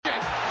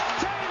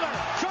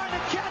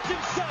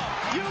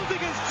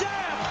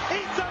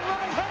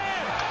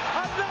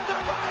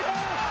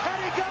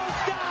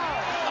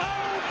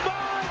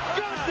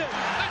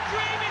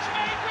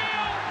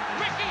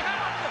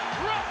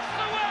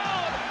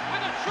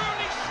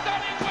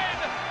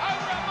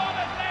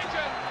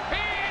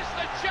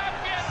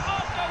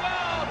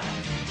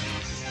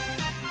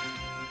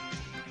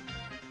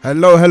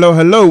Hello, hello,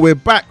 hello. We're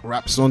back.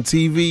 Raps on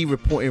TV,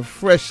 reporting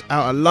fresh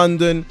out of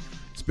London.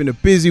 It's been a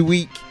busy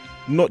week,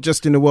 not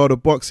just in the world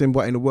of boxing,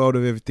 but in the world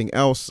of everything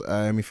else.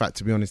 In fact,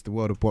 to be honest, the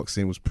world of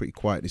boxing was pretty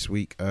quiet this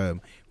week.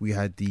 We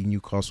had the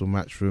Newcastle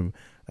Matchroom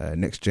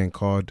Next Gen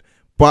card,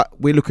 but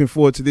we're looking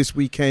forward to this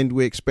weekend.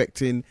 We're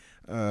expecting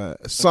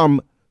some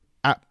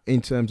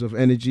in terms of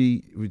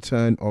energy,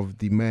 return of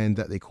the man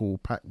that they call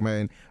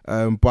Pac-Man.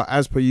 But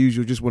as per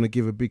usual, just want to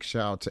give a big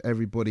shout out to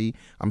everybody.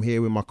 I'm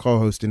here with my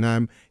co-host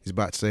Inam. He's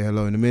about to say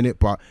hello in a minute,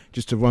 but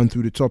just to run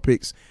through the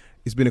topics,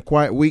 it's been a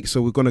quiet week,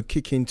 so we're going to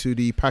kick into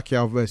the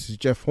Pacquiao versus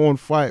Jeff Horn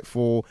fight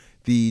for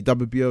the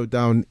WBO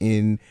down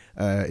in,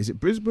 is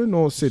it Brisbane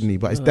or Sydney?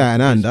 But it's down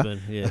under.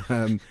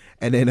 Yeah.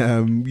 And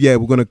then, we're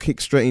going to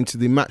kick straight into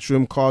the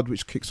Matchroom card,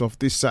 which kicks off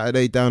this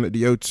Saturday down at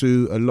the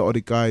O2. A lot of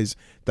the guys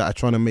that are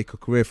trying to make a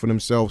career for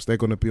themselves, they're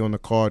going to be on the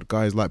card.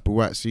 Guys like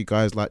Buatsi,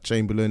 guys like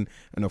Chamberlain,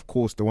 and of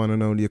course the one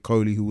and only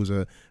Okoli, who was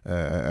a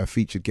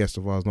featured guest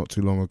of ours not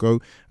too long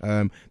ago.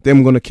 Then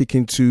we're going to kick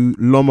into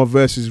Loma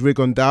versus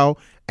Rigondao,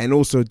 and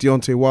also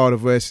Deontay Wilder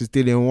versus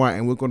Dillian White,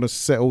 and we're going to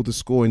settle the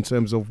score in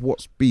terms of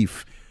what's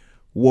beef.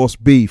 What's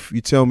beef?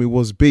 You tell me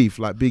what's beef,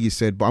 like Biggie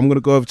said. But I'm going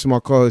to go over to my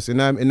co-host,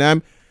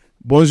 Inam.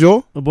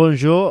 Bonjour.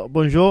 Bonjour.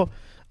 Just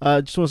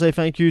want to say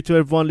thank you to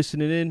everyone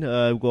listening in.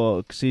 We've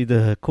got see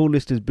the call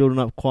list is building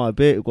up quite a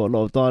bit. We've got a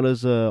lot of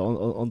dialers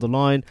on the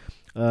line.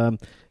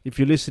 If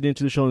you're listening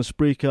to the show on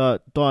Spreaker,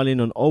 dial in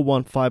on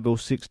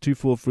 01506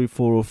 243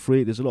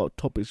 403. There's a lot of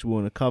topics we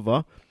want to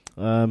cover.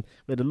 We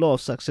had a lot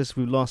of success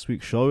with last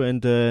week's show,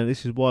 and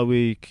this is why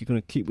we're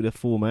going to keep with the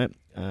format.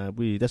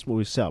 That's what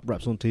we set up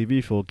Raps on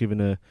TV for, giving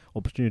an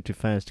opportunity to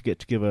fans to get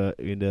together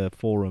in the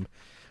forum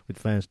with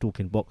fans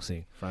talking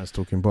boxing. Fans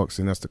talking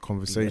boxing, that's the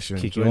conversation.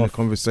 Join the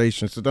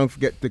conversation. So don't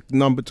forget, the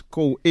number to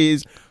call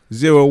is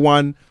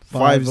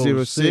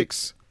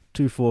 01506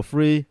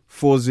 243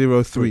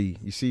 403.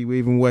 You see, we're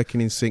even working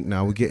in sync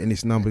now. We're getting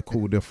this number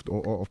called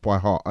off by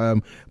heart.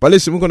 But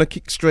listen, we're going to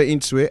kick straight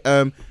into it.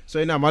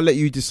 So now I'll let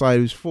you decide.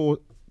 It was four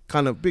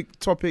kind of big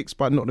topics,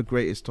 but not the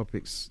greatest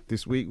topics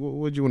this week.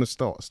 What do you want to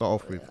start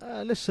off with?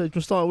 Let's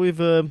start with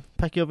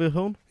Pacquiao versus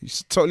Horn.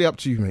 It's totally up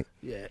to you, mate.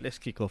 Yeah, let's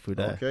kick off with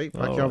that. Okay,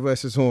 Pacquiao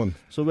versus Horn.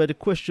 So we had a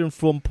question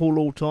from Paul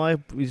Altai.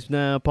 He's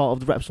now part of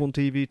the Raps on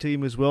TV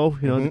team as well.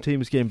 You know, the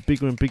team is getting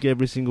bigger and bigger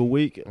every single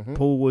week.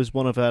 Paul was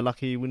one of our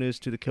lucky winners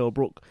to the Kell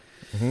Brook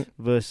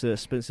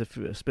versus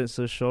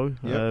Spencer show.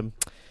 Yep.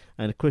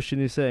 And the question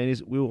he's saying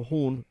is, will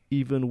Horn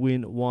even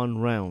win one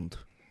round?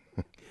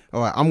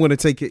 All right, I'm going to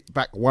take it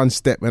back one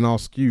step and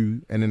ask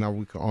you, and then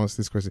we can answer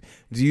this question.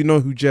 Do you know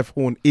who Jeff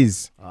Horn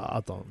is?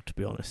 I don't, to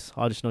be honest.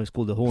 I just know he's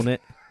called the Hornet.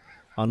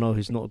 I know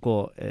he's not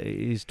got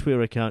his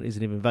Twitter account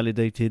isn't even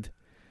validated.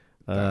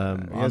 He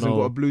hasn't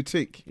got a blue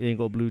tick. He ain't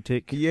got a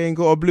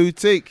blue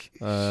tick.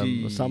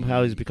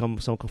 Somehow he's become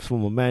some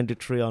form of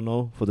mandatory, I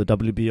know, for the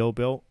WBO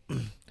belt.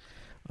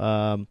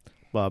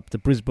 But the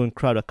Brisbane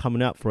crowd are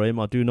coming out for him.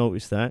 I do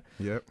notice that.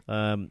 Yep.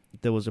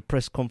 There was a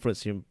press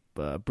conference in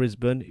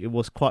Brisbane. It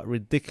was quite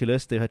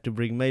ridiculous. They had to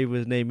bring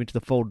Mayweather's name into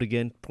the fold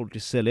again, probably to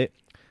sell it.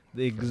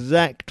 The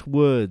exact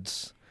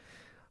words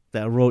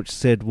that Roach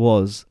said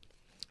was,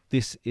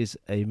 "This is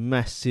a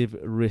massive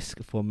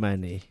risk for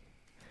Manny.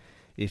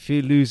 If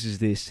he loses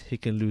this, he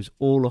can lose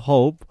all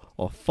hope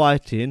of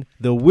fighting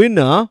the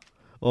winner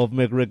of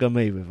McGregor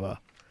Mayweather."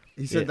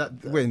 He said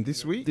that when?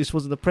 This week? This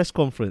was in the press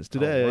conference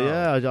today. Oh,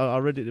 wow. Yeah, I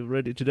read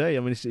it today.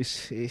 I mean,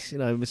 it's you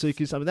know, so you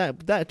can, I mean,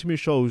 that to me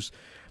shows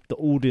the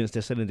audience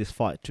they're selling this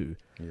fight to.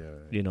 Yeah,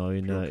 you know,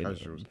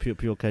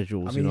 pure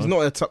casuals. I mean, he's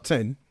not a top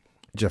 10,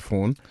 Jeff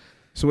Horn.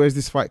 So where's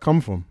this fight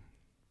come from?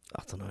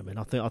 I don't know, man.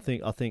 I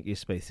think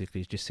it's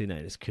basically just seen that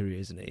in his career,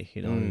 isn't he?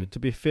 You know, to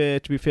be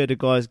fair, the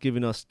guy's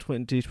given us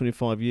 20,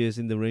 25 years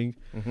in the ring,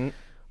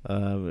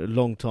 a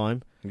long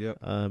time. Yeah,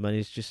 and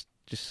he's just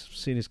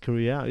seen his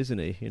career out, isn't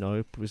he? You know,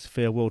 it was a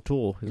farewell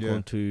tour. He's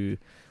gone to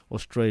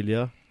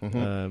Australia.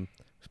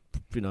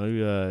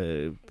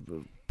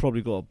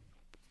 Probably got.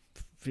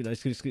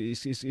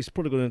 He's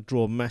probably going to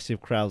draw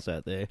massive crowds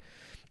out there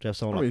to have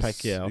someone like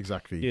Pacquiao.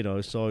 Exactly. You know,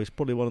 so it's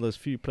probably one of those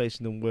few places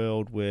in the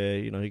world where,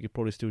 you know, he could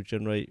probably still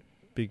generate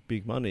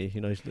big money.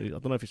 You know, I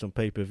don't know if it's on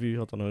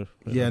pay-per-view. I don't know.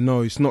 Yeah,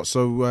 no, it's not.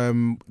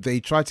 So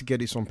they tried to get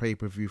this on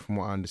pay-per-view from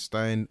what I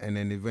understand, and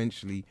then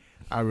eventually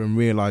Aaron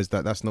realised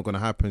that that's not going to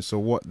happen. So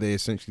what they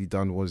essentially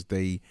done was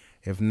they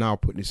have now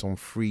put this on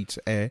free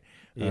to air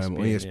on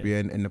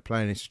ESPN, and the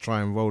plan is to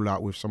try and roll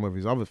out with some of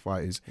his other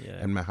fighters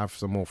and have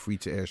some more free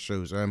to air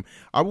shows.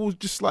 I will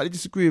just slightly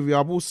disagree with you.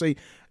 I will say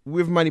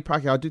with Manny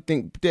Pacquiao, I do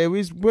think there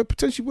is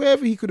potentially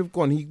wherever he could have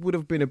gone, he would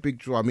have been a big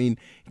draw. I mean,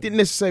 he didn't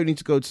necessarily need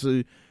to go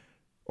to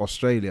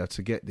Australia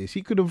to get this.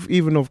 He could have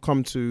even have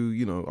come to,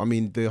 you know, I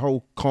mean, the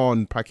whole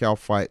Khan Pacquiao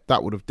fight,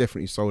 that would have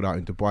definitely sold out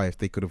in Dubai if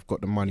they could have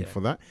got the money for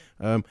that.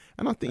 And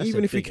I think That's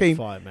even a if he big came,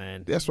 fight,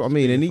 man. that's what I It's a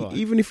mean. big And fight.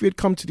 even if he had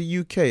come to the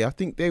UK, I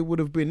think they would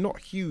have been not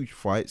huge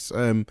fights.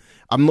 I'm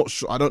not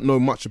sure. I don't know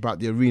much about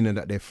the arena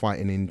that they're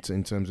fighting in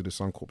terms of the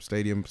Suncorp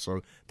Stadium,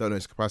 so don't know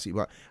its capacity.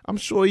 But I'm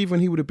sure even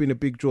he would have been a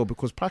big draw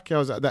because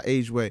Pacquiao's at that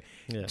age where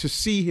to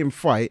see him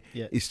fight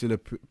is still a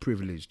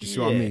privilege. Do you see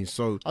what I mean?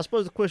 So I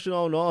suppose the question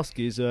I want to ask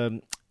is,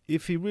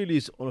 if he really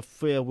is on a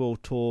farewell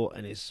tour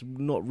and it's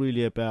not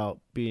really about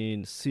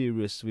being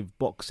serious with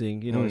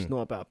boxing, you know, it's not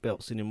about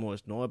belts anymore,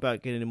 it's not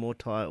about getting any more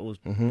titles,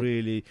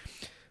 really,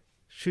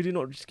 should he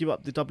not just give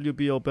up the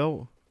WBO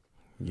belt?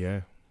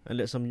 Yeah. And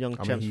let some young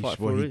champs fight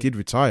for it? Well, he did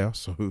retire,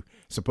 so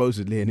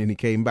supposedly, and then he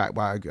came back,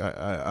 but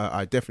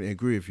I definitely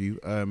agree with you.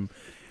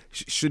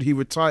 Should he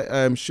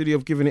retire? Should he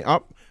have given it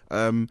up?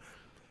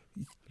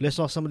 Let's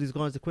ask some of these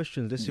guys the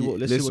questions. Let's see what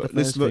the fans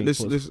think.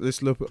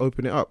 Let's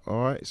open it up.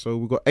 All right. So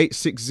we've got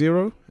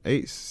 860.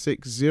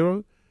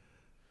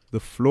 The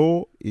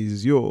floor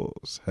is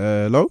yours.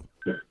 Hello.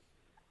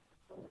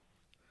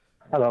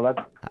 Hello,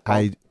 lad.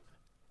 Hi,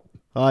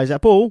 is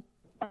that Paul?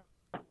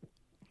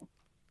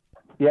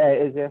 Yeah,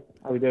 it is. Yeah.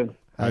 How we doing?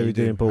 How you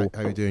doing, Paul?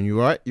 How you doing?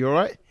 You all right? You all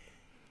right?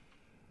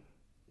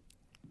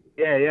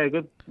 Yeah,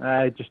 good.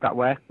 Just at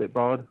work, a bit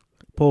bored.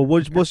 Paul,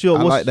 what's your?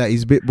 I like that.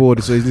 He's a bit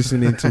bored, so he's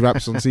listening to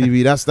raps on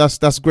TV.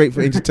 That's great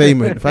for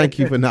entertainment. Thank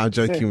you for that. I'm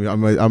joking.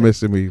 I'm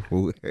messing with you,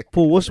 Paul.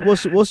 Paul,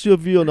 what's your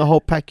view on the whole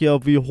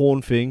Pacquiao v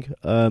Horn thing?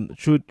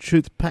 Should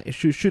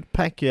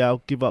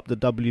Pacquiao give up the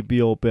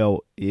WBO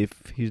belt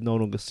if he's no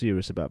longer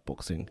serious about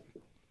boxing?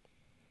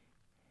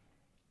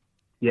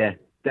 Yeah,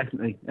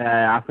 definitely.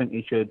 I think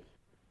he should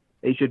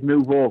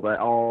move over.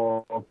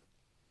 Or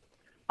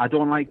I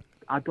don't like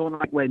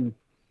when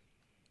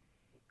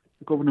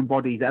governing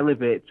bodies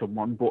elevate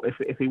someone, but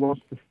if he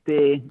wants to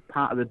stay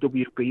part of the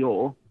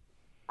WBO,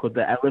 could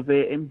they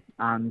elevate him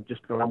and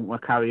just allow him to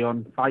carry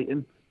on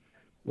fighting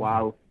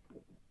while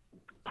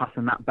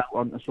passing that belt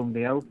on to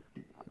somebody else?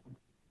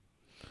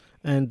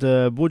 And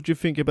what do you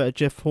think about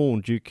Jeff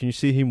Horn? Can you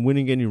see him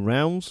winning any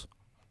rounds?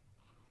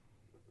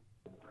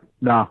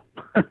 No.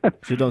 So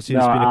you don't see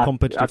this being a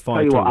competitive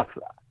fight at all?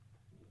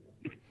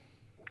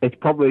 It's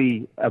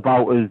probably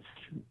about as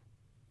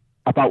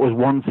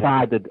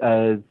one-sided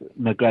as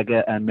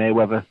McGregor and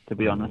Mayweather, to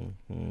be honest.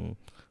 Mm-hmm.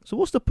 So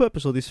what's the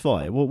purpose of this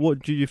fight? What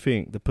do you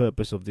think the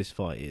purpose of this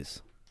fight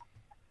is?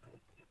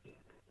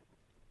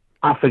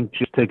 I think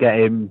just to get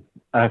him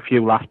a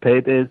few last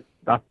paydays.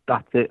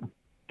 That's it.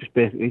 Just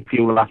basically a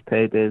few last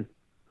paydays.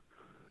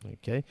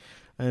 Okay.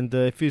 And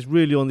if he's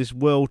really on this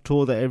world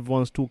tour that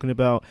everyone's talking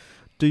about,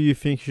 do you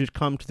think he should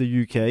come to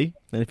the UK?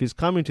 And if he's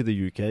coming to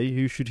the UK,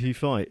 who should he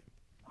fight?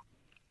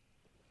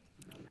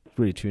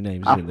 Really two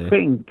names, isn't there?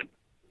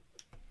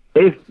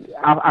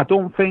 I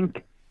don't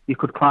think you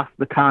could class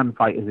the Khan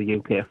fight as a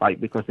UK fight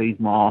because he's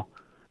more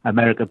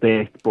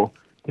America-based. But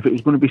if it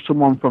was going to be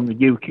someone from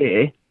the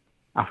UK,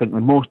 I think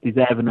the most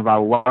deserving of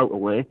our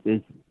welterweight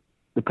is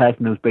the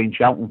person who's been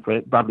shouting for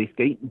it, Bradley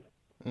Skeeton.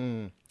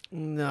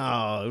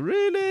 No,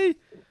 really?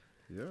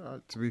 Yeah.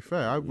 To be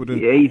fair, I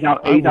wouldn't. Yeah,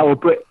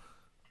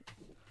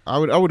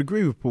 I would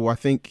agree with Paul. I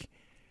think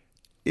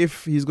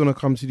if he's going to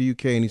come to the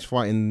UK and he's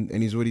fighting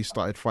and he's already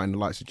started fighting the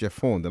likes of Jeff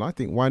Horn, then I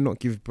think why not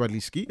give Bradley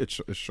Skeet a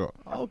shot?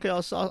 Okay,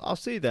 I'll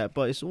see that,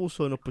 but it's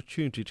also an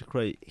opportunity to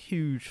create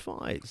huge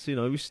fights. You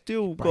know, we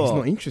still But got. he's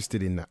not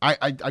interested in that.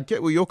 I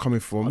get where you're coming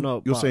from. I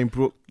know, you're saying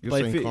Brooke. You're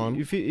saying Khan.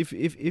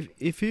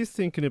 If he's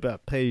thinking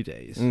about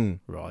paydays,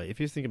 right? If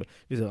he's thinking about,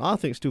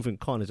 still think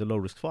Khan is a low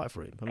risk fight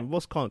for him. I mean,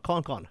 what's Khan?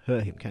 Khan can't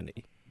hurt him, can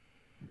he?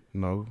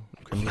 No.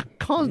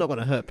 Khan's not going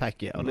to hurt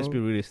Pacquiao. No. Let's be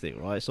realistic,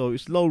 right? So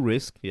it's low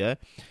risk, yeah.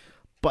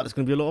 But there's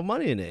going to be a lot of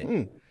money in it.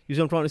 You see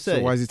what I'm trying to say?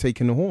 So why is he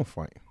taking the Horn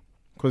fight?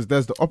 Because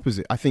there's the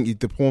opposite. I think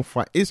the Horn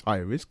fight is high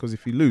risk because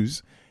if he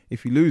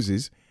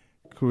loses,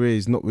 career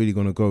is not really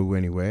going to go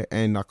anywhere.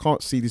 And I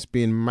can't see this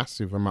being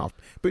massive amount of.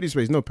 But this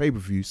way, it's no pay per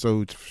view,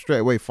 so straight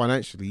away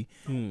financially,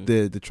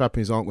 the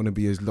trappings aren't going to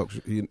be as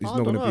luxury. It's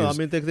not going to be. I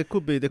mean, there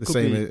could be the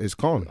same as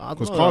Khan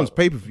because Khan's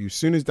pay per view. As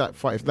soon as that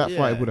fight, if that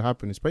fight would have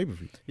happened, it's pay per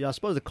view. Yeah, I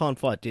suppose the Khan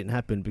fight didn't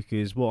happen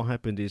because what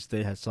happened is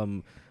they had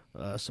some.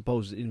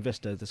 Supposed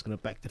investor that's going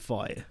to back the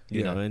fight,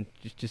 you know, and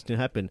it just didn't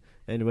happen.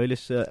 Anyway,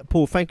 let's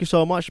Paul, thank you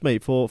so much,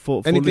 mate, for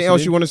anything listening.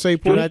 else you want to say,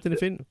 Paul? Do you want to add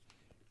anything?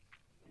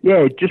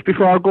 Yeah, just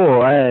before I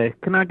go,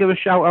 can I give a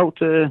shout out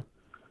to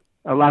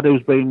a lad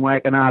who's been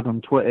working hard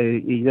on Twitter?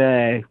 He's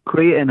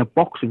creating a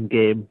boxing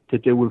game to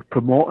do with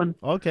promoting.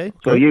 Okay.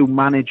 So you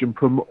manage and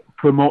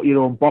promote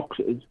your own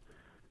boxers,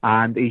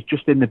 and he's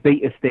just in the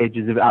beta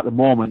stages of it at the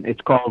moment.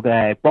 It's called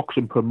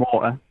Boxing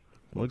Promoter.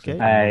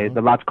 Okay.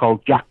 The lad's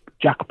called Jack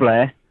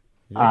Blair.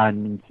 Yeah.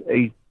 And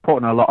he's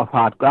putting a lot of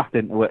hard graft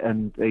into it,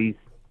 and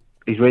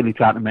he's really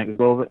trying to make a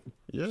go of it.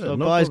 Yeah, so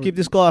guys, give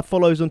this guy a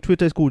follow. He's on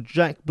Twitter. It's called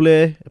Jack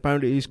Blair.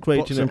 Apparently, he's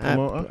creating an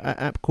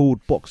app called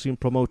Boxing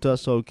Promoter.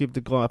 So give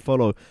the guy a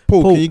follow.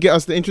 Paul, can you get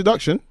us the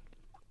introduction?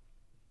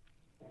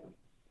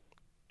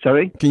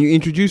 Sorry? Can you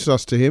introduce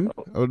us to him?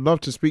 I would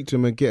love to speak to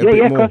him and get a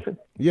bit more. Of course.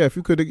 Yeah, if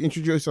you could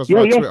introduce us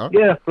via Twitter,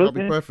 that'd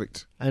be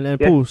perfect. And then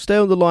Paul, stay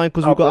on the line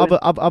because we've got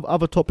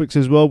other topics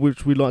as well,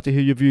 which we'd like to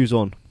hear your views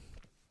on.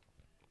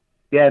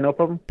 Yeah, no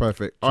problem.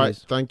 Perfect. All right,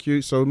 thank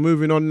you. So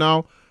moving on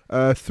now,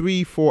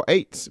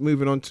 348.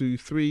 Moving on to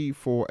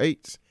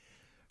 348.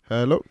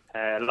 Hello.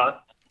 Hello.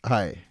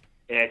 Hi.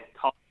 Yeah, it's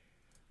Tom.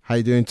 How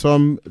you doing,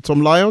 Tom?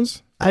 Tom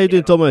Lyons? How you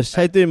doing, Thomas?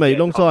 How you doing, mate?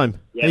 Long time.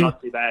 Yeah,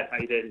 not too bad. How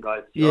you doing,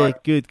 guys? Yeah,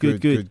 right?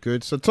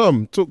 Good. So,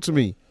 Tom, talk to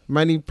me.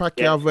 Manny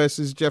Pacquiao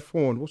versus Jeff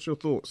Horn. What's your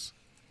thoughts?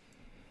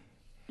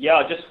 Yeah,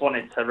 I just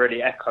wanted to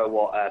really echo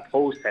what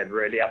Paul said,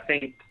 really. I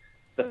think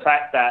the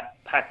fact that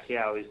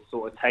Pacquiao is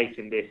sort of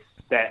taking this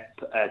step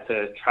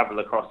to travel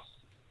across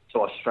to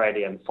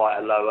Australia and fight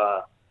a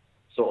lower,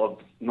 sort of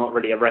not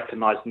really a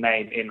recognised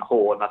name in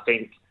Horn, I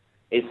think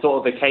it's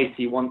sort of a case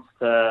he wants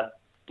to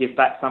give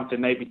back something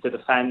maybe to the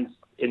fans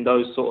in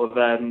those sort of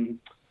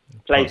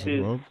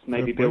places,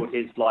 maybe build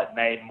his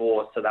name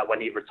more so that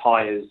when he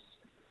retires,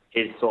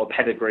 his sort of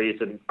pedigree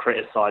isn't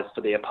criticised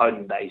for the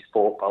opponent that he's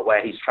fought, but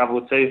where he's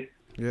travelled to.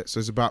 Yeah, so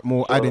it's about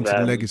more adding to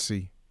the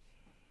legacy.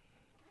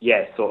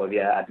 Yeah,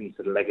 adding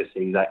to the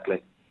legacy,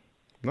 exactly.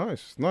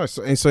 Nice.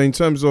 And so in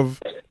terms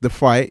of the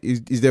fight,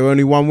 is there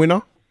only one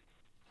winner?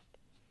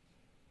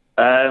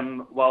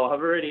 Well, I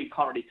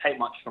can't really take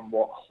much from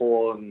what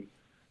Horn,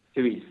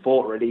 who he's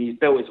fought, really. He's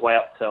built his way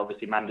up to,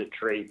 obviously,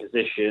 mandatory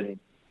position.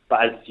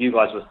 But as you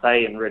guys were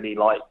saying, really,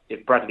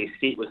 if Bradley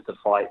Skeet was to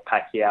fight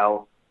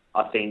Pacquiao,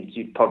 I think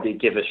you'd probably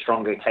give a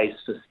stronger case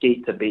for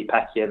Skeet to beat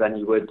Pacquiao than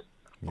you would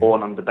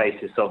Horn on the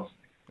basis of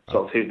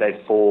sort of who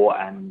they've fought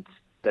and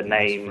the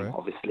name.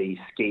 Obviously,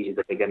 Skeet is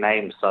a bigger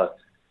name. So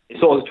it's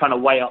sort of trying to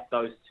weigh up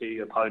those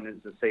two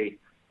opponents and see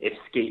if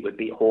Skeet would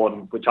beat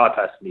Horn, which I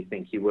personally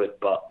think he would,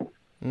 but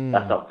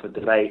that's up for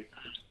debate.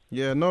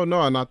 Yeah, no,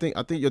 and I think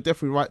you're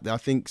definitely right there. I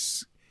think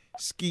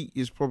Skeet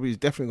is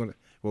definitely going to.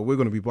 Well, we're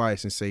going to be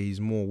biased and say he's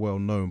more well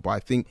known, but I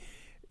think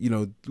we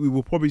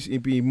will probably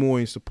be more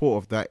in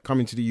support of that.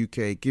 Coming to the UK,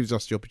 it gives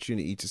us the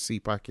opportunity to see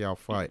Pacquiao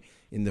fight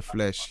in the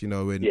flesh, and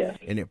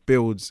it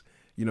builds.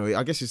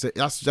 I guess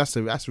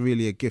that's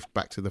really a gift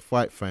back to the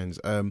fight fans.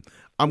 I'm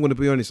going to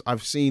be honest.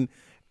 I've seen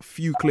a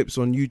few clips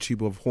on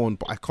YouTube of Horn,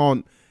 but I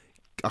can't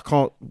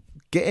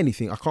get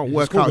anything. I can't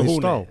work out his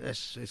style.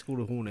 It's called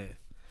a Hornet.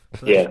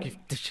 So Top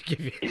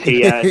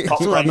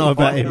that's what I know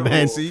about him,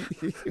 man.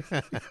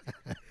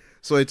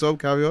 Sorry, Tom,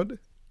 carry on.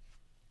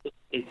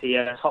 Is he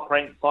a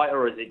top-ranked fighter,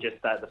 or is it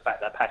just the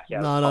fact that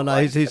Pacquiao?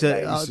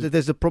 No.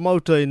 There's a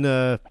promoter in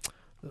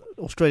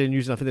Australia and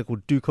New Zealand. I think they're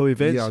called Duco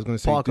Events. Yeah, I was going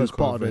to say Parker's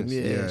Duco part Events.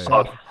 of them.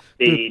 So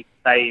the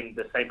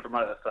same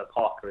promoter for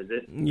Parker, is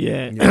it?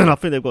 Yeah. And I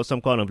think they've got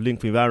some kind of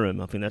link with Aram.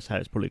 I think that's how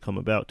it's probably come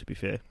about. To be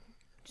fair.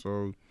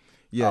 So,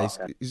 yeah,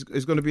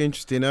 it's going to be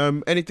interesting.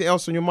 Anything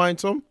else on your mind,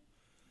 Tom?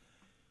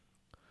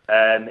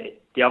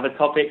 The other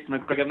topics,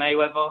 McGregor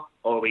Mayweather,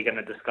 or are we going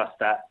to discuss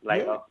that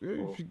later?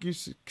 Yeah, you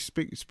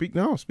speak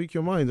now. Speak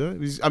your mind.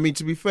 I mean,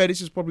 to be fair, this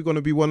is probably going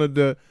to be one of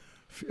the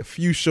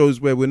few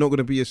shows where we're not going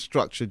to be as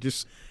structured.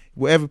 Just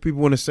whatever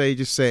people want to say,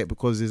 just say it,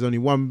 because there's only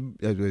one.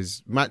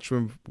 There's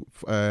Matchroom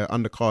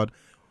undercard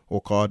or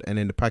card, and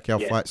then the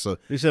Pacquiao fight. So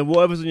listen,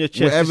 whatever's on your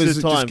chest,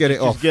 just get it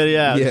off. Just get it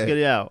out. Just get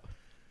it out.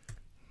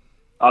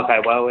 Okay.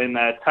 Well, in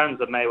terms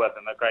of Mayweather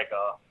and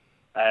McGregor,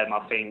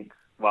 I think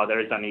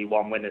there is only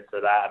one winner to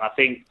that, and I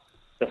think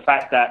the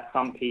fact that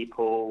some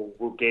people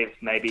will give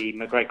maybe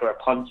McGregor a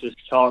puncher's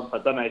chance, I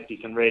don't know if you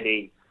can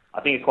really.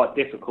 I think it's quite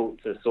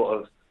difficult to sort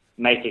of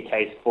make a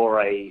case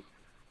for a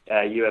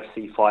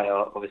UFC fighter,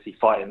 obviously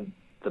fighting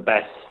the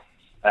best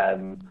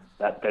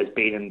that there's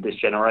been in this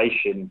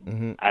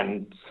generation,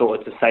 and sort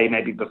of to say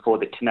maybe before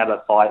the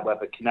Canelo fight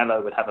whether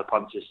Canelo would have a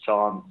puncher's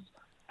chance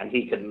and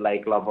he can lay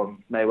glove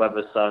on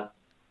Mayweather. So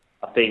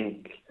I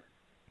think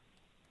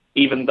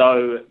even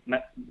though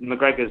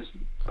McGregor's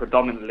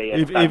predominantly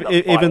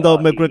even though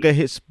McGregor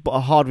hits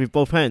hard with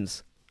both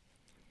hands.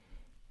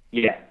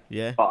 Yeah.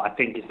 But I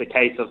think it's the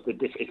case of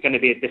it's going to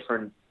be a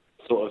different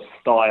sort of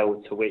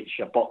style to which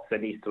a boxer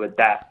needs to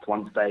adapt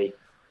once they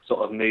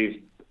sort of move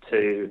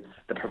to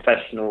the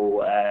professional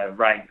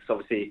ranks.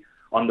 Obviously,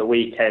 on the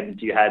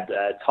weekend you had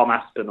Tom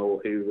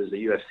Aspinall, who was a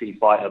UFC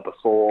fighter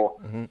before.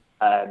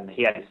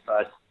 He had his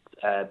first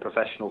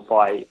professional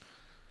fight.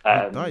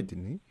 He died,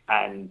 didn't he?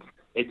 And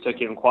it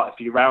took him quite a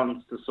few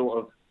rounds to sort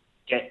of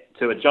get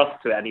to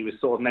adjust to it, and he was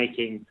sort of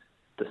making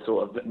the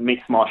sort of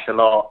mixed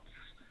martial arts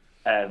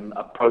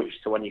approach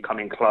to when you come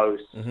in close,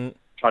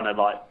 trying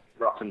to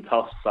rough and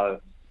tough.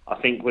 So I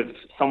think with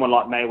someone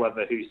like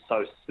Mayweather, who's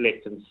so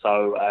slick and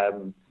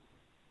so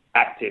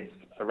active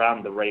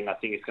around the ring, I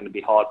think it's going to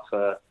be hard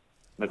for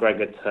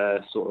McGregor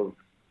to sort of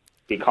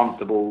be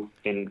comfortable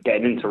in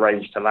getting into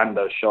range to land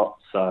those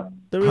shots. So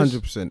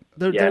 100%.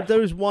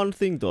 There is one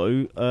thing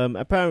though.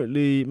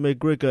 Apparently,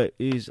 McGregor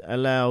is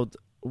allowed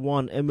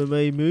one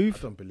MMA move. I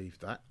don't believe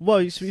that. Well,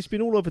 it's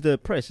been all over the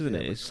press, isn't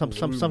it? It's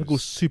something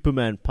called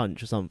Superman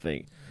Punch or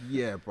something.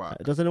 Yeah,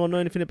 but does anyone know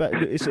anything about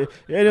it?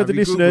 Any of the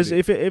listeners?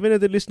 If any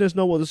of the listeners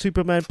know what the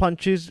Superman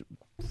Punch is,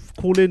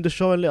 call in the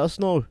show and let us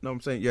know. No,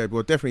 I'm saying, yeah,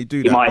 we'll definitely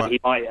do He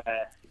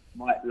that.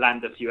 might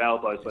land a few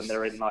elbows when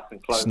they're in nice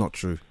and close. It's not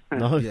true.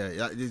 No.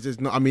 Yeah, it's just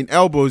not. I mean,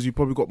 elbows, you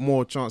probably got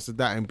more chance of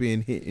that and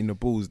being hit in the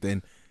balls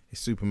than a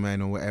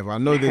Superman or whatever. I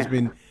know there's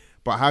been,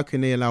 but how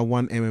can they allow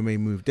one MMA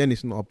move? Then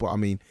it's not. But I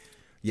mean,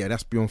 yeah,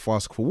 that's beyond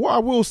fast for. What I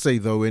will say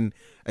though, and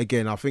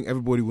again, I think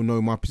everybody will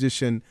know my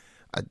position.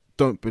 I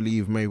don't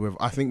believe Mayweather.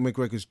 I think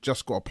McGregor's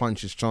just got to punch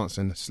his chance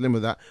and slimmer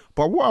that.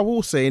 But what I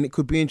will say, and it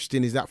could be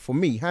interesting, is that for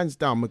me, hands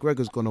down,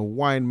 McGregor's going to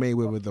wind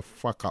Mayweather the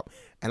fuck up.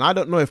 And I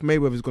don't know if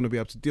Mayweather's going to be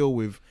able to deal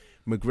with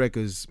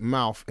McGregor's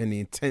mouth and the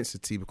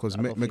intensity, because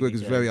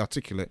McGregor's very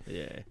articulate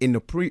in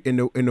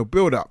the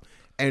build up.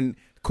 And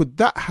could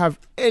that have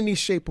any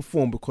shape or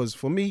form? Because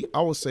for me,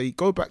 I would say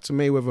go back to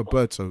Mayweather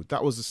Berto.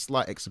 That was a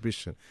slight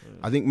exhibition.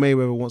 I think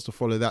Mayweather wants to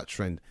follow that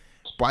trend.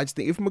 But I just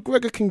think if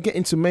McGregor can get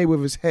into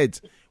Mayweather's head,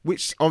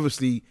 which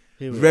obviously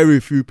very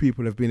few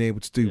people have been able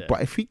to do,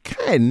 but if he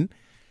can,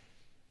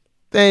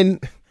 then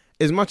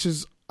as much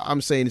as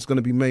I'm saying it's going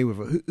to be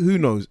Mayweather, who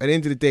knows? At the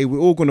end of the day, we're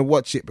all going to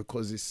watch it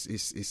because it's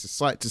a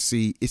sight to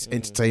see, it's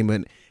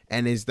entertainment,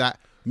 and there's that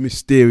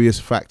mysterious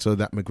factor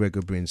that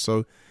McGregor brings.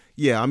 So,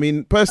 yeah, I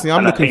mean, personally,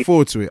 I'm looking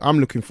forward to it. I'm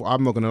not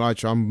going to lie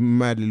to you, I'm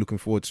madly looking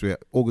forward to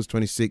it. August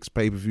 26th,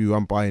 pay-per-view,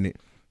 I'm buying it.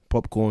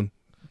 Popcorn,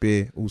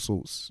 beer, all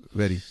sorts,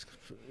 ready.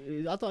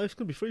 I thought it was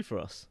going to be free for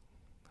us.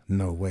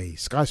 No way.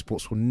 Sky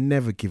Sports will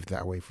never give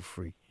that away for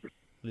free.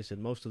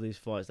 Listen, most of these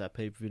fights that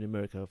pay-per-view in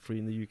America are free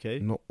in the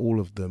UK. Not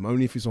all of them.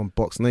 Only if it's on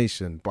Box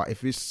Nation. But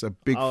if it's a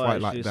big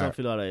fight like that,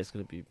 something like that, it's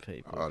going to be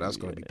pay-per-view. Oh, that's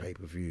going to be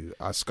pay-per-view.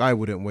 Sky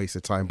wouldn't waste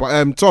the time.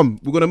 But Tom,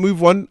 we're going to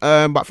move on.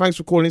 But thanks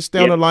for calling. Stay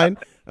on the line,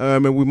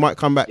 and we might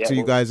come back to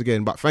you guys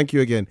again. But thank you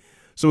again.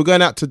 So we're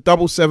going out to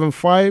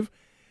 775.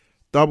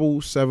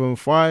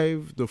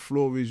 775. The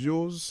floor is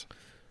yours.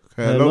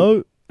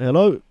 Hello. Yeah,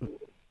 hello.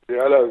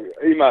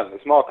 Hey, man,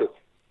 it's Marcus.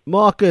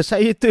 Marcus, how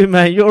you doing,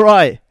 man? You all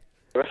right?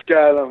 What's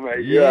going on,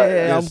 mate?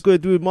 Yeah, I'm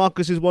good. Dude,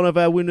 Marcus is one of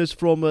our winners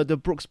from the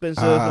Brooks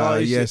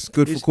Spencer. Yes,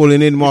 good for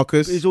calling in,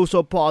 Marcus. He's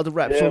also part of the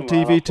Raps on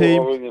TV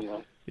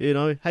team. You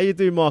know, how you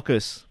doing,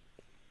 Marcus?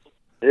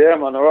 Yeah,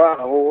 man, all right.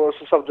 What's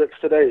the subjects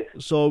today?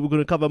 So we're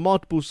going to cover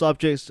multiple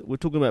subjects. We're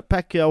talking about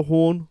Pacquiao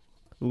Horn.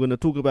 We're going to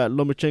talk about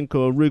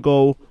Lomachenko and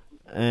Rigo,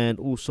 and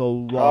also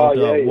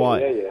Wilder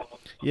White.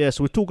 Yeah,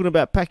 so we're talking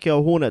about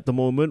Pacquiao Horn at the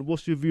moment.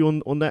 What's your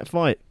view on that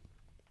fight?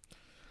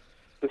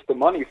 It's the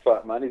money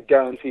fight, man. He's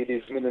guaranteed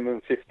his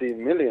minimum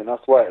 15 million.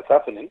 That's why it's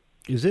happening.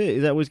 Is it?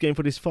 Is that what he's getting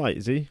for this fight,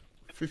 is he?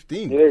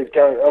 15? Yeah, he's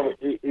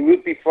guaranteed. He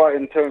would be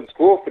fighting Terence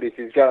Crawford if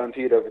he's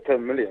guaranteed over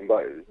 10 million,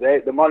 but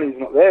the money's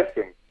not there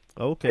for him.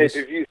 Okay.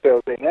 Pay-per-view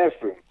sales ain't there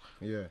for him.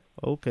 Yeah.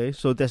 Okay,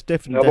 so that's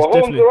definitely... No, but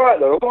Horn's alright,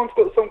 though. Horn's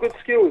got some good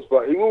skills,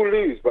 but he will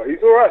lose, but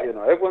he's alright, you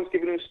know. Everyone's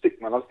giving him stick,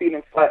 man. I've seen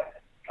him fight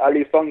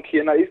Ali Funky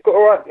and that. He's got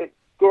alright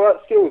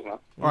skills, man.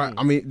 All right,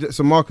 I mean,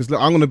 so Marcus,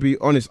 look, I'm going to be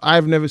honest.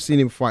 I've never seen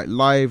him fight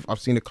live. I've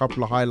seen a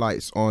couple of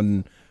highlights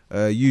on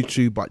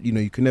YouTube, but, you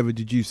know, you can never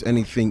deduce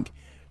anything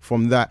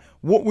from that.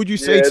 What would you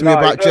say to me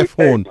about Jeff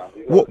Horn?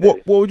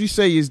 What would you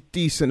say is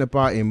decent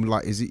about him?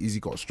 Like, is he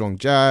got a strong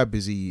jab?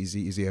 Is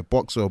he a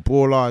boxer or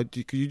brawler?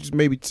 Could you just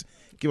maybe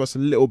give us a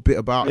little bit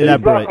about him?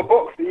 He's like a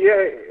boxer,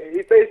 yeah.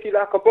 He's basically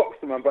like a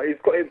boxer, man, but he's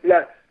got it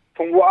like...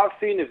 From what I've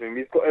seen of him,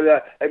 he's got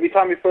every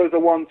time he throws a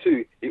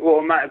 1-2, he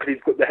automatically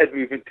has got the head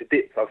movement to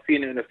dips. I've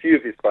seen it in a few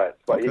of his fights,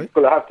 but he's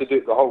got to have to do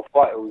it the whole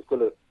fight. Or he's got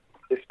to.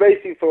 It's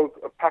basically for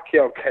a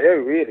Pacquiao KO,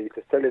 really,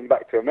 to sell him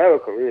back to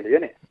America, really,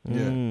 isn't it?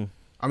 Yeah.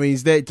 I mean,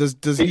 is there? Does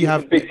he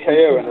have a big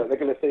KO, and they're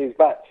going to say he's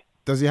back?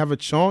 Does he have a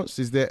chance?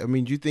 Is there? I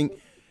mean, do you think?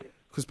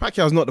 Because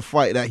Pacquiao's not the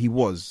fighter that he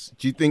was.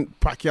 Do you think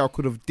Pacquiao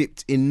could have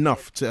dipped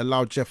enough to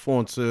allow Jeff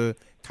Horn to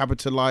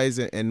capitalize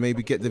and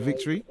maybe get the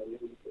victory?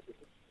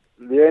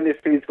 The only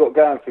thing he's got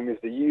going for him is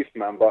the youth,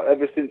 man. But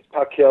ever since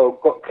Pacquiao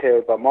got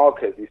KO'd by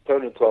Marquez, he's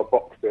turned into a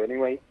boxer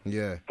anyway.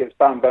 Yeah. Against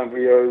Bam Bam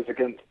Rios,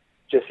 against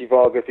Jesse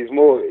Vargas, he's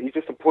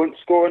just a point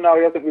scorer now.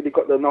 He hasn't really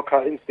got the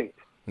knockout instinct.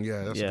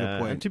 Yeah, that's a good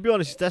point. And to be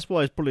honest, that's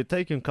why he's probably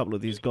taken a couple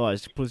of these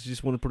guys, because he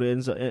just want to put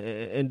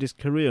end his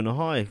career on a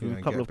high with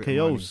a couple of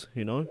KOs,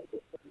 you know.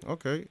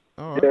 Okay,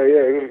 all right.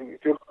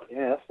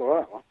 Yeah, that's all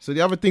right, man. So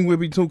the other thing we'll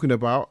be talking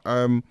about,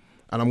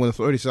 and I'm going to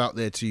throw this out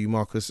there to you,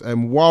 Marcus.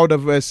 Wilder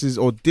versus,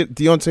 or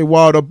Deontay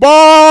Wilder,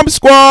 Bomb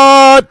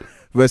Squad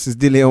versus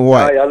Dillian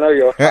White. I know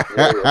you're.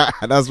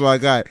 That's my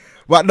guy.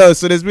 But no,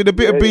 so there's been a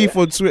bit of beef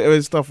on Twitter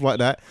and stuff like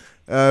that.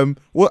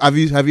 What have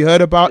you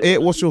heard about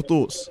it? What's your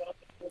thoughts?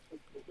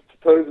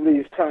 Supposedly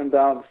he's turned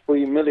down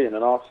 3 million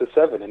and asked for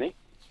 7, isn't he?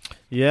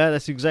 Yeah,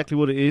 that's exactly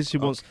what it is. He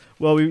wants,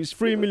 it's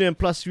 3 million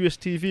plus US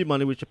TV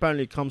money, which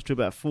apparently comes to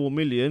about 4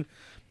 million.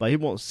 But he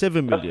wants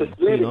 7 million. That's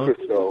just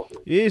ludicrous, though.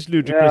 It is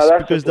ludicrous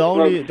because the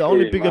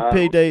only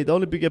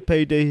bigger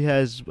payday he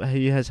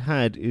has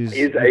had is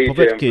AJ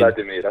Povetkin. and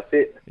Vladimir. That's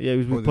it. Yeah, he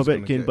was with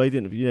Povetkin, but he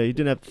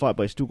didn't have the fight,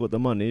 but he still got the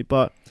money.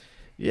 But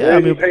Yeah,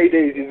 I mean,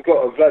 paydays he's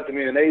got of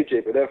Vladimir and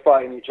AJ, but they're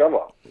fighting each other.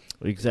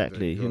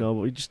 Exactly. You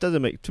know, it just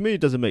doesn't make, to me,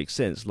 it doesn't make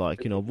sense.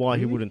 Like, you know, why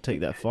he wouldn't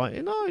take that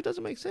fight. No, it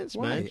doesn't make sense,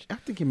 man. I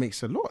think it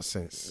makes a lot of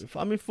sense.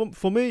 I mean,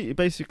 for me,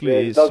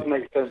 basically, it does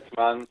make sense,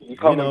 man. You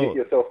can't get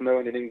yourself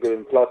known in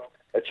England. Plus,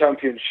 a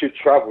champion should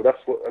travel. That's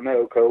what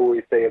America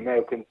always say.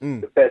 Americans,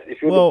 the best.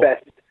 If you're the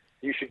best,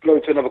 you should go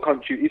to another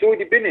country. He's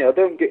already been here. I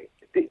don't get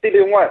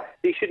Dillian White.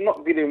 He should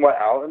knock Dillian White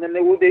out, and then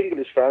all the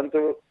English fans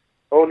are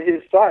on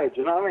his side.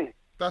 You know what I mean?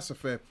 That's a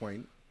fair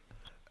point.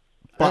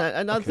 But,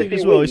 and I think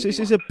as well,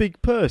 it's a big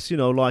purse, you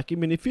know. Like, I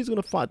mean, if he's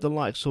going to fight the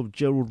likes of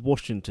Gerald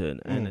Washington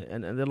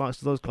and the likes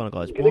of those kind of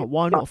guys,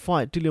 why not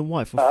fight Dillian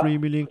White for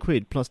 £3 million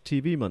plus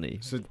TV money?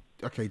 So,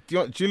 okay,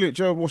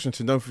 Gerald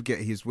Washington, don't forget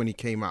when he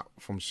came out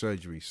from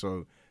surgery.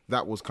 So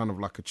that was kind of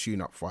like a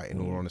tune-up fight,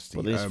 in all honesty.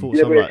 But there's sometimes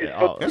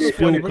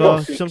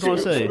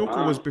say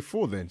Spilker was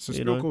before then, so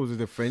Spilker was a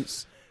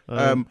defense.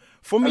 For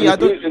me, I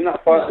don't. In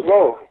that fight as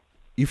well.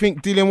 You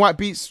think Dillian White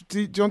beats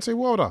Deontay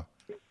Wilder?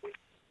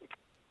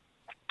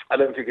 I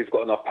don't think he's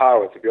got enough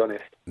power, to be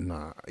honest.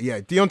 Nah, yeah,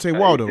 Deontay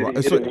Wilder, right?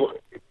 He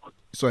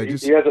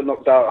hasn't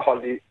knocked out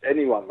hardly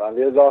anyone, man.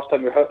 The last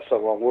time he hurt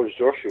someone was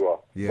Joshua.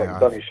 Yeah,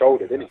 done his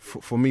shoulder, didn't he?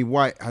 For me,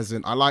 White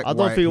hasn't. I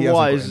don't think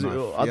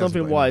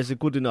White is a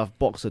good enough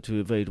boxer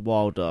to evade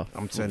Wilder.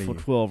 For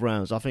 12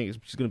 rounds. I think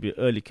it's going to be an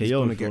early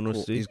KO.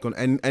 He's gonna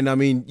and I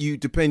mean, you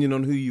depending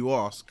on who you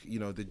ask, you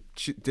know, the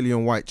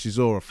Dillian White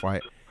Chisora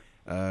fight.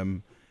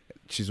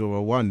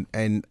 Chisora won,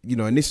 and you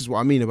know, and this is what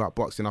I mean about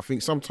boxing. I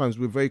think sometimes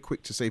we're very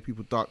quick to say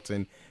people ducked,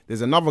 and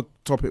there's another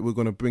topic we're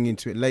going to bring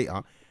into it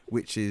later,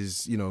 which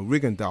is, you know,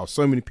 Rigondeaux.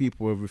 So many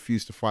people have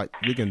refused to fight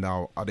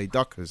Rigondeaux. Are they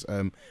duckers?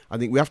 I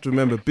think we have to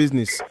remember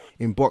business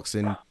in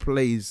boxing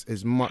plays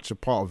as much a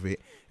part of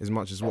it as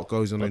much as what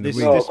goes on in the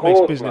ring. This makes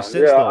business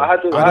sense, though. I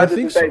had a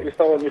debate with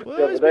someone the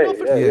other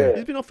day.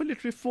 He's been offered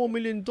literally $4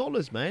 million,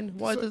 man.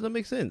 Why does that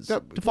make sense? To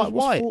fight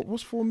White?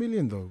 What's $4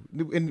 million, though?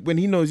 When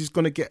he knows he's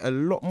going to get a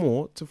lot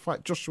more to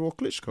fight Joshua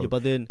Klitschko. Yeah,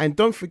 but then... And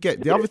don't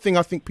forget, the other thing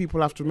I think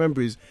people have to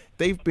remember is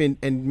they've been...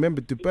 And remember,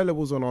 DeBella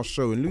was on our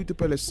show, and Lou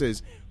DeBella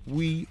says,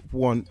 we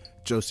want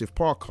Joseph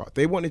Parker.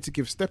 They wanted to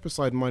give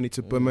step-aside money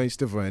to Bermane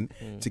Stiverne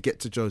to get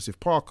to Joseph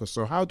Parker.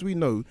 So how do we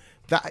know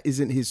that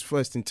isn't his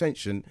first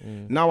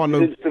intention? Now I know...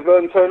 Did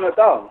Stiverne turn it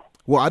down?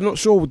 Well, I'm not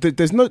sure.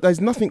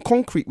 There's nothing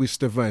concrete with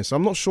Stiverne, so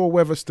I'm not sure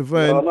whether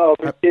Stiverne... No,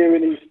 I've been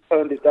hearing he's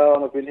turned it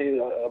down. I've been hearing,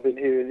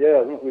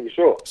 I'm not really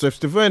sure. So if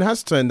Stiverne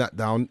has turned that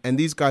down, and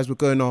these guys were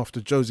going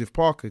after Joseph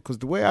Parker, because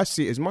the way I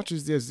see it, as much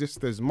as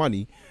there's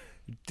money,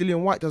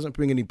 Dillian White doesn't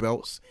bring any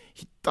belts.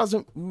 He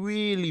doesn't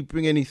really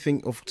bring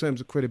anything of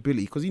terms of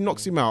credibility, because he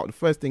knocks him out. The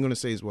first thing I'm going to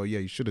say is, well, yeah,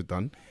 you should have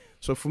done.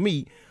 So for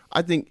me,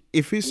 I think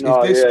if their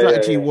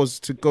strategy was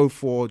to go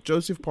for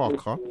Joseph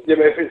Parker... Yeah,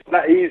 but if it's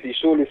that easy,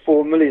 surely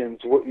 $4 million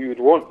is what you would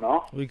want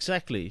now.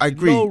 Exactly. I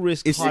agree. Low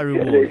risk, high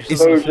reward.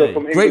 It's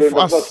from great for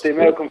us. The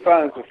American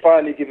fans are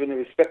finally giving the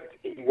respect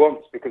he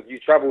wants, because you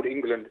travelled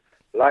England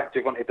like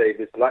Gervonta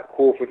Davis, like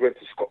Crawford went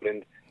to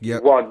Scotland. You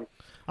won.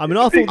 I mean,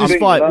 I thought this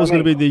fight was going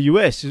to be in the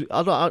US.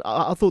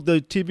 I thought the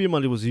TV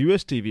money was the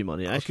US TV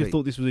money. I actually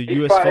thought this was a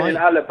US fight. He's fighting in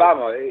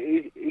Alabama.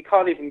 He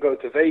can't even go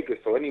to Vegas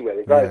or anywhere.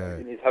 The guy's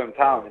in his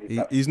hometown.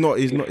 He's not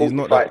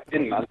that.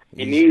 Man.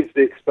 He needs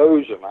the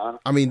exposure, man.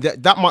 I mean,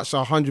 that much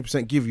I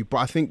 100% give you. But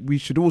I think we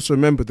should also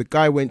remember the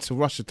guy went to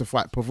Russia to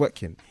fight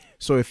Povetkin.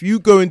 So if you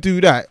go and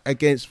do that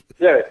against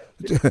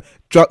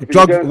drug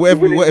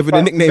whatever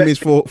the nickname is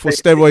for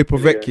steroid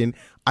Povetkin,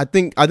 I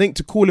think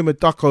to call him a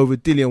duck over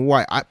Dillian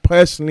White, I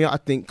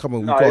think, come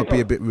on, we've got to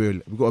be a bit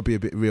real. We've got to be a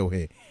bit real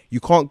here. You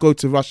can't go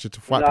to Russia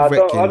to fight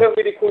Povetkin. I don't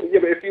really call it. Yeah,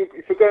 but if you're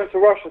going to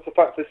Russia to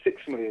fight for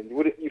 $6 million,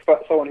 wouldn't you fight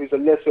someone who's a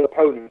lesser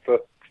opponent for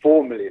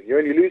 $4 million? You're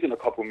only losing a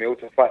couple mil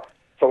to fight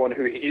someone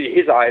who, in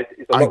his eyes,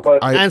 is a lot worse.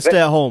 And stay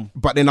at home.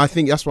 But then I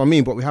think that's what I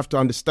mean. But we have to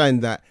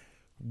understand that.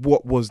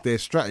 What was their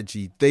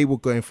strategy? They were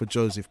going for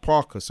Joseph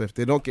Parker. So if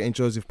they're not getting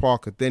Joseph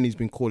Parker, then he's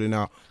been calling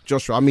out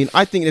Joshua. I mean,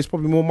 I think there's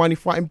probably more money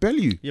fighting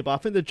Bellew. Yeah, but I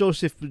think the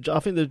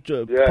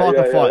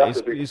Parker fight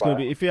is going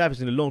to be, if it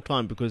happens in a long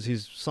time, because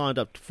he's signed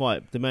up to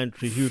fight the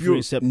mandatory Fury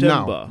in September.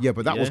 Now, yeah,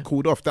 but that was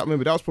called off. That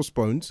was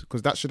postponed,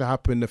 because that should have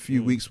happened a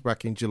few weeks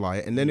back in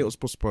July, and then it was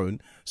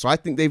postponed. So I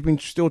think they've been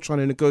still trying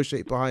to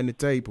negotiate behind the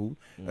table,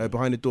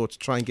 behind the door, to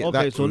try and get that.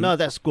 Okay, so now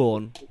that's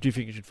gone. Do you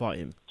think you should fight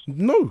him?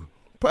 No.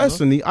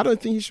 Personally, I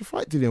don't think he should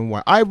fight Dillian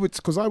White. I would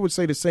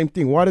say the same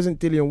thing. Why doesn't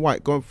Dillian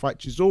White go and fight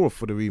Chisora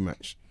for the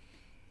rematch?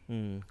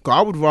 Because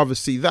I would rather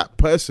see that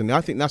personally.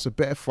 I think that's a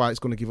better fight. It's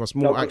going to give us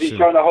more action. He's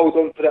trying to hold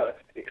on to that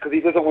because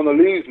he doesn't want to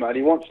lose, man.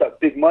 He wants that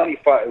big money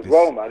fight as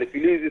well, man. If he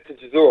loses to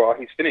Chisora,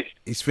 he's finished.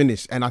 He's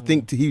finished, and I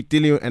think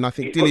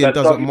Dillian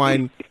doesn't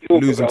mind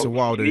losing to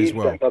Wilder as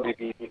well.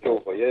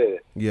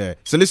 Yeah.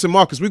 So listen,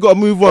 Marcus, we got to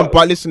move on.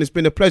 But listen, it's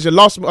been a pleasure.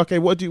 Okay,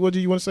 what do you want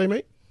to say,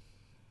 mate?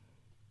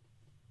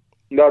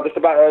 No, just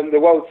about the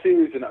World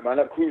Series and that, man.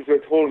 That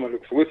cruiserweight tournament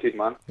looks wicked,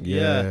 man.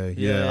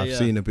 Yeah. I've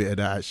seen a bit of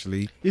that,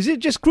 actually. Is it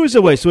just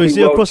cruiserweight, so is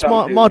it across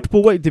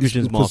multiple weight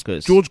divisions,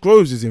 Marcus? George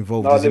Groves is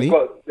involved, isn't he?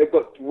 They've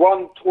got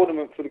one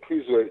tournament for the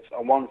cruiserweights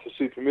and one for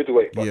super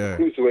middleweight. But the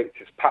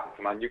cruiserweights is packed,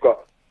 man. You've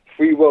got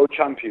 3 world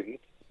champions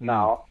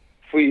now,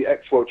 3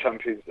 ex-world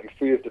champions, and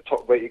 3 of the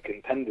top-rated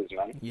contenders,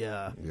 man.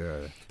 Yeah.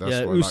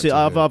 That's Usyk.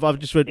 I've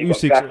just read You've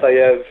Usyk. got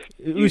Gasayev,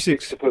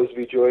 Usyk supposed to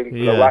be joining,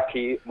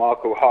 Glowacki,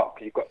 Marco Huck.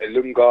 You've got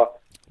Ilunga,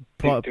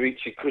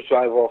 Dimitriy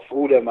Kushayevov,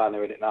 all them man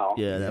are in it now.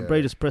 Yeah, and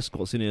Bradus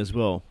Prescott's in it as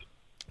well.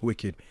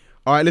 Wicked.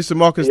 All right, listen,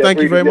 Marcus, thank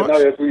you very much.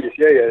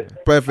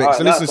 Perfect. Right,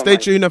 so listen, stay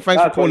tuned and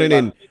thanks for calling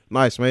in.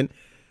 Nice, man.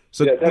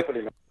 So,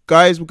 definitely, man.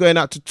 Guys, we're going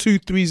out to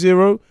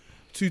 230.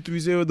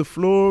 230, the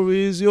floor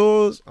is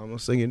yours. I'm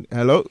not singing.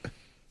 Hello.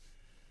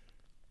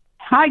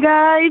 Hi,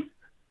 guys.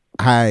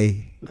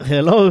 Hi.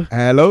 Hello.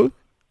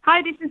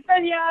 Hi, this is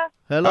Sonia.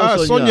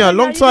 Hello, Sonia.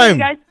 Long time.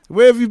 Guys?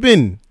 Where have you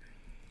been?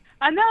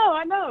 I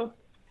know.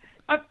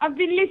 I've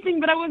been listening,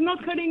 but I was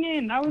not calling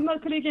in.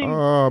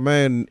 Oh,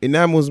 man.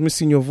 Inam was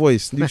missing your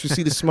voice. You should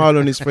see the smile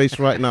on his face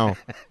right now.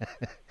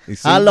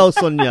 Hello,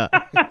 Sonia.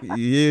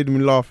 You heard me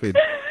laughing.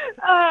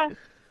 Well,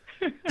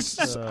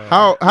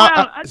 How?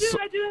 I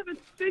do have a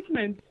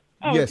statement.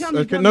 Oh, Yes. tell me,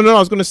 Okay. tell No. me. I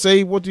was going to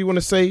say, what do you want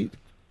to say?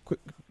 Quick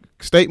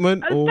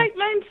statement A or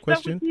statement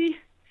question?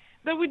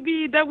 that would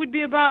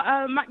be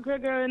about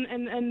McGregor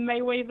and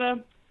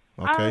Mayweather.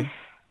 Okay.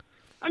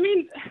 I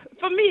mean,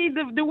 for me,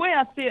 the way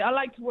I see it, I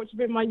like to watch a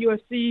bit of my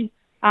UFC,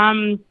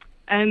 and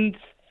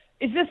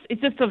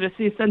it's just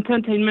obviously it's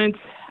entertainment.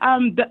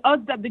 The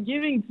odds that they're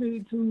giving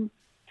to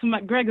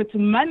McGregor to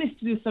manage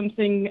to do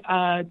something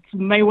to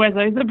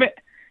Mayweather is a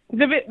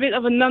bit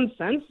of a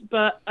nonsense.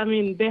 But I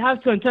mean, they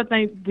have to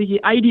entertain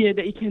the idea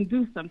that he can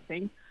do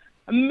something.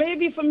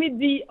 Maybe for me,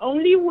 the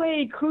only way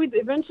he could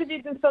eventually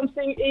do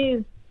something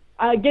is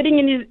getting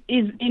in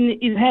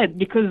his head,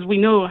 because we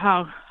know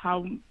how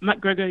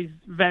McGregor is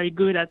very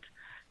good at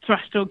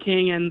trash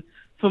talking, and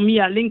for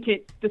me, I link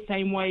it the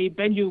same way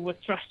Bellew was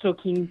trash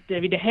talking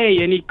David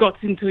Hay, and he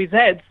got into his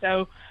head.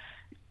 So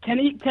can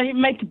he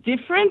make a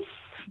difference?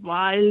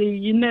 Well,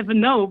 you never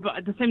know, but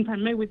at the same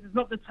time, Mayweather is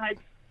not the type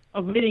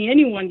of letting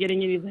anyone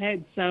getting in his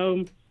head.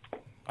 So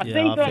I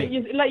think like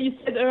you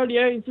said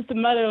earlier, it's just a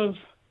matter of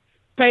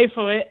pay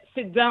for it,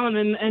 sit down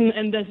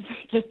and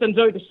just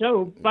enjoy the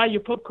show, buy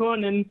your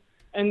popcorn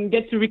and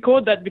get to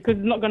record that, because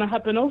it's not going to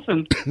happen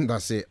often.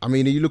 That's it. I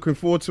mean, are you looking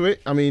forward to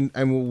it? I mean,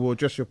 and we'll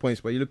address your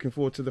points, but are you looking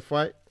forward to the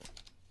fight?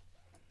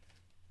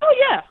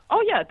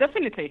 Oh yeah,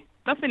 definitely.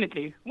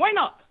 Why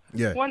not?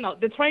 Yeah. Why not?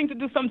 They're trying to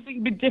do something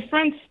a bit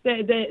different.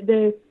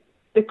 The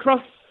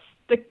cross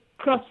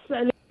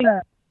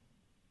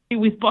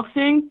with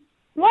boxing.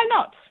 Why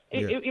not?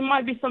 It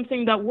might be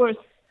something that worth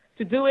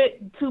to do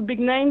it. 2 big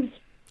names.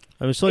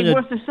 I mean, Sonia,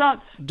 it's worth a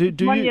shot.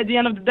 Money at the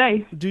end of the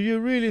day. Do you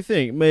really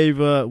think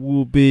Mayweather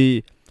will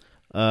be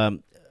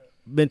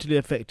mentally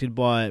affected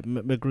by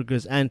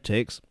McGregor's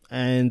antics?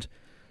 And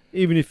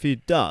even if he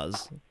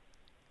does,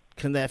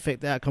 can that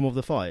affect the outcome of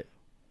the fight?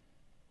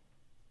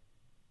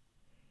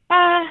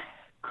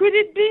 Could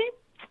it be?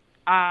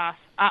 I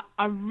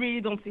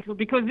really don't think so,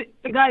 because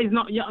the guy is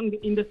not young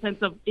in the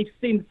sense of he's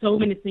seen so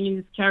many things in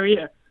his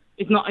career.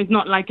 It's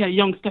not like a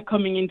youngster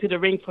coming into the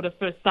ring for the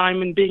first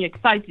time and being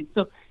excited.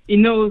 So he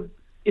knows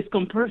his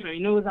composure. He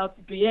knows how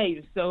to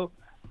behave. So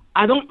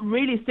I don't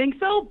really think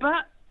so.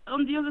 But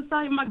on the other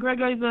side,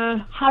 McGregor is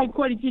a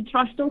high-quality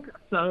trash talker.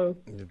 So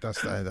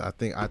I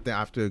think I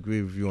have to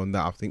agree with you on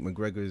that. I think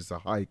McGregor is a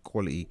high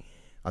quality.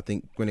 I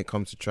think when it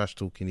comes to trash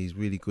talking, he's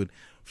really good.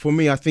 For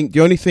me, I think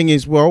the only thing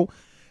is, well,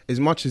 as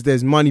much as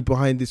there's money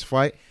behind this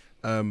fight,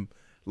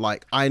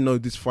 like I know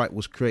this fight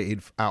was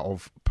created out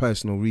of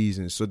personal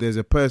reasons. So there's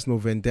a personal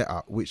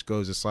vendetta which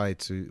is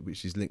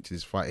linked to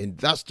this fight. And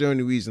that's the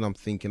only reason I'm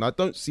thinking. I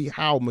don't see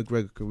how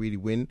McGregor could really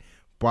win.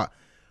 But,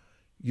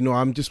 you know,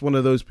 I'm just one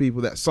of those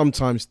people that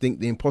sometimes think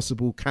the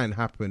impossible can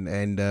happen.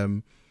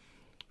 And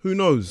who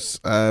knows?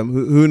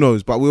 Who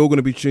knows? But we're all going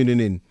to be tuning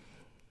in.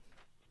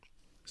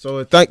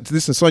 So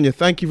listen, Sonia,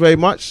 thank you very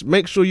much.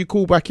 Make sure you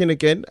call back in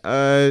again.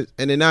 And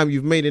Inam,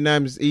 you've made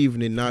Inam's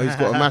evening now. He's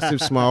got a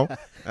massive smile.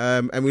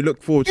 And we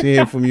look forward to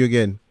hearing from you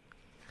again.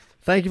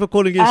 Thank you for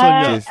calling in,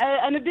 Sonia.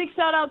 And a big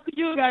shout out to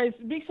you guys.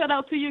 Big shout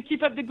out to you.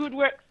 Keep up the good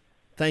work.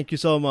 Thank you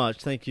so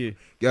much. Thank you.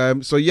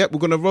 So, we're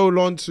going to roll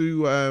on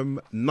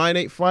to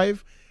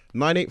 985.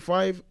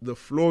 985, the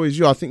floor is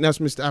yours. I think that's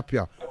Mr.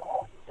 Appiah.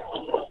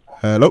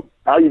 Hello.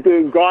 How you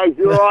doing, guys?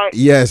 You all right?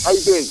 Yes. How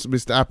you doing?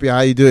 Mr. Appiah,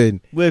 how you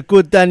doing? We're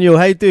good, Daniel.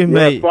 How you doing,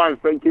 mate? Fine,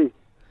 thank you.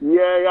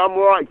 Yeah, I'm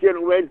all right,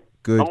 gentlemen.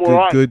 Good.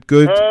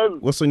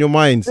 What's on your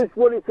mind? Just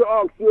wanted to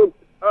ask you,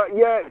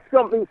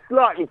 something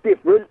slightly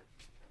different.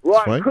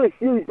 Right, Chris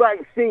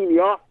Eubank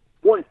Sr.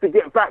 wants to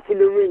get back in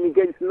the ring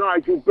against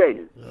Nigel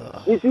Benn.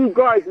 Would you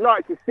guys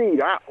like to see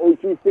that, or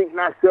do you think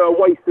that's a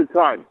waste of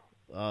time?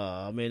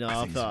 I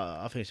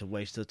think it's a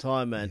waste of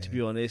time, man. Yeah. To be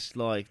honest,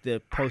 like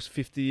they're post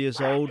 50 years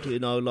old, you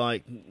know.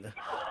 Like,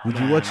 would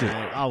you watch it?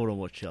 I wouldn't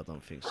watch it. I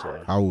don't think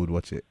so. I would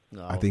watch it.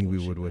 No, I think we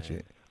would watch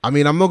it. I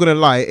mean, I'm not gonna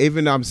lie.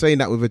 Even I'm saying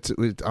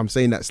that I'm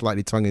saying that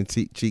slightly tongue in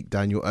cheek,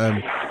 Daniel.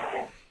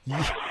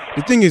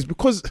 The thing is,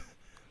 because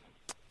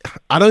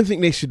I don't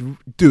think they should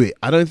do it.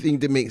 I don't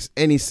think that makes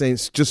any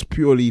sense. Just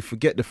purely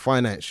forget the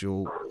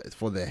financial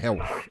for their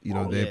health. You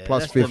know, they're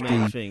plus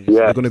 50.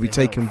 They're going to be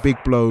taking big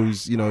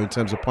blows, you know, in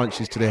terms of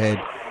punches to the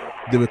head.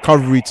 The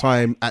recovery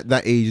time at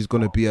that age is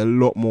going to be a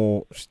lot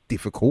more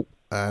difficult.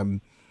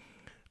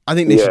 I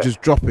think they should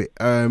just drop it.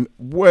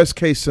 Worst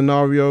case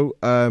scenario,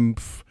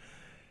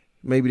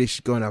 maybe they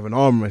should go and have an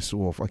arm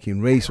wrestle or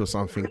fucking race or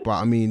something. But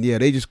I mean,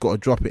 they just got to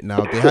drop it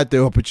now. They had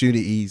their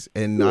opportunities,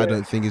 and I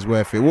don't think it's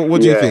worth it.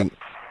 What do you think?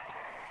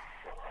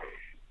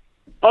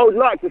 I would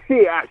like to see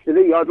it,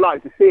 actually. I'd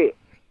like to see it.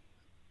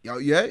 Oh,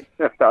 yeah?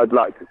 I'd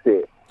like to see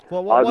it.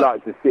 I'd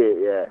like to see it,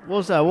 yeah.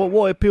 What's that?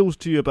 What appeals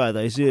to you about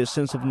that? Is it a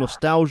sense of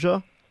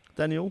nostalgia,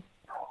 Daniel?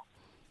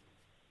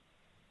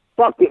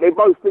 Fuck it, they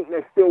both think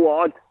they're still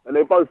hard, and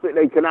they both think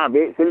they can have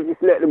it, so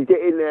just let them get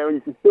in there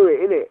and just do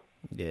it, innit?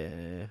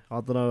 Yeah, I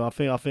don't know. I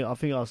think I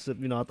said,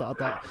 you know,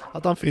 I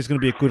don't think it's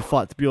going to be a good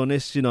fight, to be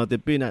honest. You know,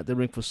 they've been at the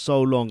ring for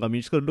so long. I mean,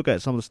 you just got to look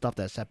at some of the stuff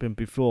that's happened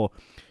before.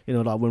 You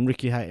know, like when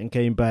Ricky Hatton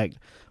came back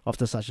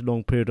after such a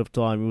long period of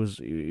time, it was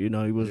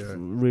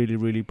really,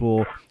 really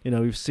poor. You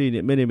know, we've seen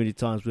it many, many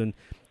times when,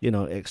 you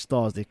know,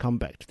 ex-stars, they come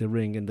back to the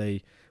ring and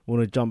they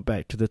want to jump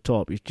back to the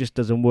top. It just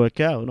doesn't work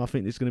out, and I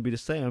think it's going to be the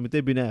same. I mean,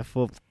 they've been out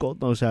for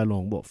God knows how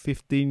long.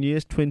 15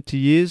 years, 20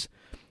 years?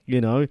 You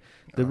know,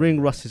 the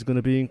ring rust is going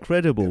to be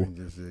incredible.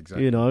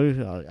 Exactly. You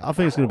know, I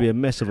think it's going to be a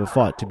mess of a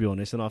fight, to be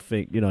honest. And I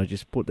think, you know,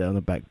 just put that on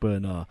the back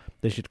burner.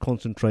 They should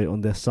concentrate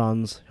on their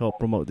sons, help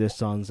promote their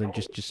sons, and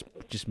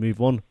just move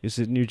on. It's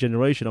a new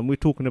generation, and we're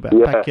talking about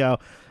Pacquiao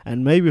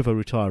and Mayweather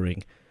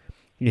retiring.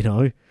 You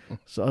know,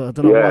 so I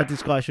don't know why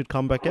this guy should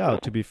come back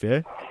out. To be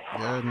fair.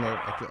 Yeah, no,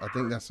 I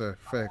think that's a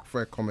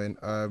fair comment.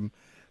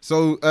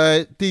 So,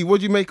 D,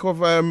 what do you make of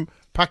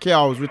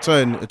Pacquiao's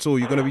return at all?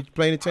 You're going to be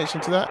paying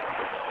attention to that?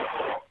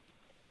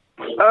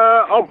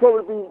 I'll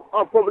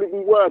probably be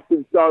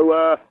working,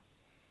 so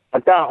I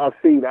doubt I'll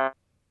see that.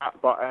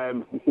 But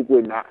he should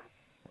win that.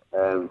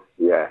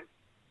 He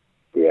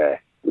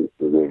should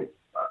win.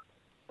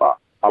 But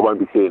I won't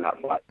be seeing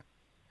that fight.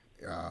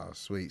 Ah,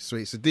 sweet. So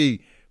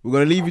D, we're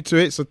going to leave you to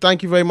it. So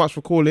thank you very much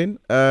for calling.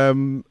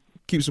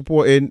 Keep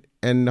supporting,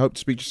 and hope to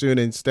speak to you soon.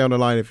 And stay on the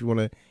line if you want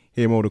to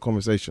hear more of the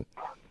conversation.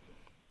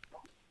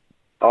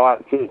 All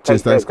right,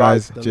 cheers. Thanks,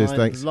 guys. Cheers,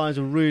 thanks. The lines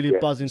are really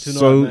buzzing tonight.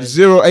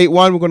 So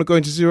 081, we're going to go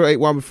into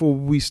 081 before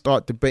we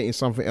start debating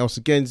something else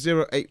again.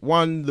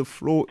 081, the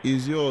floor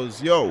is yours.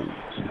 Yo.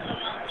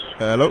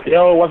 Hello.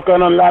 Yo, what's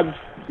going on, lads?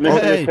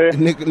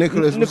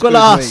 Nicholas.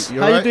 Nicholas,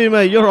 how you doing,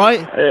 mate? You all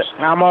right?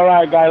 I'm all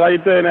right, guys. How you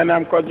doing? And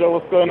I'm Kodjo.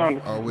 What's going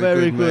on? Oh, we're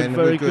good, man.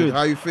 Very good.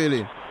 How you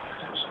feeling?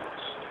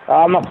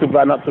 Not too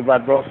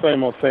bad, bro.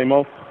 Same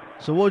old.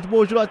 So what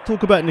would you like to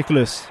talk about,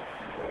 Nicholas?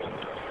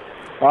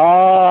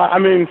 I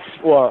mean,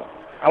 well,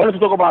 I wanted to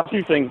talk about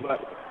two things, but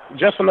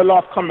just on the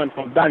last comment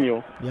from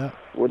Daniel,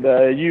 with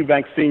the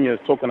Eubank seniors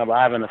talking about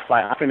having a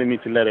fight, I think they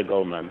need to let it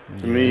go, man.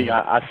 To me,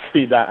 I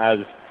see that as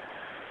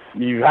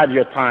you've had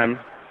your time.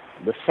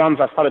 The Suns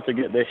have started to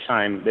get their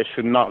shine. They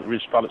should not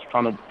reach trying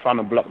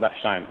to block that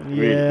shine.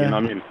 Yeah, really, you know what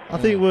I mean? I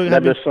think we're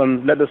let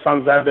the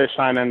Suns have their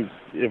shine and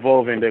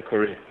evolve in their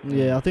career.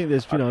 Yeah, I think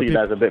there's I see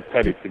that's a bit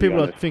petty.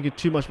 People are thinking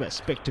too much about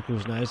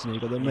spectacles now, isn't it?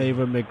 You've got the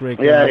Mayweather,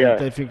 McGregor. Yeah.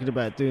 They're thinking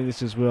about doing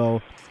this as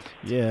well.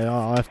 Yeah,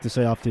 I have to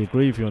say I have to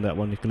agree with you on that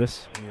one,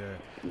 Nicholas.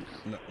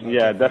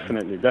 Yeah,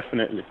 definitely.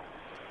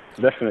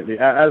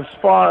 As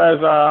far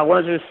as I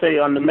wanted to say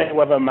on the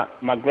Mayweather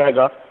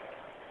McGregor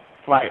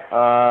fight,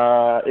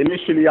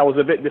 initially I was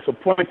a bit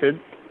disappointed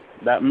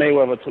that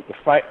Mayweather took the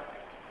fight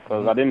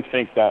because I didn't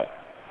think that.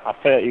 I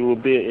felt it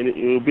would be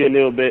a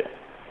little bit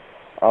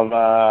of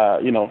a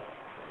little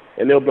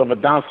bit of a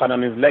downside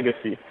on his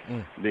legacy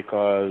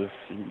because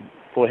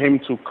for him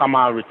to come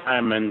out of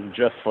retirement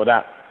just for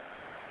that,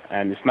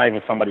 and it's not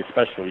even somebody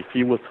special. If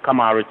he was to come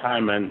out of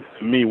retirement,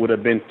 to me would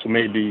have been to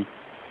maybe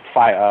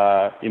fight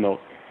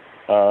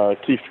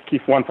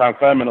Keith one-time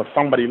Thurman or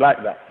somebody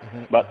like that.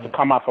 But to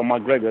come out from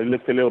McGregor, it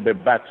looked a little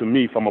bit bad to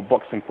me from a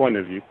boxing point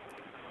of view.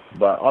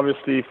 But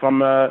obviously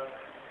from an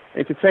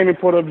entertainment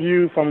point of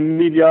view, from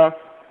media,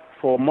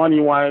 for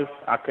money-wise,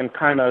 I can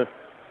kind of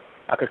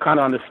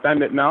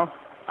understand it now.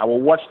 I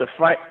will watch the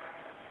fight,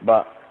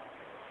 but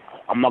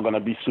I'm not going to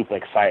be super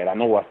excited. I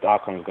know what the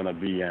outcome is going to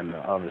be, and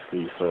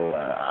obviously, so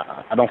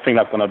I don't think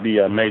that's going to be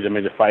a major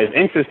fight. It's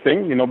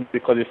interesting,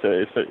 because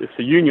it's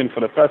a union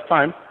for the first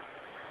time.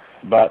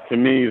 But to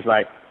me, it's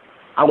like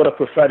I would have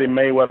preferred if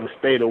Mayweather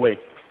stayed away.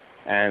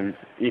 And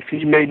if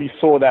he maybe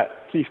saw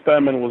that Keith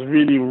Thurman was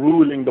really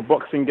ruling the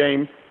boxing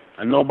game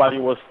and nobody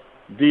was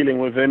dealing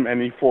with him,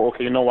 and he thought,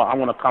 okay, you know what, I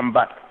want to come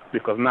back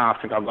because now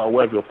I think I've got a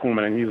worthy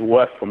opponent and he's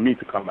worth for me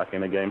to come back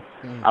in the game.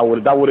 That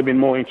would have been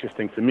more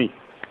interesting to me,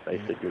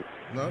 basically.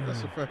 No,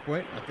 that's a fair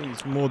point. I think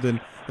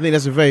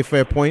that's a very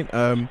fair point.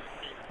 I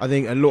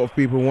think a lot of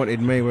people wanted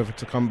Mayweather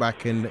to come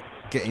back and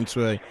get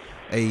into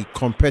a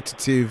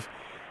competitive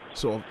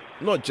sort of,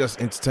 not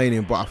just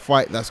entertaining, but a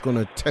fight that's going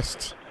to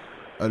test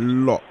a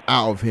lot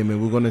out of him,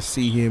 and we're going to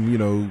see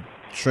him,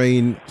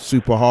 train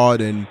super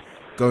hard and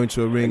go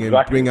into a ring and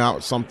bring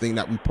out something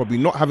that we probably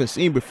haven't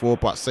seen before,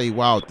 but say,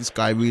 wow, this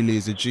guy really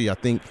is a G. I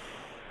think,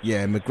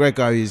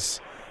 McGregor is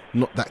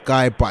not that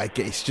guy, but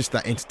it's just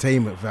that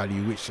entertainment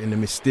value, which in the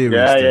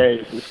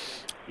mysterious thing.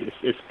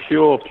 It's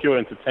pure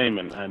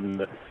entertainment,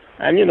 and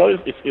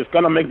it's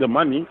gonna make the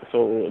money.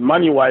 So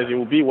money-wise, it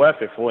will be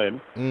worth it for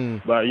him.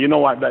 But you know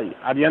what?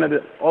 At the end of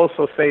it,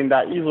 also saying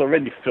that he's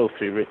already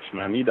filthy rich,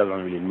 man. He doesn't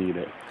really need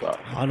it. But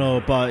I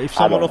know, but if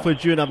someone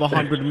offered you another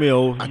 100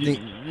 mil, I think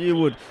you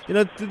would.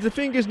 The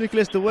thing is,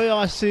 Nicholas, the way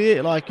I see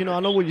it, I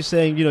know what you're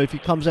saying. If he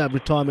comes out of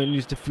retirement and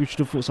he's the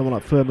future for someone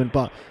like Furman,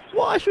 but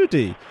why should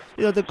he?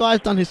 The guy's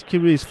done his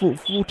career. He's fought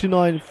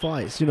 49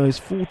 fights. He's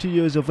 40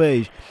 years of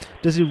age.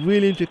 Does he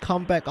really need to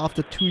come back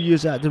after 2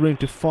 years out the ring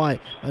to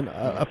fight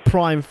a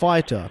prime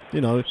fighter?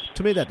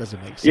 To me that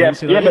doesn't make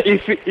sense. But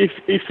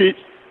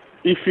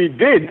if he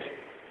did,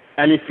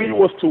 and if he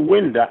was to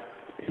win that,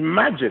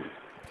 imagine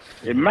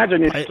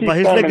if. But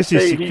his legacy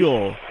is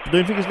secure. Don't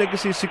you think his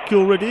legacy is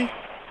secure already?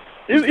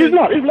 It's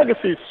not. His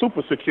legacy is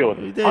super secure.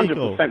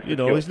 100%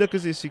 secure. His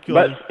legacy is secure.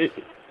 But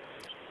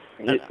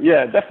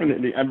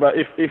definitely. But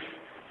if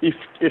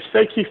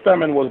say Keith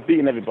Thurman was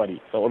beating everybody,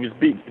 so if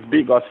he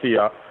beat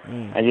Garcia,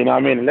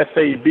 and let's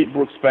say he beat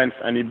Brooks Spence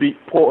and he beat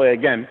Porter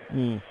again,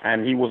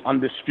 and he was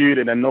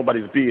undisputed and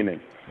nobody's beating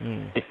him.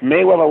 If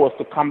Mayweather was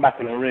to come back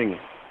in the ring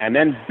and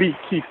then beat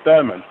Keith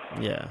Thurman,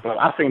 well,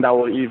 I think that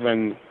would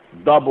even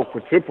double,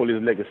 quadruple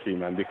his legacy,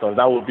 man, because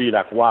that would be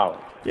like, wow.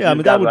 Yeah,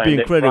 that would be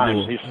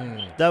incredible.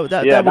 That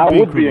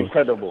would be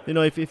incredible.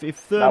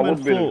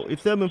 If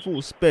Thurman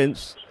fought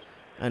Spence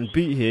and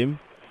beat him,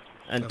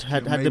 and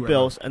had the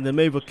belts, and then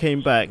Mayweather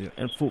came back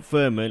and fought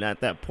Furman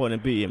at that point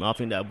and beat him, I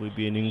think that would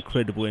be an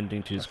incredible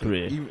ending to his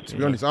career. To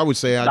be honest, I would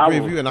say I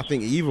agree with you, and I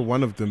think either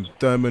one of them,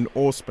 Thurman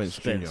or Spence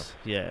Jr.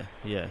 Yeah.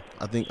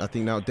 I think that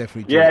would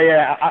definitely.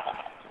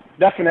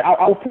 Definitely.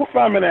 I'll put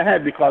Furman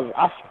ahead because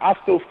I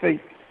still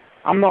think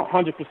I'm not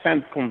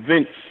 100%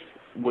 convinced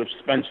with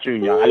Spence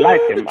Jr. I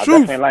like him. I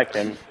definitely like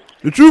him.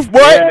 The truth, boy.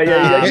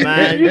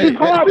 Man. You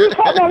come on,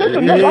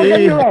 listen. Don't get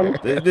me wrong.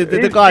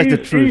 The guy's the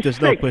truth.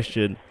 There's no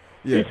question.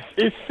 Yeah,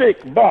 he's sick,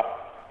 but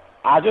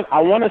I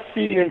want to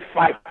see him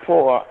fight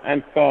Porter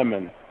and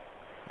Thurman.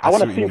 I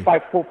want to see him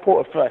fight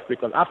Porter first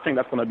because I think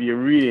that's going to be a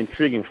really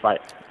intriguing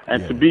fight.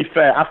 And to be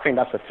fair, I think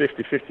that's a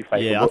 50-50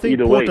 fight. Yeah, I think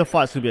Porter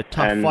fight's going to be a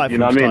tough fight for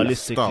him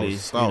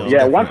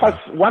stylistically.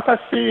 Once I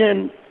see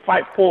him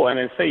fight Porter and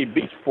then say he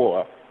beats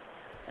Porter,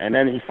 and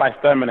then he fights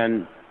Thurman,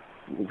 and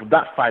with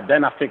that fight,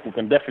 then I think we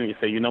can definitely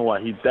say, you know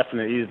what, he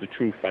definitely is the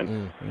true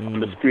fan on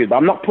the street. But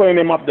I'm not putting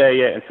him up there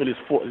yet until he's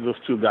fought those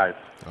two guys.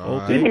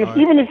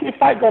 Even if he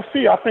fight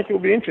Garcia, I think it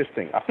will be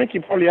interesting. I think he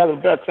probably has a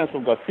better chance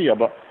of Garcia,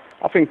 but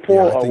I think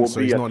Porter will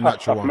be a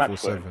tough match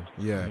for him.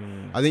 Yeah,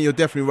 I think you're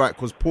definitely right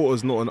because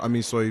Porter's not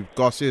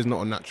Garcia's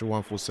not a natural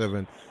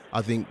 147.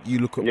 I think you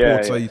look at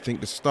Porter, you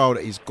think the style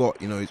that he's got,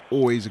 he's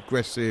always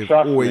aggressive,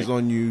 always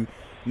on you,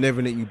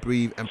 never let you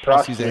breathe, and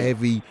plus he's a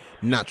heavy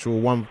natural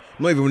one,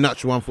 not even a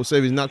natural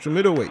 147, he's natural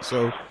middleweight.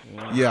 So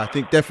I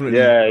think definitely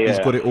he's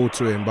got it all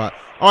to him. But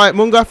all right,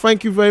 Munga,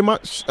 thank you very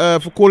much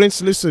for calling.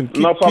 So listen,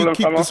 keep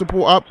the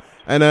support up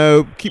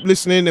and keep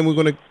listening, and we're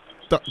going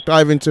to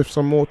dive into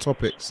some more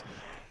topics.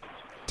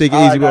 Take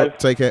it easy, bro.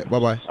 Take care. Bye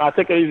bye.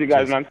 Take it easy,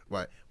 guys, man.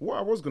 Right. What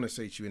I was going to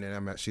say to you in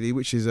them actually,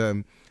 which is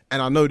and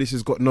I know this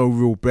has got no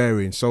real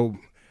bearing. So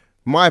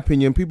my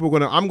opinion,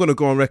 I'm going to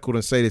go on record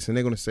and say this, and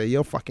they're going to say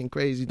you're fucking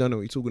crazy, don't know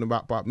what you're talking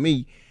about. But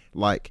me,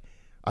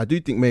 I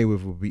do think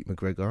Mayweather will beat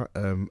McGregor,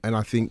 and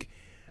I think,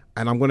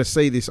 and I'm going to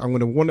say this, I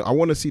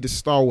want to see the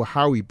style of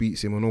how he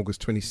beats him on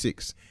August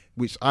 26th,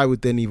 which I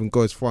would then even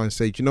go as far and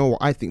say, do you know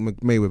what, I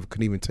think Mayweather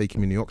can even take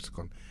him in the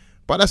octagon.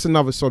 But that's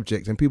another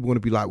subject, and people are going to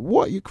be like,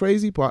 what, you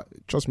crazy? But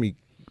trust me,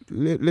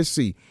 let's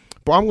see.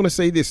 But I'm going to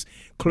say this,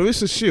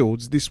 Clarissa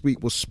Shields this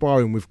week was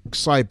sparring with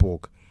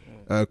Cyborg,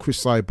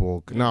 Chris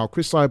Cyborg. Now,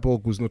 Chris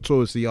Cyborg was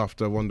notoriously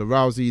after Ronda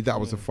Rousey. That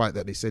was a fight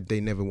that they said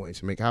they never wanted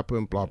to make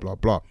happen, blah, blah,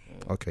 blah.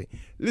 Okay.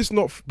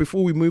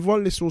 Before we move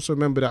on, let's also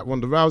remember that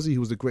Ronda Rousey,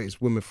 who was the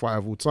greatest women fighter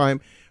of all time,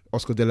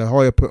 Oscar De La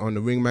Hoya put on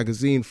the Ring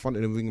magazine, front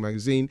of the Ring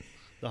magazine.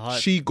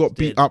 She got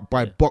beat up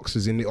by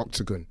boxers in the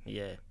octagon.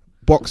 Yeah.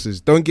 Boxers.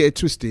 Don't get it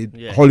twisted.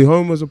 Yeah. Holly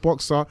Holm was a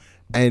boxer,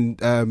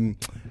 and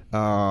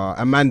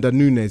Amanda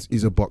Nunes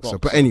is a boxer.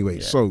 But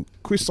anyway, so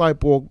Chris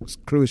Cyborg,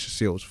 Clarissa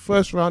Shields,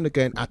 first round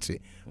again at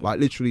it,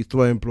 literally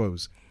throwing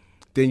blows.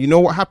 Then you know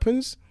what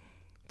happens?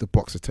 The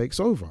boxer takes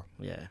over.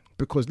 Yeah.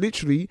 Because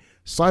literally,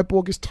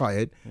 Cyborg is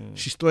tired.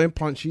 She's throwing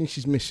punching.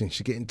 She's missing.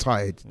 She's getting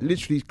tired.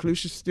 Literally,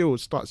 Clarissa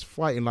Shields starts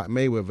fighting like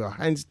Mayweather,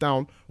 hands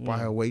down by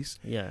her waist.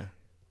 Yeah.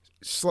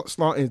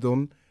 Slanting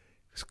on,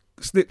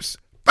 slips,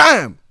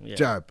 bam,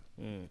 jab.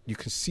 You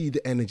can see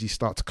the energy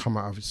start to come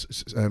out of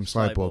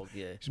Cyborg.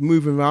 She's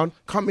moving around.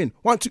 Come in.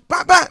 1, 2,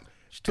 bam, bam.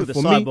 She took the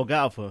Cyborg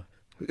out of her.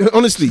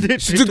 Honestly,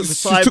 she took the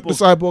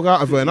Cyborg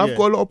out of her. And I've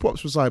got a lot of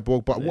props for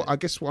Cyborg. But what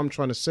I'm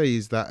trying to say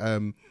is that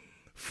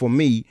for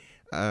me,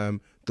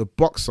 the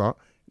boxer,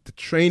 the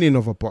training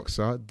of a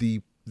boxer,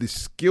 the the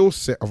skill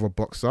set of a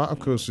boxer. Of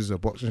course, it's a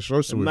boxing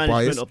show, so the we're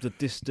management biased. of the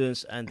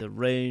distance and the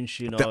range,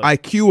 The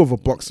IQ of a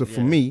boxer,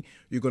 for me,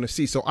 you're going to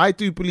see. So I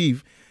do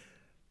believe,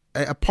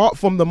 apart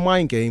from the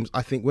mind games,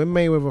 I think when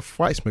Mayweather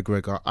fights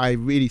McGregor, I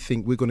really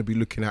think we're going to be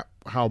looking at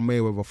how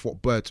Mayweather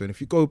fought Berto. And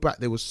if you go back,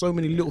 there were so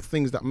many little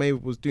things that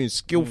Mayweather was doing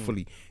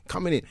skillfully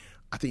coming in.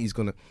 I think he's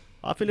going to.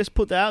 I think let's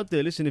put that out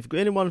there. Listen, if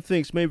anyone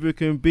thinks maybe we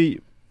can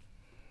beat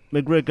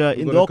McGregor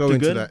in the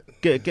octagon,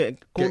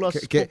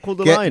 call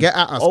the line. Get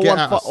at us. Get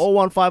at us.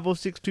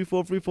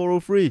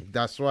 01506243403.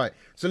 That's right.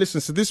 So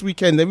listen, so this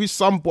weekend there is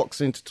some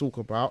boxing to talk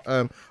about.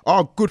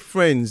 Our good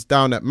friends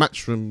down at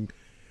Matchroom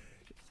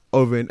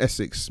over in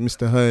Essex,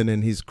 Mr. Hearn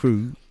and his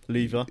crew.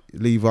 Leave it.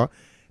 Leave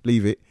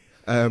Leave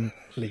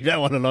that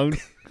one alone.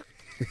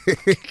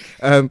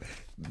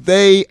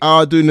 They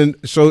are doing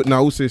a show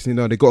now. Also,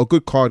 they got a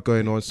good card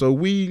going on. So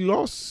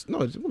last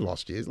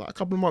year, it's like a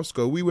couple of months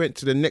ago, we went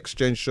to the Next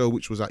Gen show,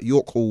 which was at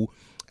York Hall,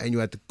 and you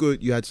had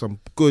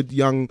some good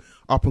young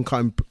up and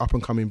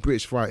coming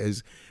British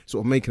fighters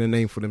sort of making a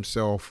name for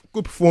themselves.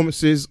 Good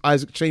performances.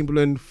 Isaac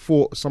Chamberlain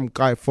fought some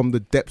guy from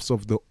the depths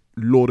of the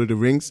Lord of the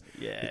Rings,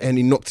 and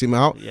he knocked him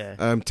out.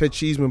 Ted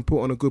Cheeseman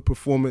put on a good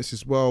performance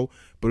as well.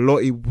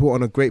 Bellotti put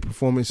on a great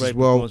performance as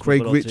well.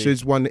 Craig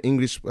Richards won the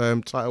English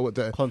title at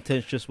the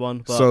contentious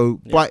one.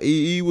 But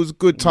he was a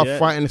good, tough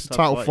fight, and it's a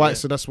title fight,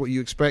 so that's what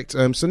you expect.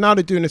 So now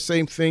they're doing the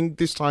same thing.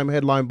 This time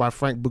headlined by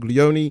Frank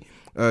Buglioni.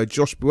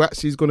 Josh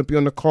Buatsi is going to be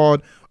on the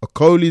card.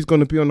 Okoli is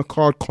going to be on the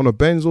card. Conor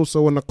Ben's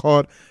also on the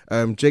card.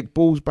 Jake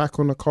Paul's back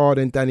on the card,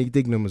 and Danny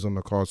Dignam is on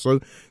the card. So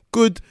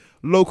good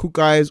local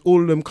guys, all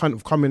of them kind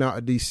of coming out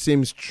of the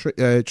Sims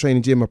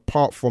training gym,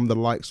 apart from the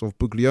likes of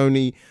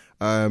Buglioni,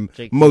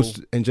 Jake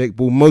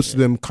Paul. Most of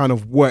them kind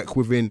of work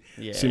within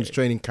Sims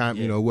training camp,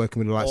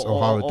 working with the likes of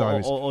O'Hara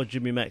Diaries. Or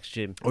Jimmy Max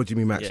Gym. Or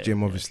Jimmy Max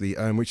Gym, obviously,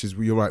 which is,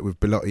 you're right, with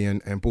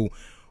Bellotti and Paul.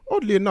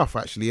 Oddly enough,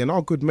 actually, and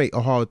our good mate,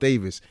 O'Hara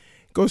Davis,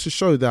 goes to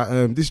show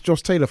that this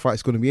Josh Taylor fight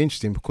is going to be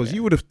interesting, because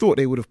you would have thought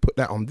they would have put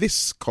that on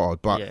this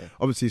card, but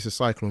obviously it's a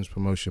Cyclones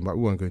promotion, but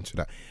we won't go into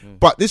that.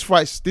 But this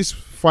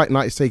fight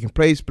night is taking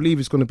place. I believe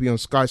it's going to be on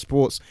Sky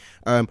Sports.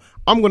 I'm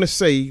going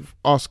to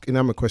ask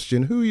Inam a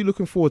question. Who are you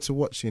looking forward to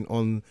watching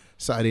on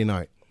Saturday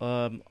night?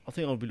 I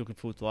think I'll be looking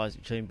forward to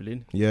Isaac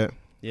Chamberlain. Yeah,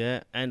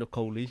 and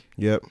Okoli.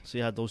 Yeah. See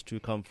how those two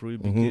come through,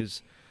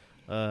 because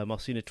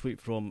I've seen a tweet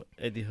from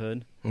Eddie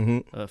Hearn,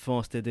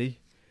 Fast Eddie.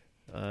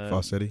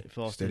 Steady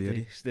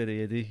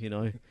Eddie,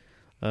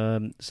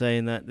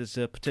 saying that there's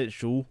a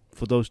potential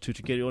for those two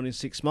to get it on in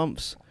 6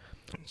 months.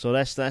 So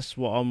that's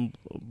what I'm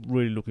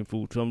really looking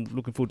forward to. I'm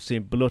looking forward to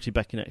seeing Bellotti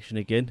back in action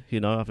again.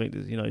 I think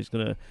that, he's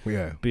going to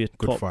be a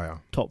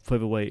top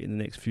featherweight in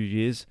the next few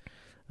years.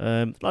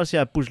 Like to see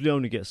how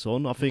Buglioni gets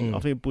on. I think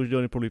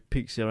Buglioni probably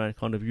peaks around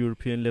kind of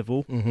European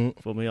level.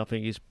 For me, I don't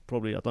think he's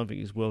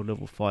a world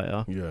level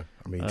fighter. Yeah,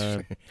 I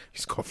mean,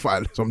 he's got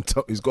fight on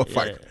top. He's got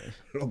fight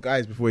a lot of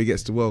guys before he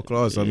gets to world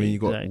class. I mean, you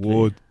got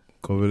Ward,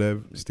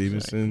 Kovalev,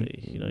 Stevenson.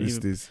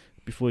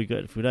 Before you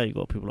go through that, you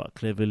got people like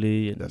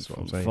Cleverly and that's what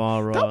I'm saying.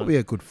 Farah. That would be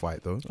a good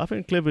fight, though. I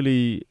think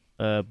Cleverly,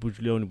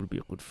 Buglioni would be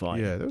a good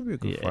fight. Yeah, that would be a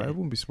good fight. I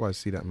wouldn't be surprised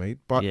to see that made.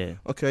 But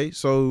okay,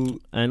 so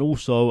and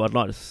also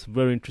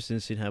very interested in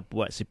seeing how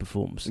Buatsi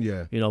performs.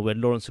 Yeah, we had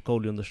Lawrence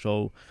Okoli on the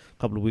show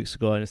a couple of weeks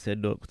ago, and he said,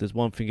 "Look, there's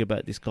one thing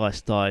about this guy's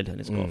style, and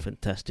it's got a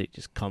fantastic,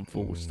 just come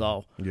forward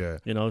style." Yeah,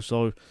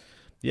 so.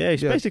 Yeah,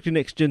 it's basically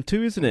Next Gen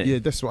 2, isn't it? Yeah,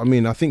 that's what I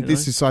mean. I think I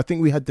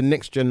think we had the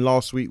Next Gen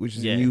last week, which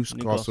is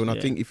Newcastle, and I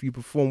think if you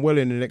perform well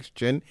in the Next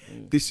Gen,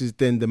 this is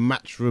then the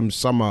Matchroom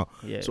summer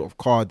sort of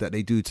card that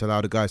they do to allow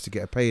the guys to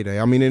get a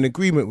payday. I mean, in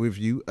agreement with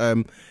you.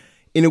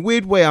 In a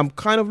weird way, I'm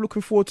kind of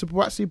looking forward to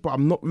Buatsi, but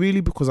I'm not really,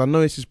 because I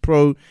know it's his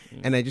pro,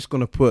 and they're just going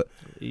to put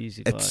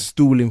a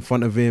stool in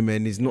front of him,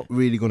 and he's not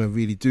really going to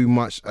really do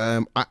much.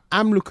 I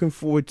am looking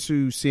forward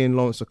to seeing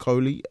Lawrence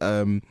Okoli.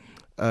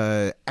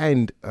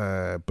 And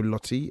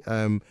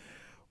Bellotti.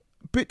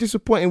 Bit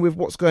disappointing with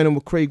what's going on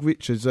with Craig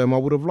Richards. I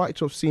would have liked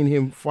to have seen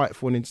him fight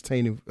for an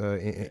entertaining,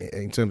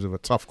 in terms of a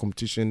tough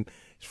competition.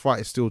 His fight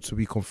is still to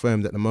be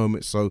confirmed at the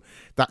moment, so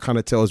that kind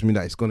of tells me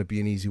that it's going to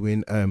be an easy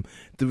win.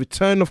 The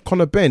return of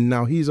Conor Ben.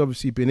 Now, he's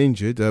obviously been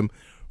injured.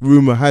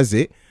 Rumour has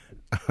it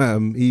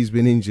he's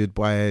been injured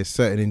by a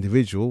certain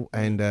individual,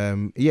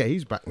 and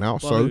he's back now.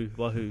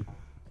 By who?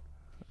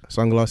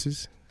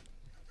 Sunglasses.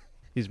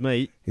 His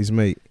mate.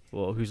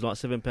 Well, who's like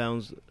 7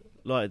 pounds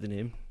lighter than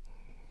him?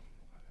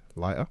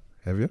 Lighter?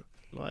 Heavier?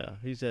 Lighter.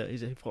 He's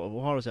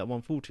O'Hara's at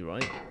 140,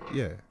 right?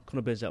 Yeah.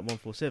 Conor Ben's at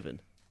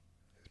 147.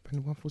 It's been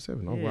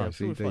 147. Oh, yeah, wow. I'm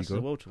See, sure there you go.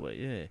 Welterweight,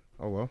 yeah.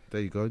 Oh, well,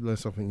 there you go. Learn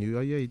something new.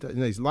 Oh, yeah,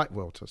 he's light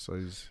welter, so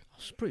he's... I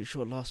was pretty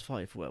sure last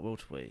fight for at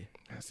welterweight.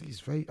 He's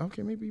very...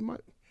 Okay, maybe he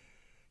might...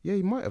 Yeah,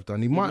 he might have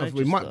done. He might,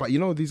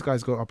 but these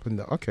guys go up and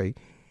down. Okay.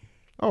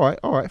 All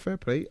right, fair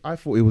play. I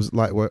thought he was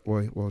light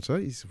welter.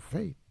 He's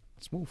very...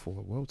 small for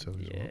a welter as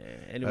well.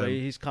 Anyway,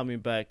 he's coming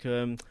back.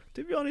 To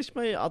be honest,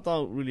 mate, I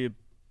don't really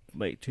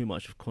make too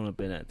much of Conor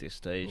Ben at this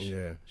stage.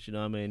 Yeah, you know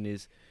what I mean?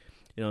 He's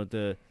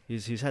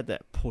had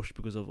that push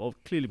because of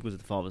clearly because of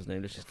the father's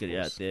name. Let's just get it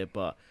out there.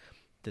 But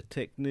the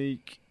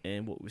technique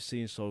and what we've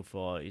seen so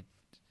far,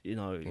 you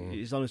know,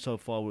 it's only so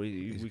far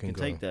we can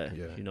take that.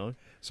 Yeah. You know.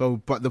 So,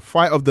 but the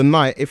fight of the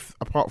night, if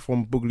apart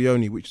from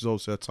Buglioni, which is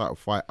also a title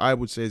fight, I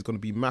would say is going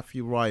to be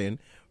Matthew Ryan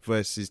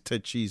versus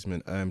Ted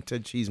Cheeseman.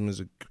 Ted Cheeseman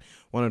is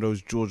one of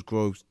those George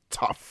Groves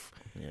tough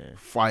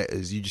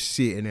fighters. You just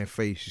see it in their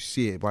face. You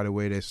see it by the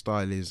way their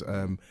style is.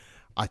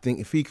 I think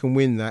if he can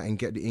win that and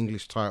get the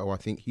English title, I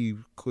think he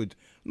could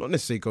not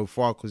necessarily go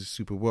far because it's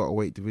super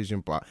welterweight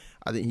division, but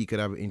I think he could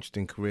have an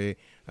interesting career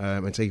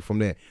and take it from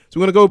there. So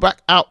we're going to go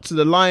back out to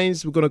the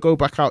lines. We're going to go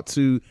back out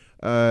to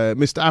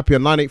Mr. Appy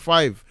on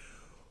 985.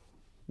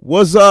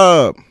 What's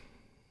up?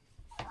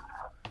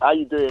 How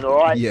you doing? All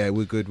right? Yeah,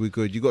 we're good.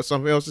 You got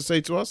something else to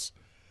say to us?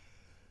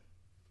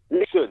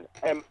 Listen,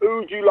 who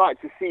would you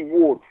like to see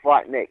Ward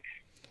fight next?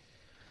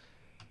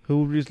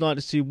 Who would you like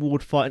to see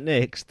Ward fight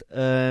next?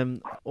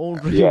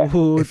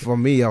 Ward. For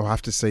me, I'll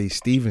have to say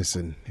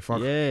Stevenson.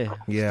 Stevenson.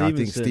 I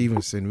think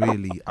Stevenson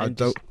really. I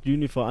don't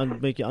unify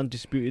and make it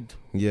undisputed.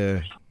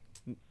 Yeah,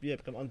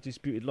 become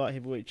undisputed light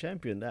heavyweight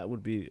champion. That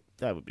would be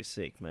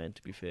sick, man.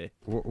 To be fair.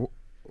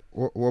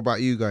 What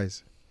about you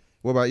guys?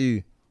 What about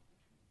you?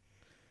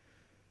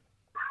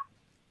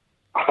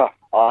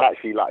 I'd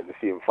actually like to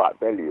see him fight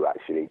Bellew,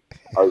 actually,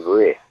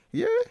 over here.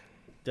 Yeah.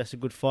 That's a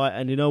good fight.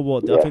 And you know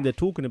what? I think they're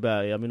talking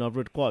about it. I mean, I've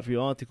read quite a few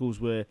articles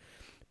where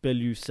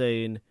Bellew's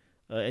saying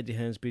Eddie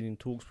Hearn's been in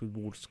talks with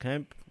Ward's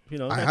camp. You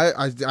know,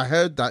 I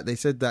heard that. They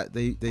said that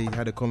they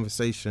had a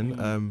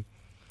conversation.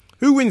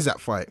 Who wins that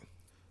fight?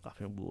 I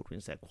think Ward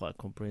wins that quite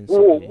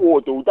comprehensively.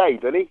 Ward all day,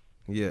 doesn't he?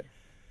 Yeah.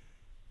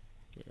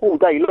 All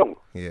day long.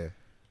 Yeah.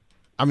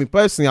 I mean,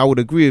 personally, I would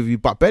agree with you,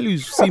 but Bellew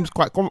seems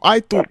quite I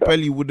thought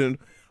Bellew would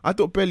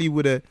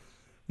have,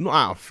 not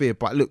out of fear,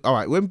 but look, all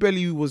right, when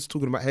Bellew was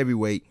talking about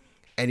heavyweight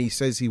and he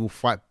says he will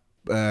fight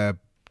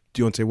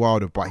Deontay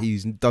Wilder, but he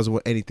doesn't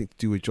want anything to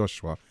do with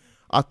Joshua,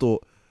 I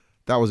thought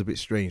that was a bit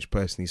strange,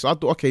 personally. So I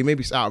thought, okay,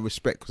 maybe it's out of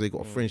respect because they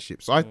got a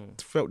friendship. So I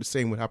felt the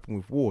same would happen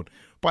with Ward.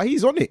 But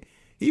he's on it.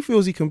 He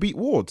feels he can beat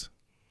Ward.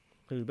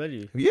 Who,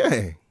 Bellew?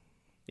 Yeah.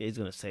 He's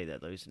going to say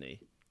that, though, isn't he?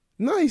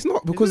 No, he's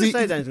not, because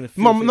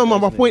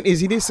my point is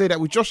he didn't say that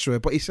with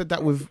Joshua, but he said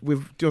that with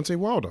Deontay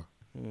Wilder.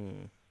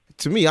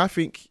 To me, I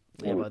think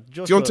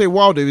Deontay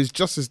Wilder is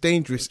just as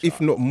dangerous,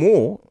 if not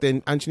more,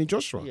 than Anthony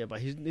Joshua. Yeah,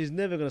 but he's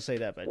never going to say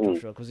that about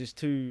Joshua because it's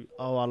too.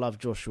 Oh, I love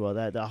Joshua.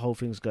 That whole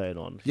thing's going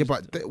on. Yeah,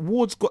 but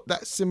Ward's got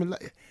that similar.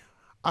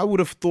 I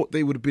would have thought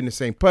they would have been the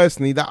same.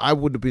 Personally, that I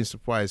would have been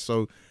surprised.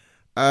 So.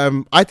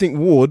 I think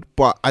Ward,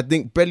 but I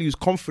think Bellew's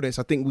confidence,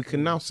 I think we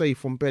can now say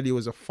from Bellew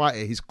as a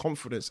fighter, his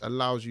confidence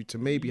allows you to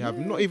maybe have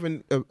not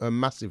even a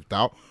massive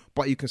doubt,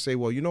 but you can say,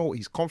 well, you know what,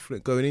 he's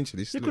confident going into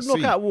this. He could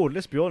knock out Ward,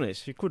 let's be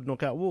honest. He could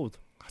knock out Ward.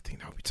 I think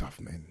that would be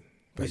tough, man.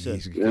 But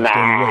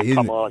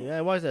come on. Yeah,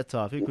 why is that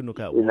tough? He could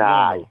knock out Ward.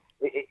 Nah,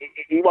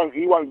 he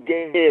won't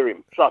get near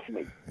him, trust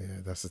me.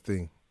 Yeah, that's the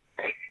thing.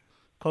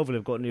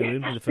 Kovalev got near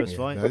him in the first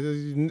fight.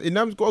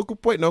 Inam's got a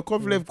good point. Now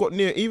Kovalev got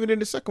near even in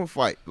the second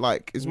fight.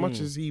 Like as much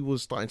as he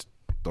was starting to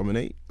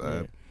dominate.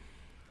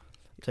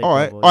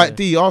 All right.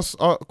 D, ask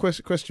a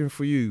question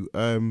for you.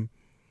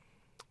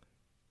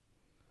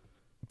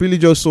 Billy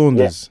Joe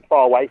Saunders. Yeah,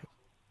 far away.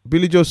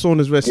 Billy Joe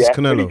Saunders versus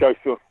Canelo.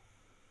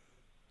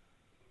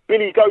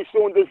 Billy Joe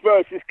Saunders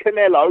versus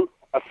Canelo.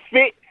 A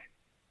fit,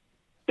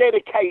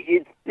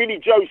 dedicated Billy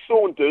Joe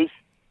Saunders.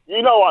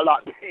 You know I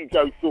like Billy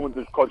Joe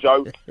Saunders,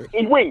 Kojo.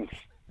 He wins.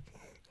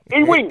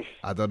 He wins.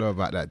 I don't know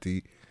about that,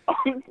 D.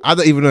 I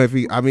don't even know if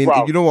he. I mean,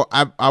 you know what?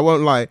 I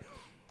won't lie.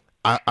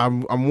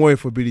 I'm worried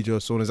for Billy Joe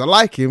Saunders. I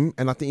like him,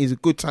 and I think he's a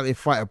good, talented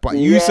fighter. But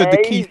you said the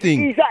key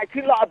thing. He's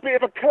acting like a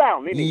bit of a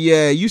clown, isn't he?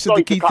 Yeah, you said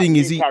the key thing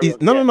is he.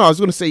 No. I was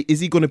going to say,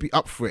 is he going to be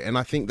up for it? And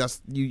I think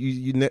that's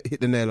you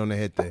hit the nail on the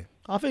head there.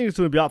 I think he's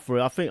going to be up for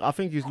it. I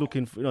think he's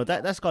looking for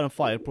that's kind of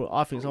fight.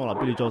 I think someone like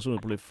Billy Joe Saunders will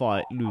probably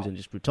fight, lose, and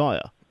just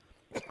retire.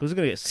 Because he's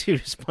going to get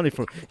serious money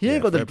from him. He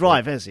ain't got the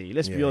drive, has he?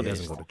 Let's be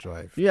honest. He hasn't got the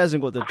drive. He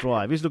hasn't got the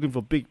drive. He's looking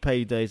for big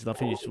paydays, and I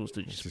think he wants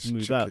to just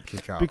move out.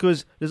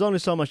 Because there's only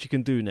so much you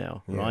can do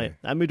now, right?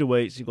 At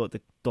middleweights, you got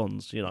the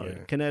Dons,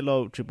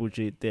 Canelo, Triple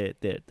G,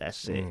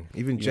 that's it.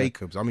 Even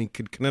Jacobs. I mean,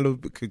 could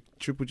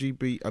Triple G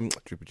beat,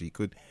 Triple G,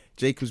 could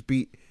Jacobs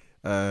beat,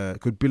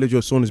 could Billy Joe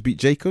Saunders beat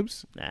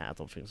Jacobs? Nah, I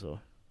don't think so.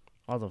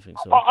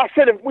 I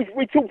said,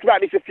 we talked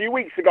about this a few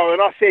weeks ago,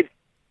 and I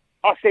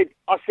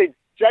said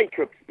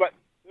Jacobs, but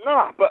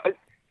nah, but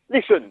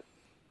listen,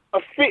 a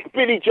fit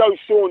Billy Joe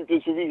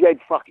Saunders with his head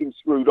fucking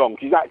screwed on,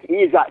 because he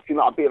is acting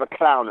like a bit of a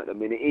clown at the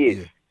minute, he is.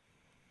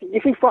 Yeah.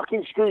 If he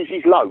fucking screws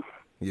his loaf,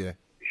 he's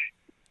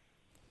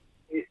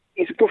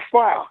a good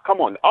fighter, come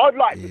on. I'd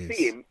like to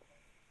see him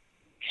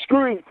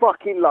screw his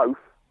fucking loaf,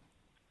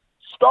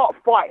 start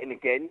fighting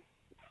again,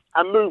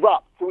 and move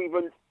up to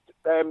even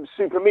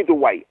super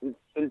middleweight,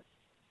 and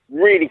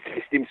really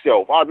test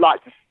himself. I'd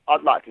like to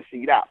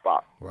see that,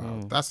 but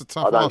that's a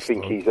tough. I don't ask,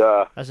 think though. he's.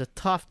 That's a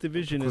tough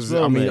division as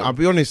well. I mean, mate. I'll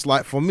be honest.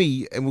 Like for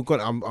me, and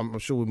I'm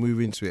sure we'll move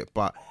into it,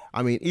 but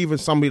I mean, even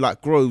somebody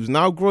like Groves.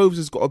 Now Groves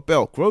has got a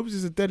belt. Groves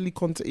is a deadly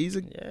He's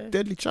a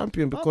deadly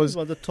champion because he's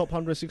one of the top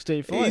 168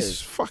 he's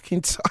fighters.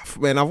 fucking tough,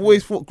 man. I've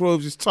always thought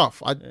Groves is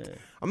tough.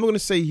 I'm not going to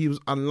say he was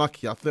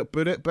unlucky. I thought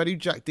Buddy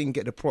Jack didn't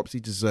get the props he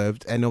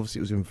deserved, and obviously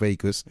it was in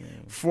Vegas.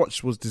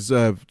 Froch was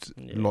deserved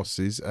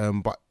losses,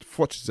 but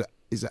Froch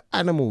is an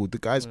animal. The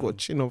guy's got a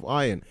chin of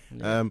iron,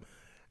 and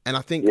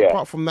I think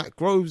apart from that,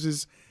 Groves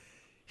is.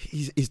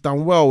 He's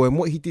done well, and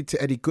what he did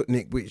to Eddie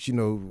Gutnick, which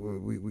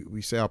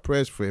we say our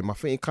prayers for him. I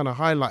think it kind of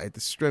highlighted the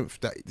strength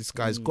that this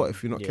guy's got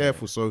if you're not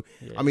careful. So,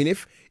 I mean,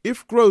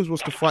 if Groves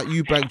was to fight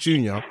Eubank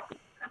Jr.,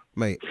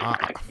 mate,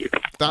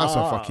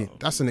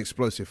 that's an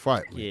explosive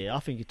fight. Man. Yeah, I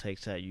think he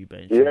takes out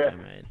Eubank Jr.,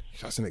 man.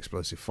 That's an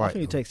explosive fight. I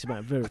think he takes him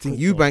out very. I think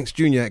Eubanks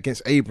Jr.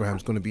 against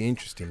Abraham's going to be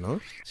interesting, no?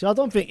 See, I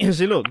don't think.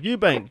 See, look,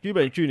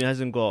 Eubank Jr.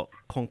 hasn't got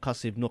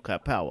concussive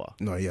knockout power.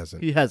 No, he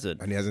hasn't. He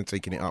hasn't, and he hasn't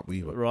taken it up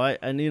either. Right,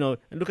 and and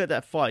look at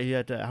that fight. He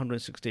had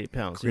 168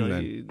 pounds.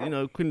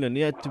 Quinlan. Quinlan.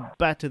 He had to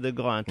batter the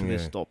guy until they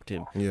stopped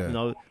him.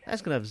 Yeah.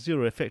 That's going to have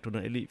zero effect on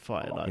an elite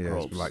fighter like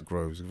Groves. Like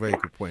Groves, a very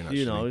good point.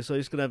 Actually, so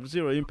it's going to have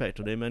zero impact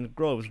on him. And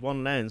Groves,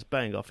 one lands,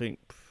 bang. I think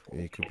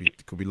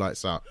it could be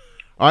lights out.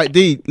 All right,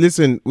 D.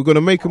 Listen, we're going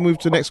to make a move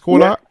to the next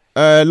caller.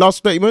 Last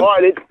statement. All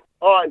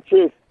right,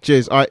 cheers.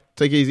 Cheers. All right,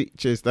 take it easy.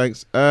 Cheers,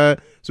 thanks. So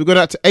we're going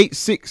out to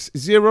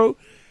 860.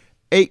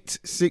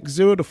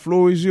 860. The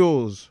floor is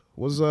yours.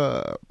 What's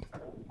up?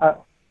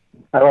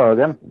 Hello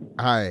again.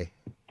 Hi.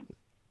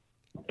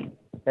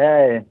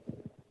 Hey.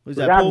 Who's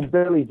that, Paul?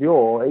 Billy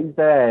Joe. He's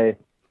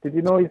did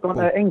you know he's gone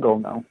to Ingle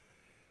now?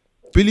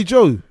 Billy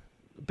Joe.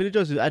 Billy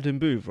Joe's with Adam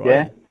Booth, right?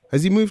 Yeah.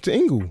 Has he moved to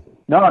Ingle?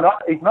 No,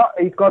 he's not.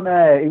 He's gone.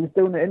 He was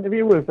doing an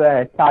interview with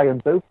Ty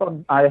and Booth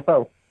on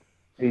IFL.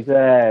 He's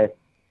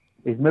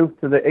moved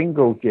to the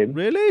Ingle gym.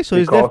 Really? So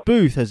he's left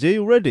Booth, has he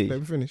already?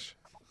 Let me finish.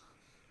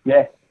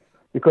 Yeah,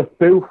 because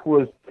Booth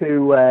was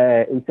too.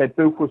 He said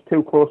Booth was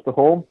too close to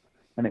home,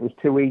 and it was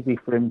too easy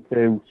for him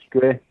to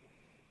stray.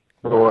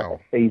 So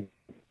he's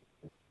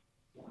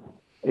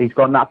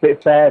gone that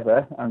bit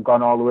further and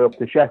gone all the way up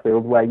to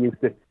Sheffield, where he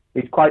said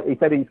he's quite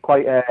used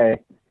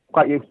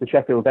to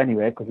Sheffield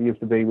anyway, because he used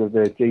to be with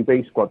the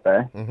GB squad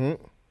there. Mm-hmm.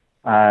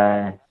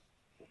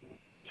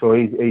 So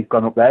he's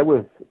gone up there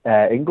with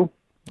Ingle.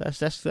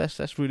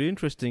 That's really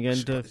interesting,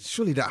 and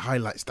surely that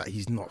highlights that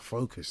he's not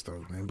focused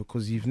though, man,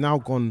 because you've now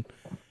gone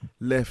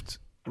left,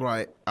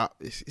 right, up.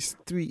 It's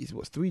three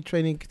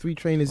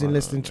trainers in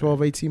less than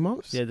 12, 18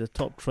 months. Yeah, the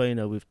top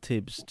trainer with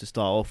Tibbs to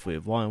start off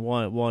with. Why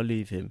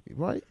leave him?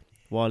 Right.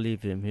 Why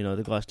leave him?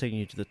 The guy's taking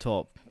you to the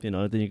top.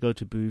 Then you go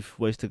to Booth,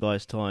 waste the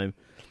guy's time.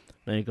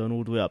 Then you're going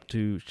all the way up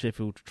to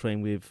Sheffield to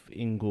train with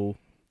Ingle.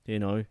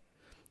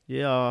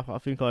 Yeah, I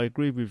think I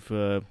agree with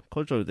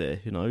Kojo there.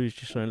 He's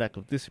just showing lack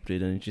of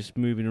discipline and he's just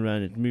moving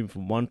around and moving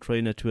from one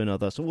trainer to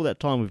another. So all that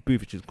time with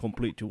Booth is just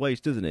complete to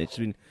waste, isn't it? It's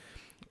been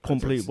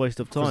complete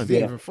waste of time. It's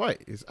even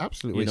fight. It's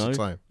absolute waste of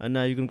time. And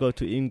now you're going to go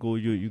to Ingle.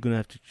 You're going to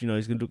have to,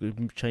 he's going to look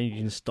at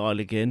changing style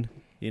again.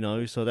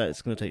 So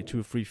that's going to take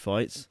 2 or 3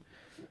 fights.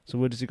 So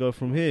where does it go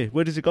from here?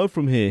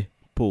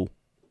 Paul?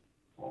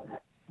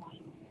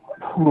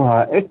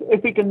 Well,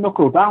 if he can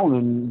knuckle down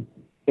and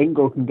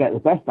Ingle can get the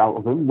best out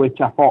of him,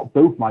 which I thought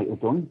Booth might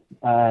have done,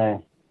 I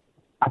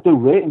do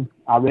rate him.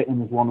 I rate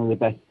him as one of the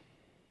best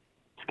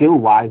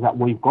skill-wise that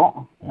we've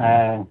got.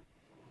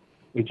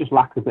 He just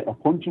lacks a bit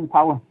of punching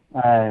power.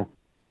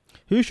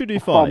 Who should he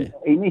fight?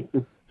 He needs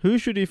to. Who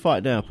should he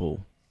fight now, Paul?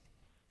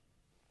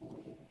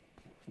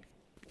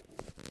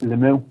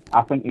 Lemieux.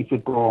 I think he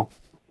should go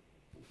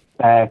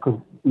because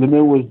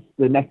Lemieux was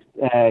the next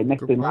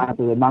in line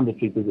for the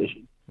mandatory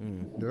position.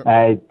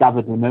 David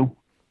Lemieux.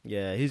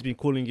 Yeah, he's been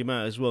calling him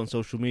out as well on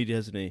social media,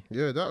 hasn't he?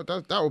 Yeah,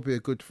 that would be a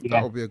good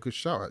that would be a good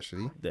shout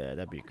actually. Yeah,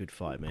 that'd be a good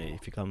fight, mate,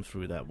 if he comes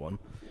through that one.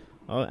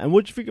 And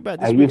what do you think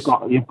about this? You've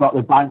got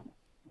the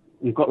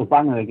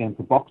banger against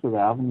the boxer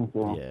there, haven't you?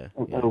 So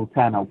it'll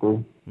turn out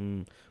good.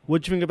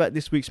 What do you think about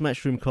this week's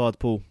Matchroom card,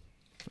 Paul?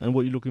 And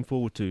what are you looking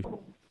forward to?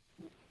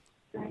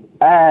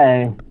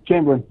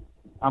 Chamberlain.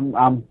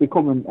 I'm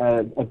becoming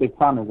a big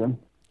fan of him.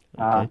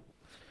 Okay.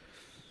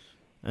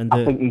 And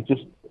I think he's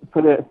just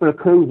for a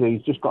cruiser.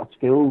 He's just got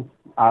skills.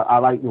 I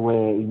like the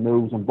way he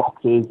moves and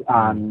boxes,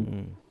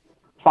 and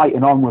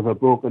fighting on with a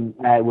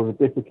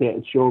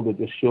dislocated shoulder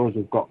just shows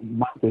he's got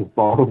massive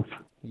balls.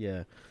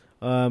 Yeah.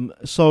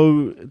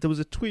 So there was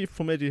a tweet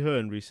from Eddie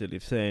Hearn recently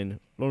saying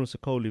Lawrence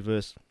Okoli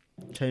versus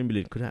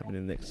Chamberlain could happen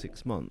in the next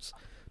 6 months.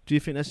 Do you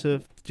think that's a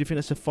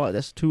fight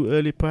that's too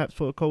early, perhaps,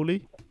 for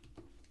Okoli?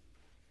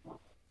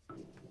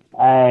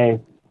 I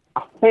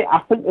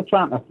think they're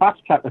trying to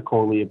fast track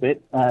Okoli a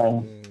bit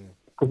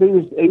because he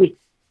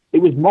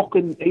was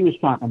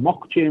trying to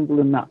mock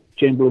Chamberlain. That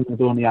Chamberlain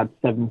has only had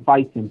 7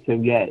 fights in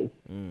 2 years,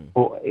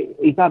 but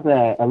he's had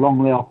a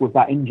long layoff with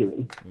that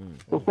injury.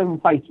 So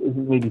 7 fights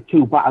isn't really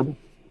too bad.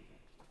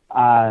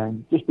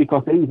 Just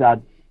because he's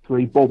had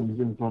 3 bums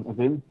in front of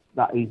him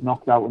that he's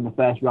knocked out in the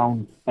first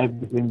round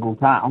every single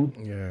time.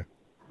 Yeah.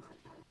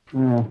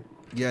 Yeah.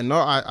 Yeah, no,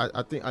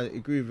 I think I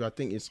agree with you. I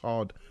think it's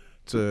hard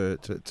to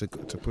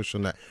push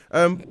on that.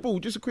 Paul,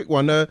 just a quick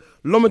one.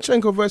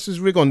 Lomachenko versus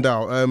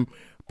Rigondeaux.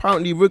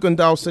 Apparently,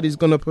 Rigondeaux said he's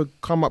going to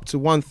come up to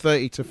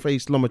 130 to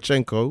face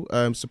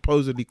Lomachenko,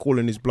 supposedly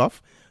calling his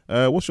bluff.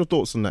 What's your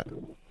thoughts on that?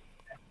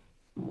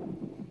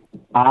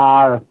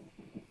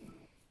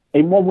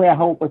 In one way, I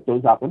hope it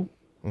does happen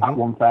at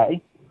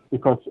 130,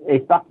 because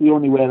if that's the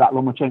only way that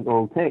Lomachenko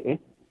will take it,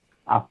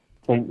 I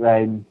think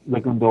then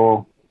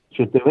Rigondeaux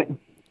should do it.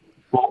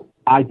 But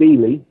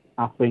ideally,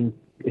 I think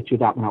it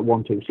should happen at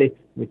 126,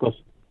 because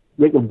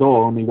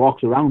Rigondeaux only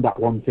walks around at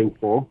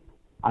 124,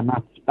 and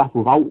that's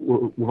without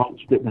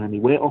stripping any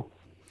weight off.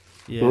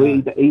 Yeah. So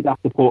he'd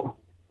have to put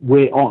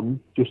weight on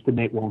just to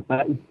make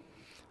 130.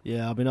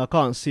 Yeah, I mean, I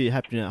can't see it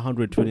happening at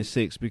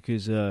 126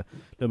 because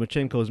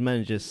Lomachenko's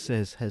manager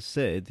has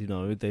said,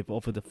 they've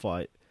offered the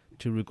fight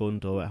to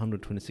Rigondeaux at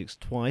 126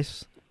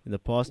 twice in the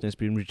past, and it's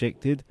been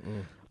rejected.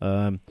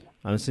 And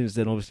since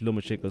then, obviously,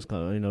 Lomachenko's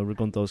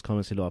Rigondeaux's come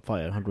and said, "I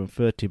fight at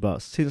 130."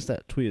 But since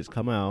that tweet has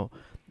come out,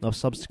 I've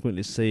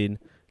subsequently seen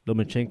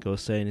Lomachenko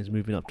saying he's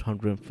moving up to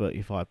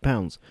 135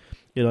 pounds.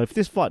 If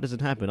this fight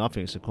doesn't happen, I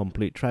think it's a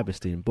complete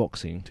travesty in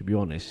boxing. To be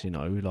honest,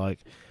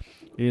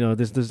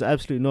 there's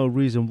absolutely no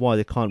reason why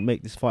they can't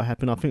make this fight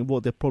happen. I think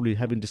what they're probably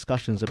having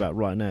discussions about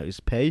right now is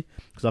pay,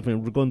 because I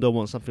think Rigondeaux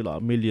wants something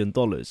like $1 million.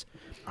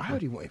 I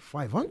heard he wanted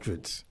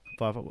 500.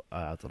 I don't know.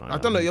 I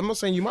don't know. I'm not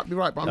saying you might be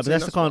right, but I'm saying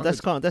that's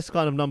the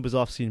kind of numbers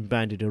I've seen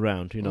bandied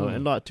around,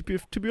 And like to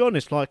be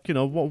honest, why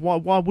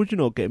would you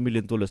not get $1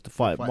 million to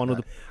fight one of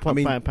the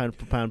pound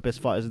for pound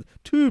best fighters,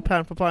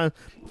 £2 for pound?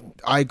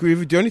 I agree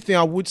with you. The only thing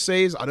I would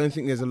say is I don't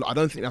think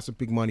that's a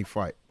big money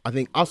fight. I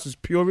think us as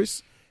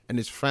purists and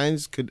as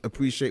fans could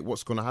appreciate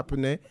what's going to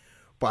happen there,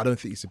 but I don't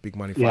think it's a big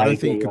money fight. I don't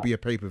think it could be a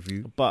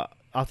pay-per-view. But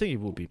I think it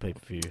will be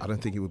pay-per-view. I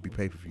don't think it would be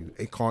pay-per-view.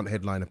 It can't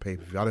headline a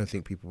pay-per-view. I don't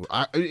think people...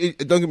 don't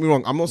get me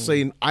wrong. I'm not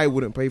saying I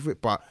wouldn't pay for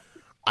it, but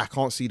I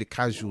can't see the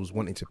casuals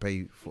wanting to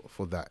pay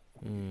for that.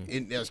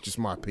 That's just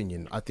my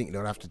opinion. I think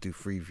they'll have to do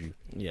Freeview.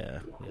 Yeah.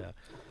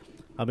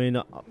 I mean,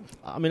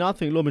 I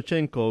think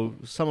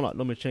Lomachenko, someone like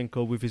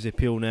Lomachenko with his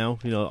appeal now,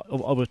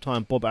 over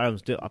time, Bob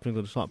Arum's, I think,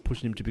 going to start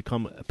pushing him to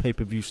become a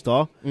pay-per-view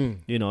star,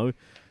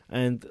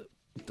 and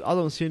I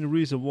don't see any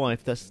reason why,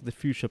 if that's the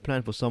future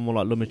plan for someone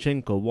like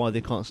Lomachenko, why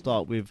they can't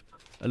start with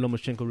a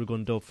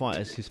Lomachenko-Rigondeaux fight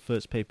as his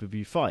first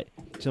pay-per-view fight.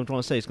 See what I'm trying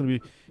to say? It's going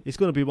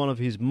to be one of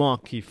his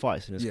marquee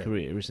fights in his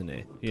career, isn't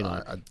it?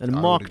 And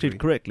marketed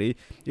correctly,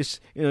 it's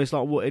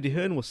like what Eddie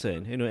Hearn was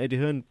saying. Eddie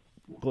Hearn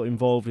got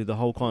involved with the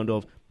whole kind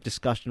of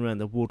discussion around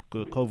the Ward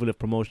Kovalev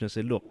promotion and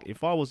said, look,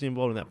 if I was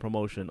involved in that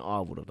promotion, I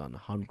would have done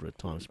 100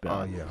 times better.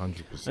 Oh, yeah,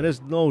 100%. And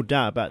there's no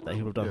doubt about that.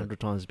 He would have done 100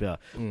 times better.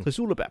 So it's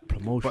all about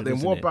promotion. But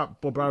then what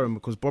about Bob Arum?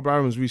 Because Bob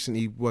Arum's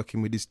recently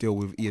working with this deal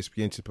with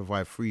ESPN to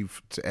provide free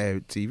to air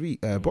TV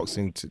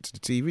boxing to the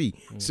TV,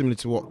 similar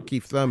to what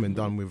Keith Thurman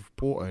done with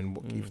Porter and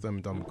what Keith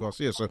Thurman done with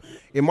Garcia. So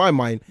in my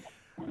mind,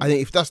 I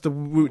think if that's the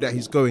route that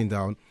he's going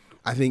down,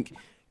 I think...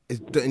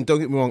 And don't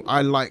get me wrong,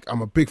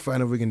 I'm a big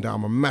fan of Rigondeaux.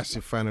 I'm a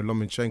massive fan of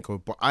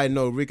Lomachenko, but I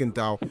know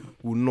Rigondeaux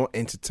will not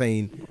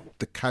entertain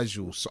the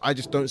casuals. So I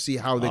just don't see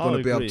how they're going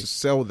to be able to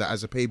sell that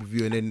as a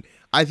pay-per-view. And then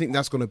I think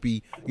that's going to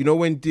be,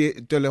 when De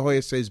La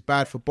Hoya says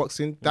bad for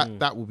boxing,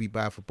 that will be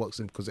bad for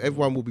boxing, because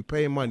everyone will be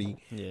paying money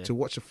to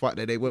watch a fight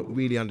that they won't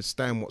really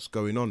understand what's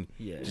going on.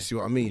 Yeah. Do you see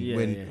what I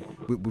mean?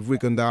 With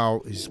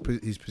Rigondeaux,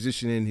 his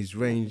positioning, his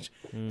range,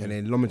 and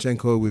then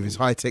Lomachenko with his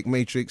high-tech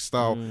matrix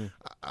style,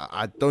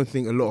 I don't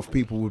think a lot of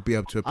people would be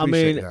able to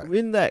appreciate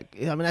that.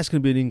 That's going to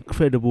be an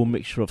incredible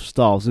mixture of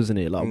styles, isn't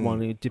it? Like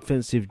one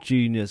defensive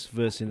genius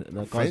versus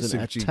the guys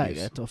that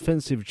attack.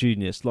 Offensive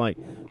genius. Like,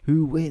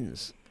 who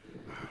wins?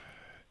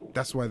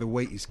 That's why the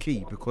weight is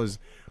key, because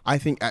I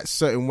think at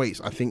certain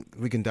weights, I think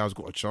Rigondeaux's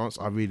got a chance.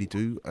 I really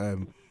do,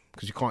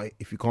 because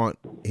if you can't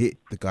hit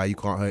the guy, you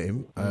can't hurt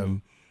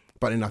him.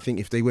 But then I think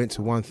if they went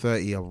to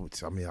 130,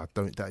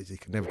 they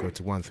could never go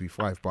to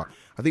 135. But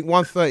I think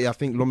 130, I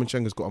think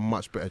Lomachenko's got a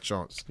much better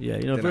chance. Yeah,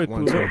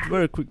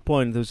 very quick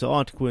point. There was an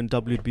article in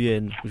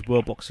WBN, which is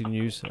World Boxing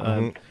News,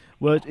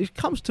 where it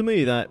comes to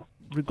me that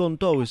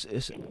Rigondeaux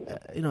is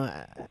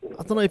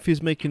I don't know if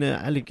he's making an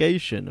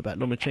allegation about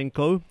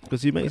Lomachenko,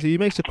 because he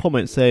makes a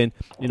comment saying,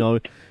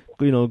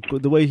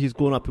 the way he's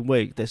gone up in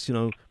weight, that's,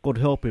 God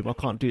help him, I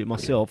can't do it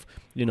myself.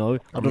 I don't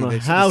know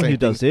how he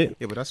does it.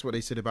 Yeah, but that's what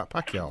they said about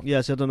Pacquiao.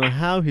 Yes, I don't know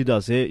how he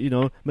does it.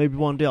 Maybe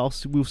one day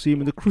we'll see him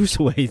in the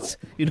cruiserweights.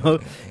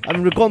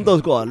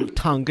 Rigondeaux's got a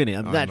tongue,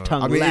 innit? That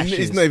tongue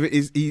lashes.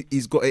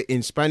 He's got it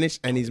in Spanish,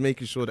 and he's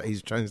making sure that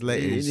he's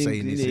translating and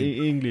saying this in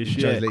English.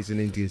 He translates in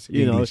English.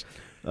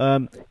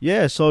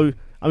 So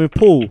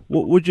Paul,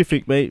 what do you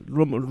think, mate?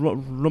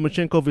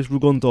 Lomachenko versus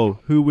Rigondeaux,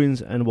 who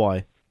wins and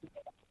why?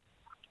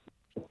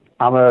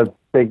 I'm a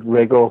big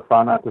Rigo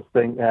fan. I just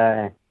think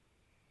I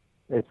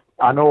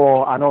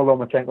know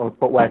Lomachenko's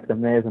footwork's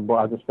amazing, but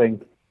I just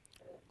think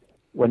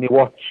when you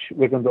watch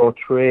Rigondeaux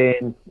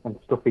train and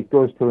stuff he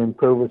does to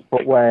improve his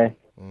footwear,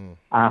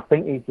 I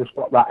think he's just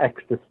got that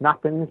extra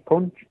snap in his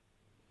punch.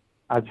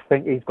 I just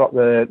think he's got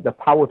the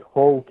power to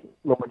hold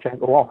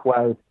Lomachenko off,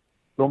 whereas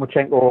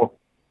Lomachenko,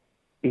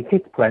 he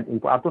hits plenty,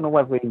 but I don't know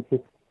whether he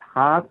hits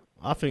hard.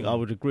 I think I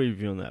would agree with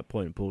you on that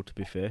point, Paul, to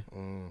be fair.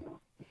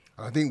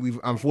 I think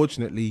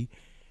unfortunately,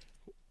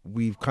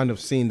 we've kind of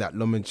seen that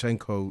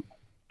Lomachenko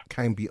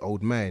can be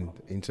old man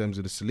in terms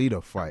of the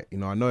Salido fight. You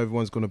know, I know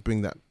everyone's going to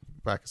bring that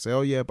back and say,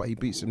 oh yeah, but he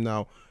beats him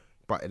now.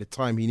 But at the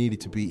time he needed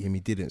to beat him, he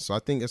didn't. So I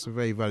think that's a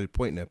very valid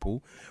point there,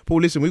 Paul.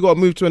 Paul, listen, we've got to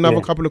move to another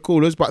couple of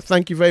callers, but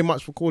thank you very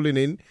much for calling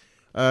in.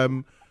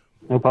 No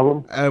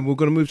problem. We're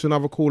going to move to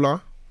another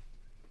caller.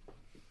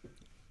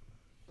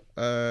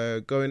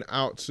 Going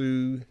out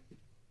to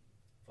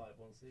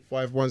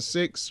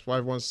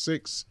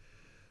 516.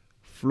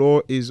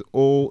 Floor is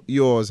all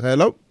yours.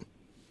 Hello.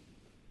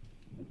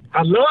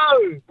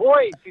 Hello,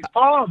 boys. It's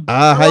Palm.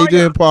 How you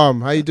doing,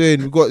 Palm? How you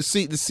doing? We've got a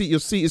seat. Your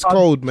seat is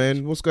cold,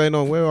 man. What's going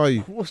on? Where are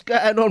you? What's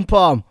going on,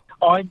 Palm?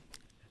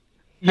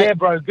 Yeah,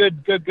 bro.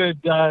 Good.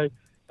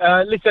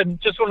 Listen,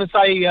 just want to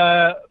say,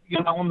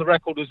 on the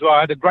record as well,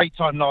 I had a great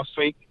time last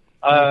week.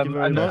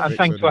 And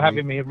thanks for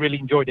having me. I really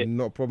enjoyed it.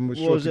 Not a problem. We're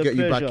sure to get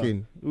you back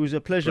in. It was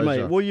a pleasure,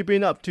 mate. What have you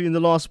been up to in the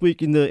last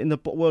week in the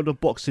world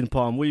of boxing,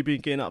 Palm? What have you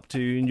been getting up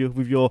to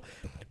with your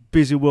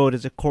busy world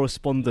as a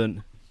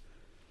correspondent?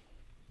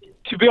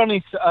 To be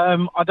honest,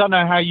 I don't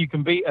know how you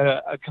can beat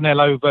a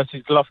Canelo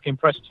versus Golovkin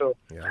press tour.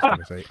 Yeah, I was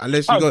gonna say.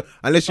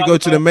 Unless you go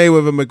to the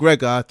Mayweather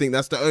McGregor, I think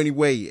that's the only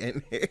way.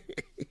 And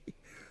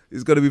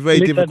it's going to be very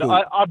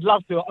difficult. I'd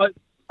love to.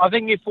 I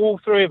think if all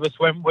three of us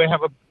went, we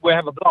have a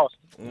blast.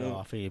 Oh,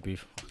 I think it'd be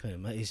fucking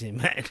amazing,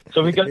 man.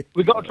 So we got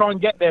to try and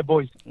get there,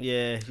 boys.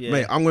 Yeah.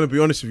 Mate, I'm going to be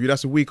honest with you.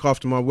 That's a week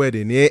after my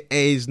wedding. It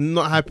is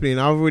not happening.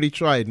 I've already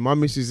tried. My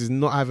missus is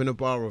not having a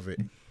bar of it.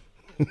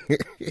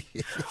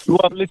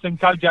 Well, listen,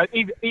 Kojo,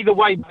 either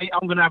way, mate,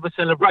 I'm going to have a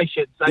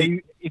celebration. So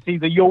it's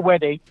either your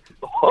wedding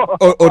or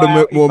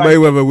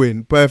Mayweather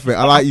win. Perfect.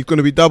 I like. It's going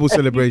to be double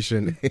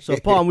celebration. So,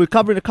 Palm, we're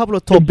covering a couple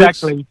of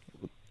topics. Exactly.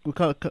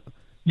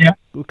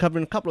 We're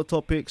covering a couple of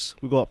topics.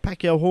 We've got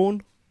Pacquiao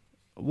Horn,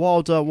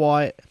 Wilder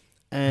White,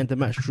 and the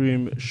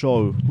Matchroom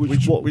show.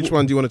 Which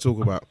one do you want to talk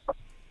about?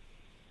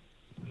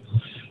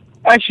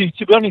 Actually,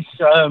 to be honest,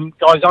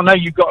 guys, I know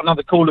you've got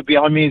another caller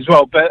behind me as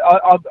well, but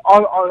I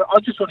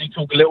just want to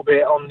talk a little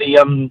bit on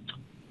the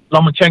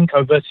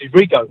Lomachenko versus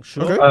Rigo.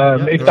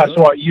 Sure. If that's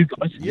all right, you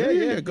guys.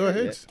 Yeah, go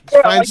ahead.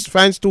 Yeah.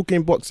 Fans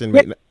talking boxing,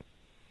 mate.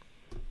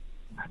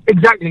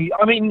 Exactly.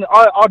 I mean,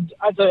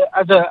 as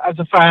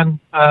a fan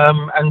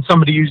and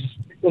somebody who's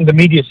in the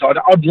media side,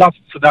 I'd love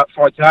for that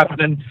fight to happen.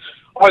 And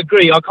I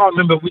agree. I can't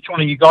remember which one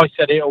of you guys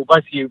said it or both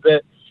of you,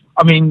 but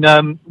I mean,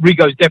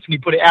 Rigo's definitely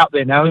put it out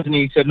there now, hasn't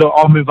he? He said, "Look,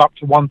 I'll move up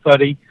to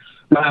 130."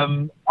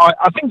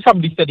 I think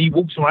somebody said he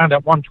walks around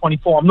at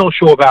 124. I'm not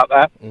sure about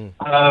that.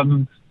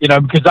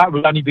 Because that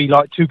would only be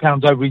like 2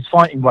 pounds over his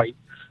fighting weight.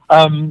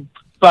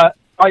 But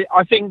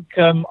I think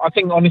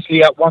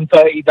honestly at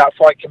 130 that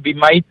fight can be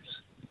made.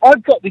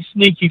 I've got this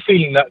sneaky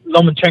feeling that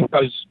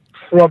Lomachenko's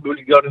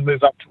probably going to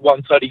move up to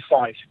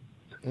 135.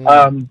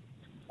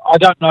 I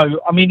don't know.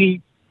 I mean, he's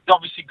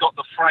obviously got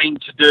the frame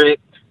to do it,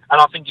 and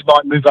I think he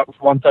might move up to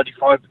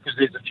 135 because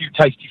there's a few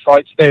tasty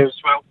fights there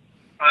as well.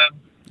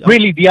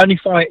 Really, the only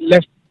fight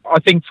left,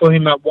 I think, for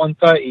him at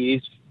 130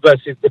 is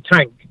versus the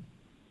Tank.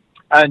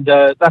 And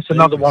that's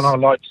another one I'd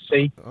like to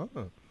see. Oh.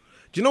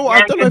 Do you know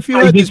what? I don't know if you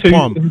heard this,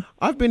 Palm.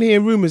 I've been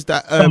hearing rumours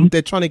that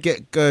they're trying to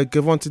get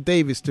Gervonta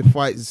Davis to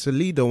fight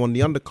Salido on the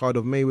undercard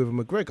of Mayweather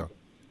McGregor.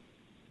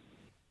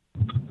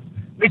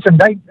 Listen,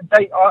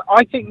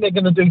 I think they're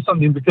going to do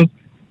something because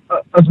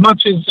as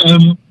much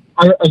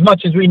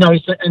as we know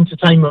it's an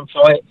entertainment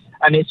fight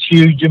and it's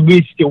huge and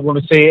we still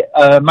want to see it,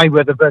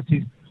 Mayweather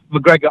versus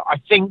McGregor, I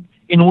think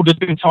in order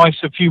to entice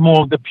a few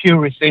more of the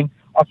purists in,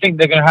 I think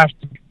they're going to have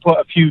to put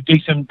a few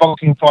decent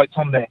boxing fights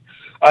on there.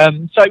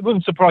 So it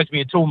wouldn't surprise me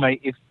at all,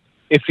 mate,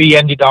 if he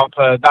ended up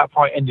that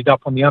fight ended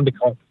up on the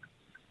undercard.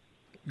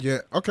 Yeah.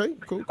 Okay.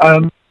 Cool.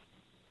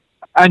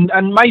 And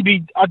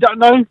maybe I don't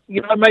know.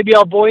 Maybe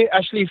our boy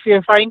Ashley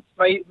Fairfane,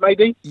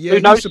 maybe. Yeah, who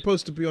knows? He's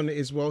supposed to be on it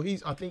as well.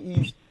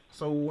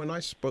 So when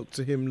I spoke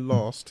to him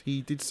last,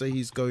 he did say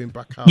he's going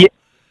back out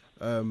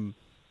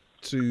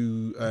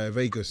to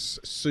Vegas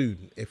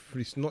soon. If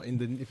it's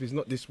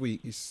not this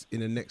week, it's in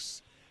the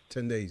next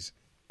 10 days.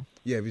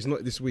 Yeah, if it's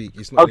not this week,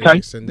 it's not in the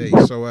next 10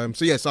 days. So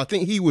yes, I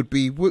think he would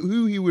be.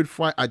 Who he would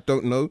fight, I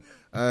don't know.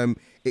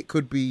 It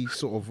could be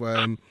sort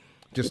of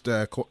just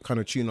a kind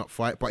of tune-up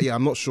fight. But yeah,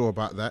 I'm not sure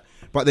about that.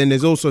 But then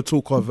there's also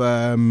talk of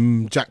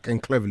Jack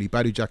and Cleverly,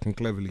 Badu Jack and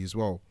Cleverly as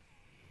well.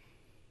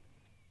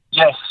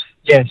 Yes.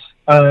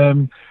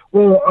 Well,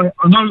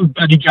 I know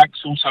Badu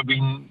Jack's also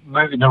been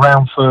moving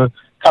around for a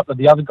couple of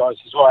the other guys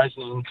as well,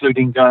 hasn't he?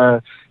 Including,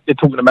 they're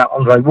talking about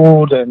Andre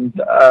Ward and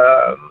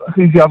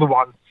who's the other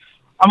one?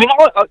 I mean,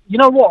 you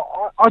know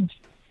what?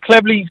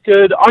 Cleverly's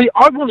good.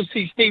 I want to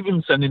see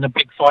Stevenson in a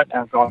big fight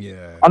now, guys.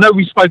 Yeah. I know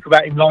we spoke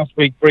about him last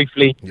week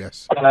briefly.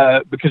 Yes.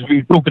 Because we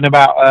were talking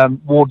about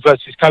Ward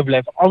versus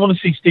Kovalev. I want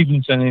to see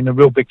Stevenson in a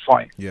real big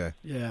fight. Yeah.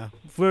 Yeah.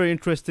 Very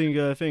interesting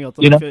thing. I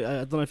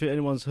don't know if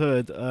anyone's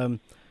heard.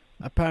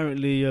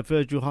 Apparently,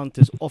 Virgil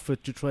Hunter's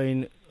offered to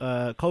train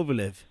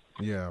Kovalev.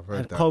 Yeah, I've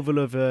heard that.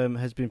 Kovalev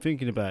has been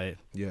thinking about it.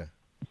 Yeah.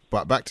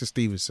 But back to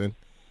Stevenson.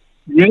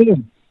 Yeah.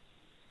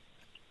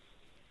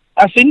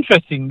 That's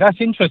interesting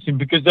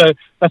because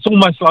that's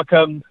almost like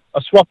a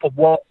swap of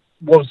what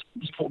was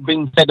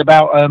being said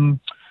about,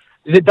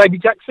 is it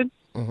David Jackson?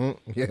 Mm-hmm.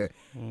 Yeah.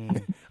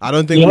 I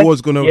don't think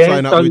Ward's going to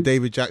sign up with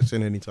David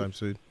Jackson anytime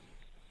soon.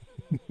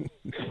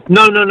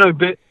 No.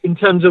 But in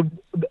terms of,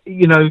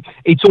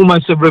 it's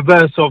almost a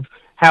reverse of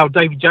how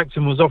David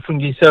Jackson was offering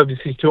his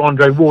services to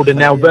Andre Ward, and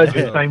now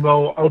Virgil's saying,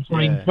 "Well, I'll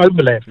train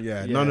Kovalev."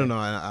 Yeah. No.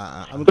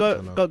 I'm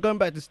going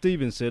back to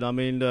Stevenson. I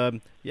mean,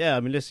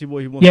 let's see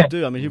what he wants to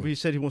do. I mean, he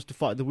said he wants to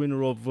fight the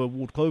winner of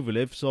Ward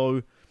Kovalev.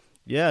 So,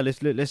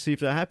 let's see if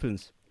that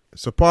happens.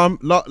 So, Palm,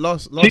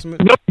 last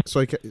minute.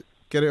 Sorry,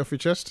 get it off your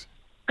chest.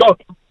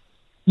 God.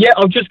 Yeah,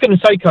 I was just going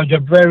to say,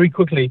 Koja, very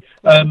quickly.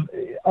 I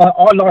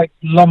like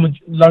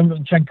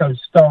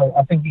Lomachenko's style.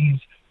 I think he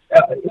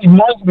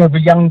reminds me of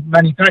a young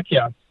Manny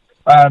Pacquiao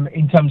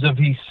in terms of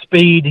his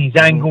speed, his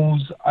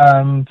angles,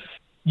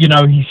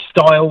 his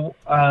style.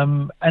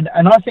 And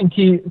I think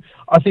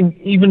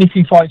even if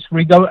he fights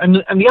Rigo, and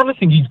the other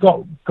thing he's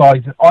got,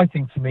 guys, I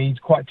think for me, he's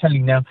quite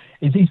telling now,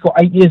 is he's got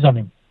 8 years on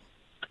him.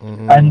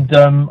 Mm-hmm. And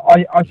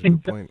I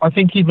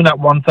think even at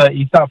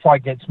 130, if that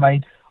fight gets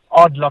made,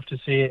 I'd love to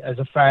see it as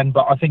a fan,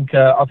 but I think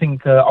I've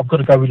got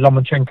to go with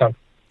Lomachenko.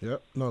 Yeah,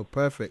 no,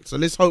 perfect. So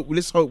let's hope.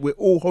 We're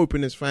all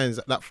hoping as fans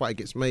that fight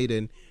gets made,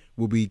 and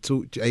we'll be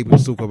able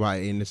to talk about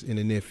it in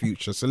the near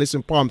future. So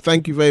listen, Palm,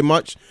 thank you very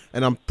much,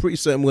 and I'm pretty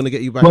certain we're going to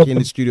get you back in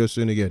the studio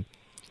soon again.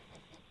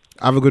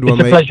 Have a good one,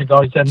 mate. It's a pleasure,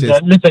 guys. And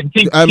listen,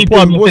 keep Palm,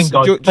 doing your thing,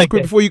 guys. Just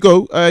quick before you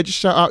go, just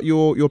shout out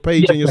your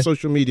page and your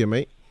social media,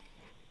 mate.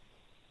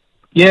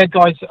 Yeah,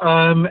 guys.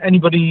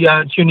 Anybody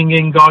tuning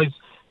in, guys?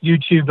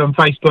 YouTube and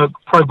Facebook,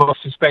 Pro Box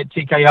Respect,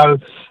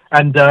 TKO,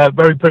 and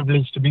very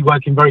privileged to be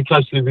working very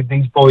closely with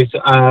these boys.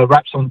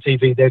 Raps on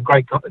TV, they're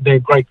great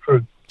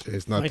crew.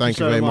 Cheers. No, thank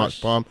you very much,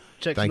 Palm.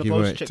 Thank you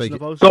very much.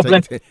 God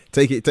bless.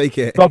 Take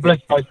care. God bless,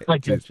 guys.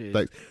 Thank you.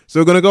 Thanks. So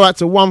we're gonna go out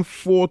to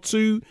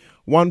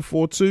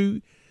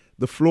 142.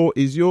 The floor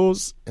is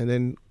yours, and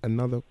then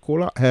another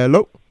caller.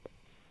 Hello.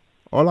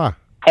 Hola.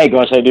 Hey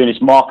guys, how you doing? It's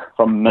Mark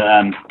from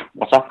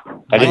what's up?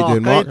 How you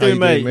doing, Mark? How you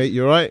doing, mate?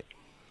 You all right?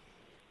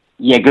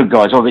 Yeah, good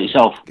guys. How about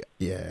yourself?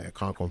 Yeah,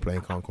 can't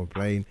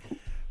complain.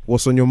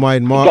 What's on your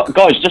mind, Mark?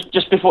 Guys,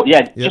 just before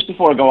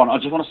I go on, I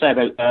just want to say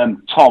about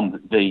Tom,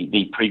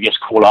 the previous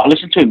caller. I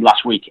listened to him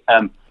last week.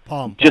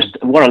 Just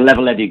what a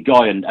level-headed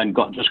guy and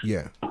got just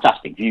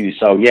fantastic views.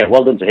 So yeah,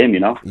 well done to him.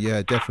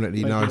 Yeah,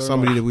 definitely. Now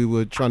somebody that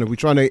we're trying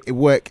to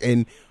work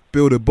and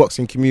build a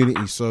boxing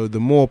community. So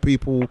the more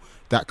people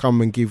that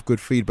come and give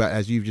good feedback,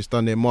 as you've just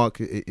done there, Mark,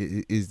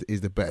 is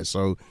the better.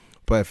 So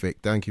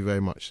perfect. Thank you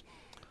very much.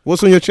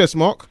 What's on your chest,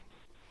 Mark?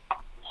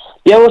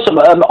 Yeah, awesome.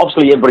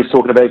 Obviously, everybody's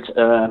talking about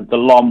the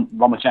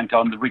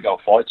Lomachenko and the Rigo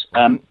fight.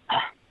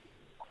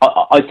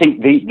 I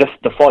think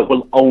the fight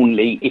will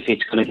only if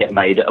it's going to get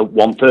made at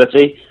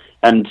 130,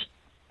 and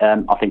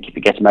I think if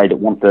it gets made at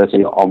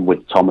 130, I'm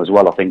with Tom as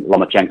well. I think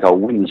Lomachenko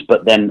wins.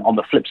 But then on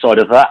the flip side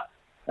of that,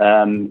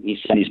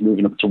 he's saying he's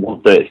moving up to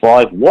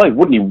 135. Why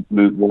wouldn't he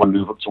want to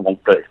move up to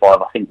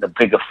 135? I think the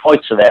bigger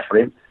fights are there for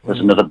him. There's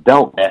another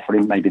belt there for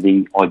him, maybe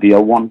the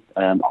IBO one.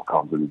 I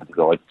can't remember the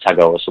guy,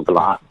 Tago or something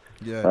like that.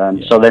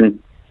 So then,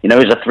 he's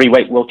a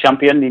 3-weight world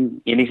champion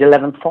in his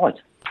 11th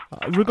fight.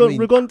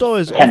 Rigonda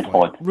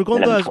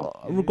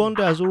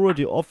has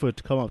already offered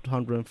to come up to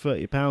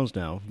 £130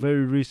 now.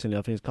 Very recently,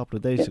 I think it's a couple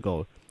of days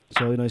ago.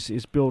 So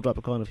it's built up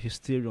a kind of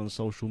hysteria on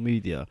social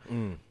media.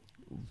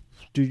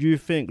 Do you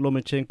think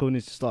Lomachenko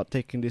needs to start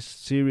taking this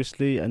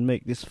seriously and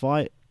make this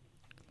fight,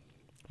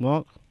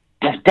 Mark?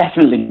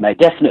 Definitely, mate.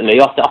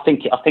 Definitely. I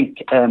think.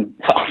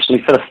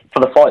 Obviously, for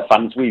the fight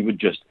fans, we would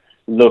just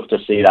love to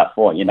see that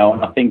fight. And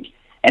I think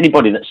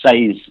anybody that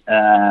says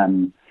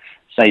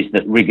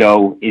that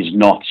Rigo is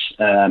not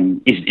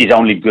is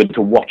only good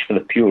to watch for the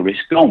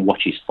purists, go and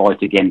watch his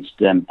fight against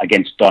Don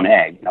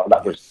Egg.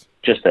 That was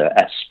just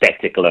a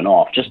spectacle and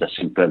off, just a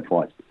superb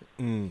fight.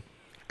 And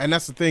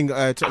that's the thing.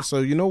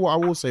 So what I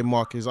will say,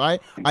 Mark, is I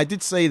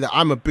did say that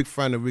I'm a big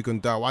fan of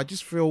Rigondeaux. I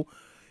just feel,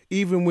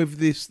 even with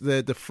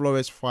the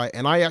Flores fight,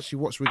 and I actually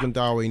watched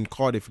Rigondeaux in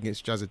Cardiff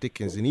against Jazza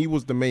Dickens, and he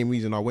was the main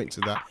reason I went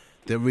to the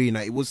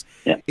arena. It was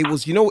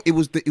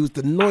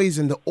the noise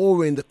and the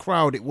aura in the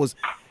crowd. It was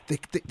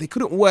they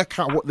couldn't work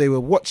out what they were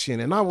watching,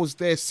 and I was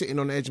there sitting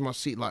on the edge of my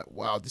seat like,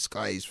 wow, this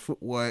guy's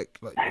footwork,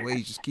 like the way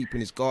he's just keeping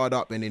his guard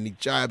up, and then he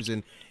jabs,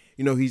 and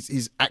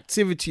his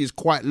activity is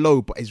quite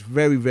low, but it's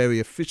very, very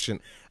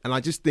efficient. And I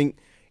just think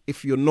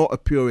if you're not a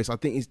purist, I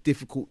think it's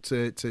difficult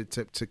to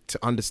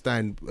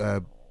understand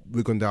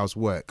Rigondeaux's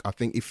work. I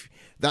think if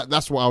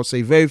that's what I would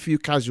say. Very few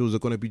casuals are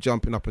going to be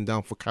jumping up and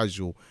down for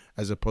casual,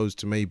 as opposed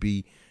to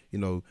maybe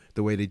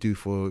the way they do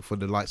for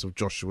the likes of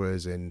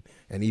Joshua's and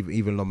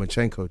even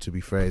Lomachenko, to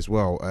be fair as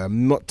well.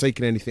 Not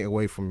taking anything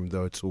away from him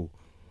though at all.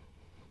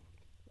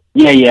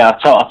 Yeah,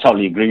 I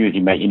totally agree with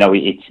you, mate.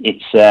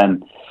 It's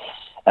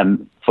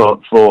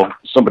for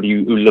somebody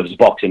who loves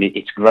boxing,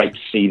 it's great to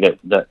see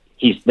that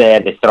he's there.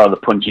 They throw the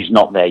punch. He's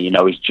not there.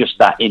 He's just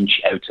that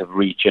inch out of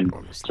reach and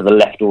to the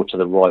left or to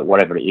the right,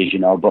 whatever it is.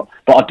 But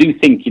I do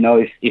think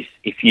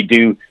if you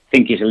do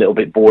think he's a little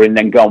bit boring,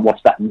 then go and watch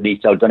that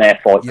Nito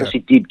Donaire fight, because he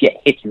did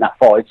get hit in that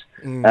fight.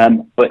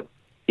 But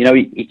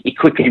he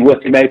quickly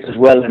worked him out as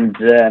well, and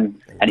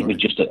it was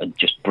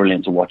just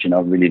brilliant to watch.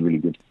 Really, really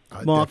good.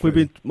 Mark, we've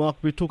been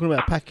talking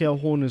about Pacquiao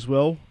Horn as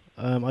well.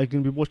 Are you going to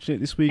be watching it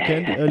this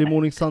weekend, early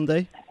morning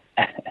Sunday?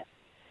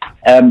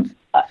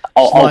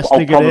 I'll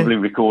probably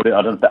record it.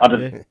 I don't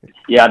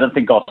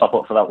think I'll top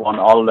up for that one.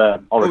 I'll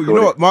record you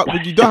know what, it. Mark?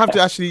 But you don't have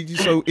to actually.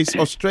 So it's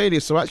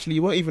Australia. So actually,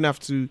 you won't even have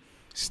to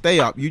stay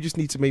up. You just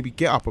need to maybe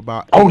get up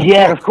about. Oh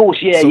yeah, of course,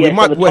 yeah. So we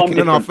might work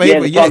in our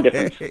favour.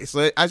 Yeah.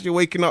 So as you're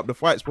waking up, the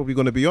fight's probably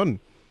going to be on.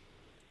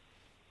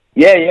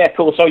 Yeah,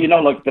 cool. So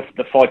like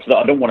the fights that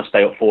I don't want to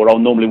stay up for, I'll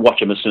normally watch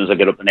them as soon as I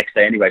get up the next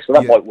day anyway. So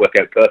that might work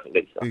out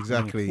perfectly. So.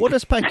 Exactly. What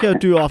does Pacquiao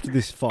do after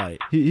this fight?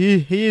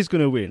 He is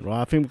going to win, right?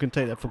 I think we can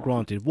take that for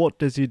granted. What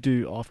does he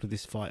do after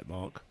this fight,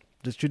 Mark?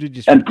 Should he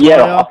just? I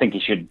think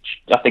he should.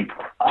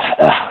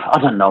 I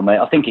don't know, mate.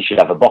 I think he should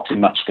have a boxing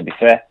match. To be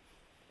fair.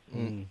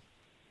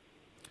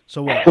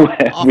 So what?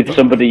 With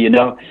somebody,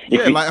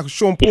 like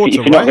Sean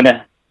Porter, if you're not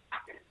gonna.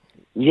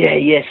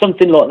 Yeah,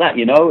 something like that.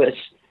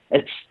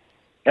 It's.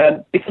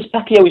 Because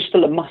Pacquiao is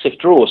still a massive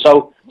draw,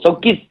 so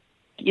give,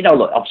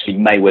 obviously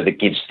Mayweather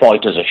gives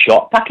fighters a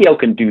shot. Pacquiao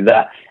can do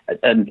that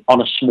and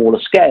on a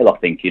smaller scale, I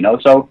think,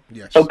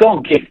 So go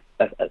and give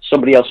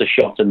somebody else a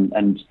shot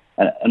and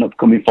an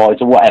upcoming fight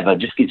or whatever.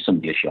 Just give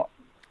somebody a shot.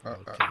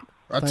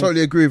 I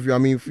totally agree with you. I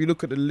mean, if you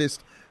look at the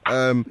list,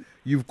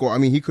 you've got. I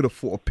mean, he could have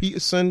fought a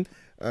Peterson.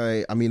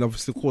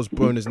 Obviously, of course,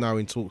 Broner's now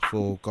in talks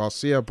for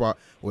Garcia, but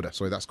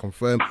that's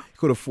confirmed. He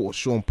could have fought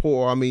Sean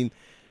Porter. I mean.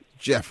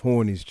 Jeff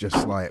Horn is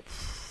just like,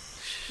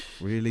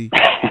 really?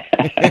 But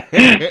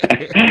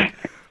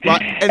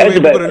anyway,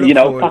 we're going to look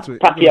forward to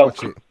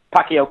it.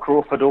 Pacquiao,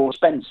 Crawford, or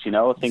Spence.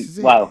 I think.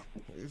 Wow,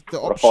 the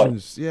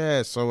options.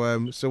 Yeah. So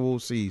we'll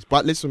see.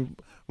 But listen,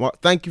 Mark,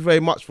 thank you very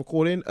much for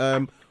calling.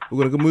 We're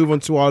going to move on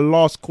to our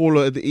last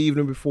caller of the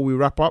evening before we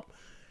wrap up.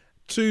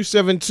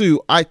 272.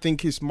 I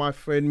think it's my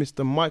friend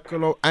Mr.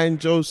 Michael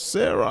Angel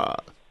Serra.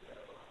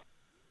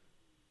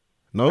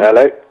 No.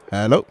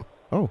 Hello.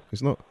 Oh,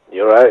 it's not.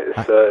 You're right.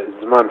 It's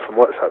Zaman from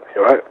WhatsApp.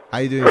 You're right. How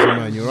you doing,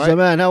 Zaman? You're right.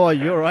 Zaman, how are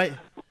you? You're right.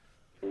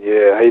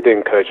 Yeah. How you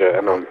doing, Kojo?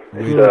 And I'm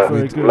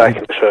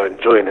liking the show,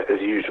 enjoying it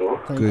as usual.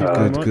 Good.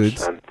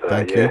 And,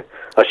 Thank you.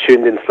 I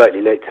tuned in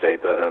slightly late today,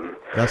 but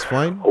that's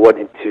fine. I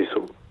wanted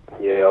to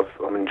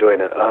I'm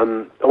enjoying it.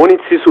 I wanted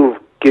to sort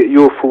of get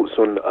your thoughts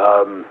on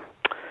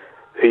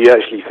who you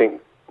actually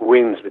think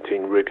wins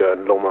between Riga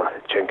and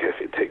Lomachenko if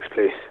it takes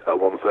place at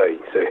 1:30.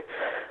 So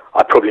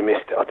I probably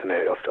missed it. I don't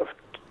know. I've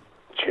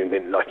tuned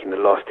in like in the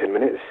last 10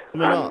 minutes.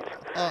 Because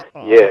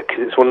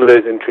it's one of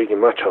those intriguing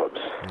matchups.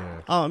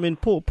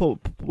 Paul,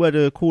 we had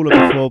a caller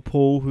before,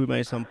 Paul, who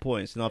made some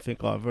points, and I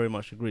think I very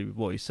much agree with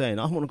what he's saying.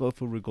 I want to go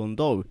for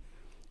Rigondeaux,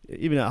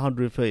 even at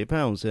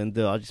 £130, and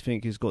I just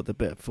think he's got the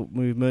better foot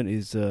movement,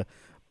 he's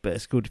better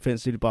skill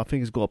defensively, but I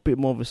think he's got a bit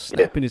more of a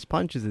snap in his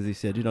punches, as he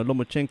said.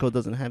 Lomachenko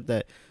doesn't have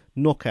that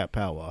knockout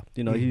power.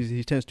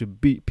 He tends to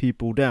beat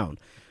people down.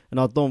 And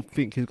I don't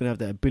think he's going to have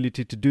that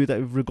ability to do that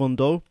with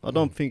Rigondeaux. I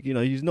don't think,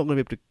 he's not going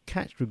to be able to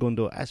catch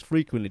Rigondeaux as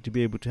frequently to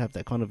be able to have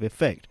that kind of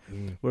effect.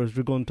 Whereas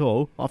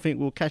Rigondeaux, I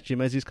think we'll catch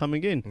him as he's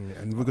coming in.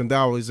 And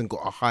Rigondeaux hasn't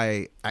got a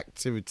high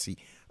activity.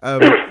 I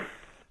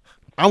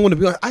want to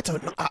be honest, I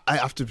don't know. I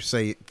have to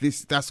say,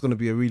 that's going to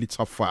be a really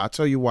tough fight. I'll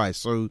tell you why.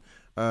 So,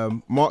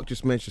 Mark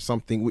just mentioned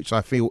something which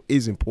I feel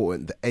is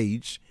important, the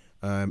age.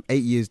 8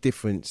 years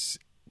difference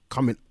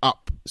coming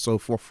up. So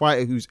for a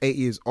fighter who's 8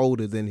 years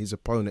older than his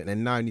opponent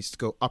and now needs to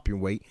go up in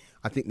weight,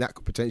 I think that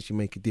could potentially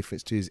make a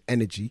difference to his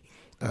energy.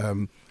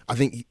 I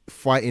think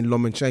fighting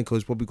Lomachenko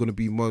is probably going to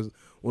be one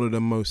of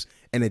the most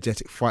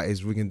energetic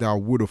fighters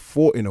Rigondeaux would have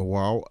fought in a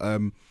while.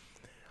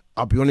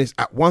 I'll be honest,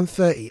 at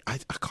 130, I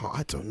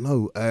don't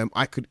know.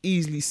 I could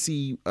easily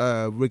see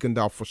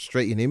Rigondeaux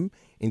frustrating him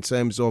in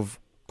terms of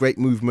great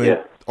movement,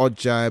 odd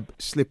jab,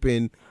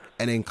 slipping,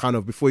 and then kind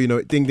of before you know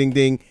it, ding, ding,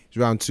 ding, it's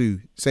round 2.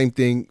 Same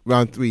thing,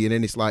 round 3, and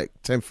then it's like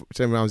 10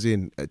 rounds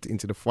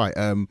into the fight.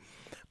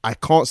 I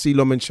can't see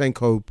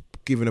Lomachenko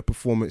giving a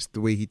performance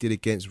the way he did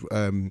against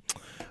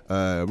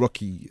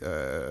Rocky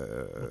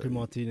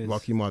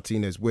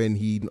Martinez when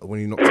he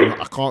knocked him out.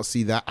 I can't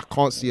see that. I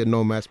can't see a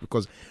no match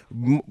because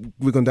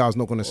Rigondeaux is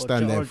not going to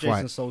stand there and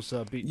fight.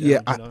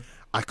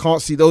 I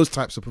can't see those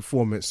types of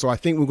performance. So I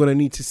think we're going to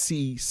need to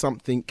see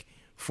something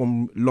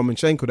from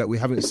Lomachenko that we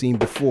haven't seen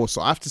before.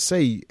 So I have to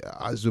say,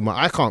 Azuma,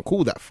 I can't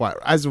call that fight.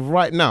 As of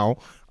right now,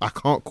 I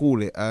can't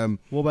call it.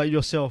 What about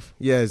yourself?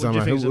 Yeah,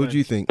 Zama, what do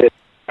you think?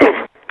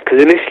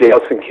 Because initially I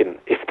was thinking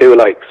if they were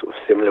like sort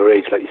of similar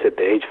age, like you said,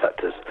 the age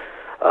factor's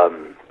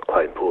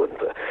quite important.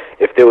 But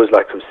if if there was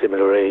like a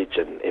similar age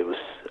and it was,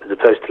 as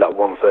opposed to like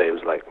 130, it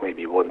was like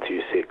maybe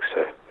 126.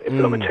 So if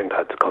Lomachenko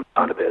had to come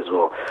down a bit as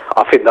well,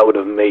 I think that would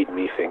have made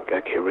me think,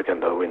 okay,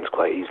 Rigondeaux wins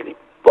quite easily.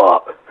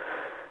 But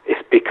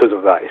it's because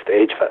of that. It's the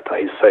age factor.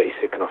 He's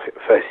 36, and I think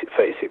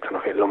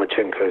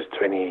Lomachenko is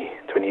 28.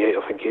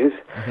 I think he is.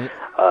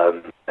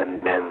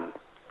 And then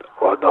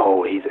the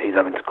whole he's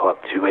having to go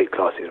up 2 weight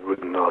classes.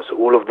 Rigondeaux. So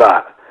all of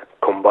that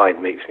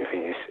combined makes me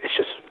think it's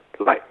just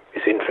like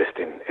it's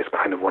interesting. It's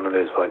kind of one of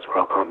those fights where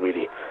I can't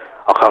really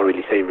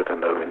say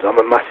Rigondeaux wins. I'm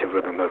a massive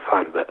Rigondeaux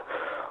fan, but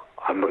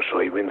I'm not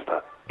sure he wins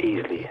that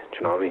easily. Do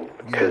you know what I mean?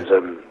 Because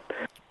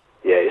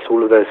it's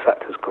all of those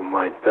factors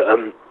combined. But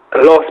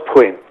last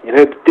point, you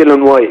know, the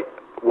Dylan White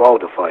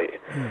Wilder fight.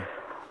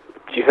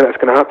 Do you think that's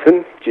going to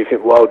happen? Do you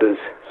think Wilder's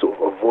sort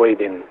of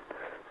avoiding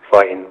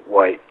fighting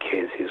White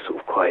kids? He's sort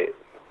of quite,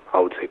 I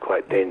would say,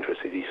 quite dangerous.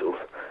 Is he sort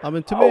of? I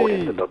mean,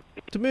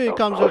 to me, it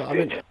comes.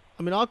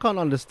 I mean, I can't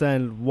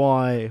understand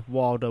why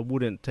Wilder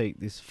wouldn't take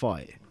this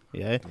fight.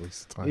 Yeah,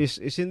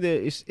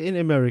 it's in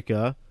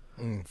America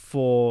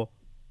for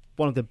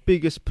one of the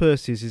biggest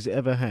purses he's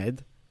ever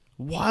had.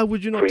 Why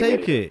would you not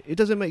take it? It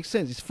doesn't make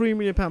sense. It's £3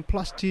 million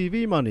plus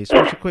TV money, so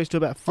it equates to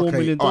about $4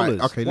 million.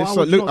 Okay, let's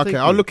look. Okay,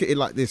 I'll look at it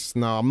like this.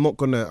 Now, I'm not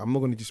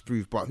gonna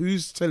disprove, but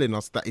who's telling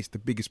us that it's the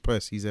biggest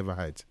purse he's ever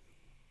had?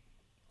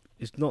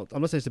 It's not.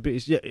 I'm not saying it's the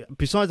biggest. Yeah,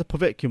 besides the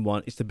Povetkin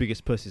one, it's the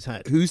biggest purse he's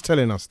had. Who's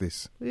telling us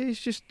this? It's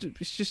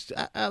just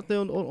out there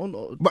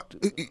on. But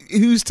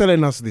who's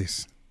telling us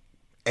this?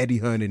 Eddie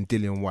Hearn and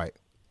Dillian White.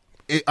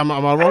 Am I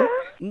wrong?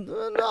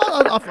 No,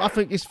 I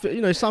think it's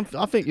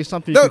I think it's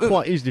something you can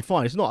quite easily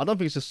find. It's not. I don't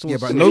think it's a source. Yeah,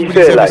 but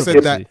nobody's ever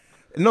said that.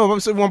 No, I'm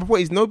saying one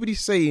point is nobody's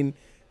saying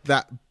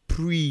that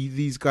pre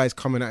these guys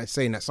coming out and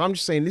saying that. So I'm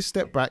just saying, let's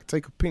step back,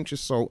 take a pinch of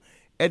salt.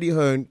 Eddie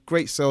Hearn,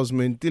 great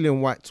salesman.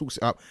 Dillian White talks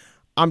it up.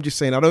 I'm just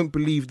saying I don't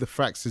believe the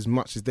facts as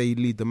much as they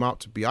lead them out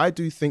to be. I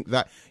do think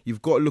that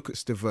you've got to look at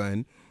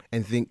Stiverne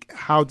and think,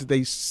 how did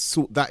they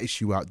sort that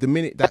issue out? The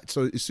minute that,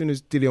 so as soon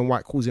as Dillian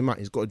White calls him out,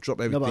 he's got to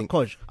drop everything. No, but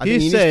Coach, I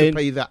think he needs to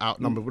pay that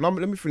out number. But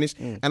let me finish.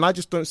 And I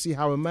just don't see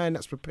how a man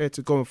that's prepared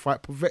to go and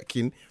fight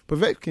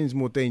Povetkin's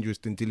more dangerous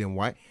than Dillian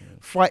White,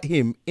 fight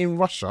him in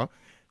Russia.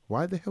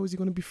 Why the hell is he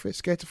going to be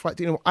scared to fight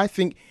Dillian White? I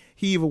think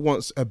he either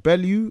wants a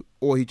Bellew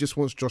or he just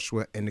wants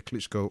Joshua and the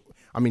Klitschko.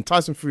 I mean,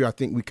 Tyson Fury, I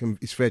think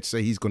it's fair to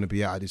say he's going to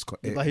be out of this.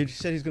 But he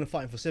said he's going to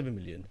fight him for $7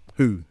 million.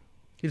 Who?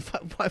 He'd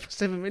fight for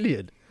 $7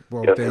 million.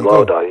 Well, there you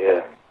go.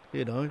 Yeah.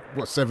 You know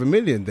what? $7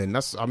 million? Then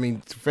that's. I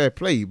mean, fair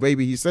play.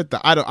 Maybe he said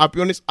that. I'll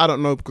be honest. I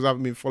don't know because I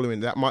haven't been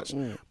following that much.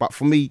 But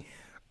for me,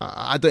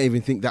 I don't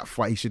even think that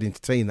fight. He should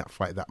entertain that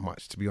fight that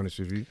much. To be honest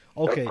with you.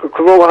 Okay.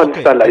 From what I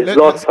understand, like his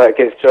last fight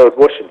against Gerald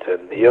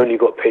Washington, he only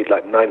got paid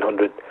like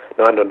 900K,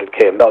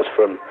 and that was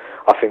from,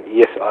 I think,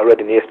 I read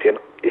an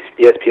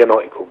ESPN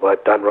article by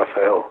Dan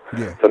Raphael.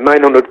 Yeah. So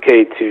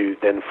 900K to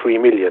then 3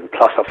 million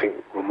plus, I think,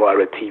 from what I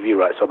read TV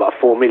rights, so about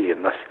 4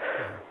 million.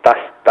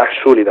 That's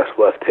surely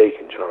worth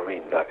taking. Do you know what I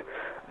mean? Like,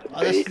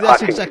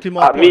 that's exactly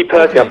my point. Me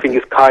personally, I think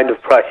he's kind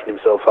of pricing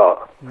himself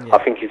out. Yeah.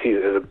 I think he's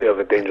a bit of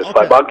a dangerous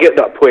fight. But I get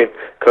that point,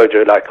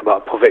 Kojo, like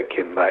about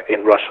Povetkin, like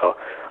in Russia.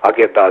 I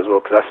get that as well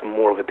because that's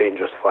more of a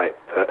dangerous fight.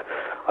 But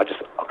I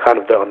kind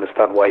of don't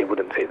understand why he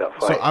wouldn't take that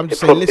fight. So I'm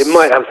just saying, it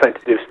might have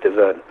something to do with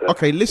Stiverne.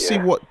 Okay, let's see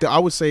what I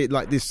would say it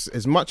like this.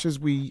 As much as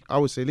I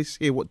would say, let's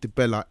hear what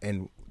DiBella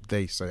and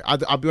they say.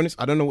 I'll be honest,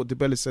 I don't know what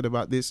DiBella said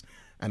about this,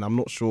 and I'm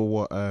not sure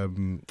what I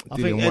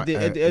think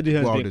Eddie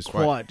Hearn's been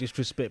quite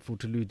disrespectful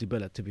to Lou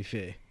DiBella, to be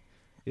fair.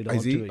 You know,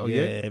 is he? Oh,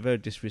 yeah, very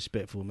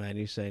disrespectful, man.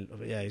 He's saying,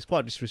 he's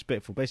quite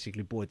disrespectful.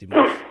 Basically, bored him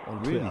off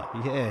on Twitter.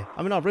 Yeah,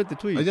 I mean, I've read the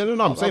tweet. I'm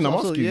asking.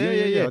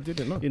 Yeah, I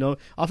didn't know. You know,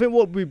 I think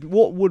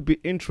what would be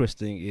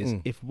interesting is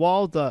if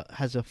Wilder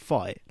has a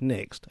fight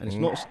next, and it's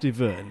not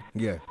Stiverne.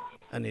 Yeah.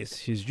 And it's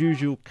his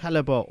usual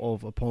caliber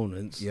of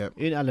opponents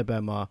in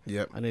Alabama.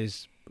 Yep. And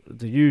it's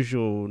the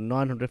usual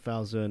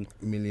 900,000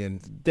 million.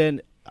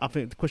 Then I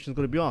think the question is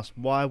going to be asked: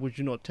 why would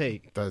you not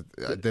take?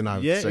 Then I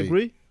would say,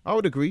 agree. I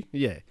would agree.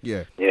 Yeah,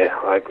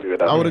 I agree with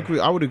that. I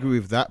would agree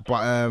with that.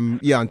 But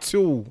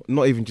until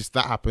not even just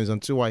that happens,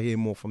 until I hear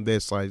more from their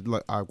side,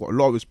 like I've got a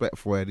lot of respect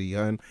for Eddie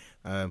Hearn,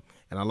 and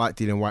I like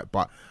Dillian White.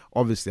 But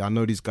obviously, I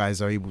know these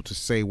guys are able to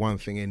say one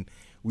thing, and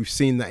we've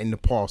seen that in the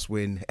past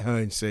when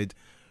Hearn said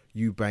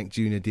Eubank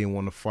Jr. didn't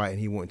want to fight and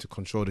he wanted to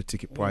control the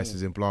ticket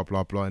prices and blah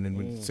blah blah, and then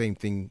when the same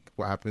thing,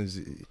 what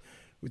happens?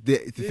 The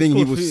thing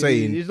he was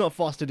saying, he's not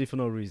fasted for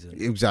no reason.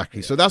 Exactly.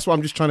 Yeah. So that's what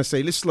I'm just trying to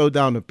say. Let's slow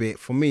down a bit.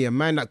 For me, a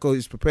man that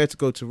is prepared to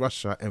go to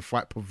Russia and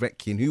fight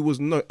Povetkin,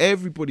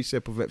 everybody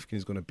said Povetkin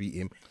is going to beat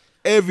him.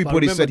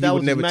 Everybody said he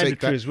would never take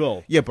that as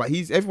well. Yeah, but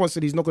everyone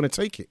said he's not going to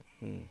take it.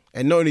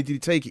 And not only did he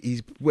take it,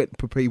 he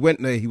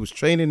went there. He was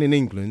training in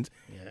England.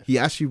 Yeah. He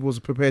actually was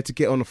prepared to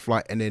get on a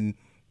flight and then.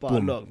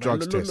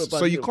 Drugs test.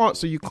 So you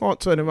can't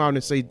turn around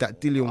and say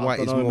that Dillian White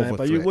is more of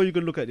a threat. But you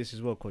can look at this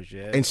as well, Coach.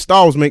 Yeah. And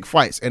styles make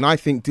fights, and I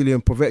think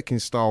Dillian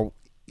Povetkin's style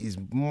is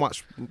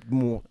much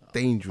more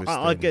dangerous.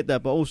 I get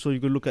that, but also you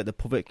can look at the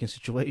Povetkin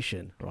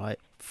situation, right?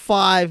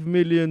 $5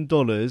 million,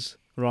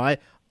 right?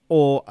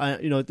 or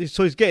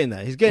so he's getting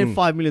there. He's getting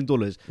 $5 million.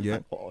 Yeah.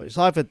 It's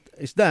either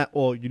it's that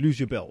or you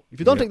lose your belt. If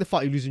you don't take the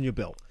fight, you're losing your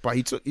belt.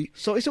 But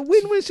so it's a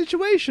win-win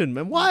situation,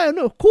 man. Why?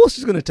 No, of course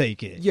he's going to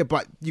take it. Yeah,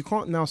 but you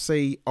can't now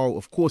say, "Oh,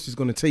 of course he's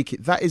going to take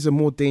it." That is a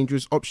more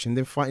dangerous option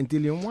than fighting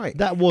Dillian White.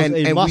 That was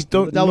a must.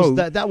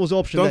 That was the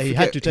option that he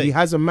had to take. He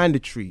has a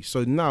mandatory.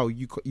 So now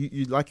you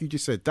like you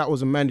just said, that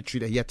was a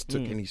mandatory that he had to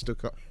take, and he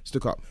stuck up.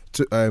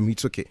 He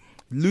took it.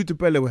 Lou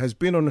DiBello has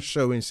been on the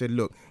show and said,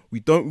 look, we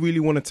don't really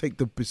want to take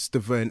the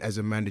Stavern as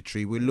a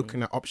mandatory. We're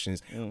looking at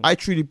options. I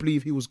truly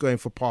believe he was going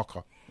for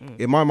Parker.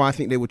 In my mind, I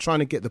think they were trying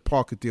to get the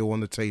Parker deal on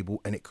the table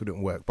and it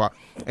couldn't work. But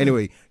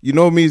anyway, you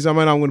know me,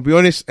 Zaman, I'm going to be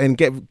honest and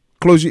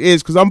close your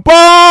ears because I'm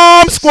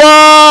bomb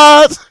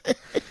squad.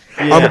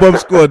 I'm bomb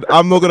squad.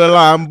 I'm not going to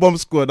lie. I'm bomb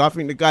squad. I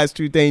think the guy's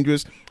too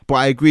dangerous. But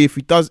I agree, if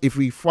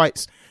he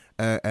fights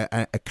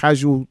a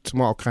casual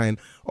tomato can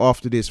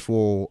after this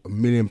for $1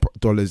 million,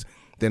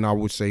 then I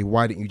would say,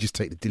 why didn't you just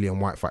take the Dillian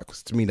White fight?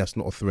 Because to me, that's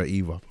not a threat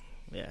either.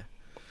 Yeah.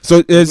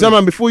 So,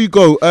 Zaman, before you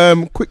go,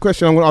 quick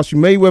question I'm going to ask you.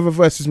 Mayweather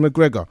versus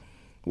McGregor.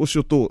 What's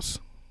your thoughts?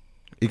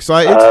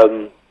 Excited?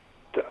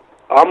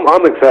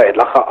 I'm excited.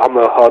 Like I'm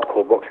a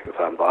hardcore boxing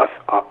fan, but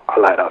I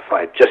like that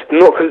fight. Just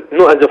not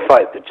as a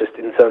fight, but just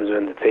in terms of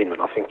entertainment.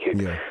 I think it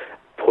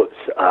puts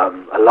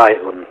a light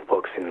on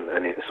boxing,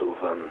 and it sort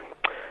of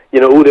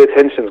all the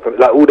attention's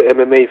like all the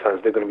MMA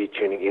fans, they're going to be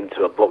tuning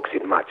into a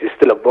boxing match. It's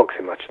still a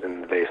boxing match,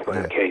 and it's not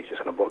in a cage.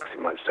 It's a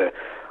boxing match. So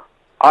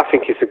I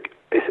think it's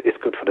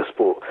good for the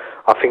sport.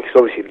 I think it's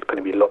obviously going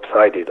to be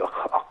lopsided.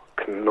 I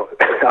cannot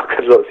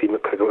see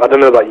McGregor. I don't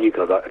know about you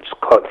guys. I just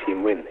can't see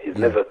him win. He's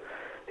never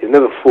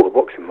fought a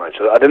boxing match.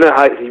 I don't know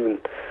how it's even.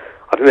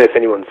 I don't know if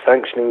anyone's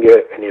sanctioning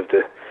it, any of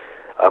the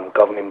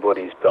governing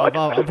bodies. But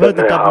I've heard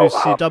the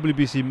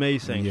WBC may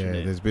sanction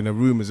it. There's been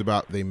rumours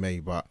about they may,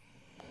 but.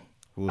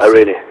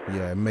 Really?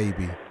 Yeah,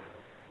 maybe.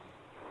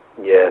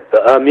 Yeah,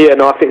 but I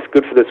think it's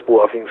good for the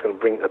sport. I think it's going to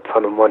bring a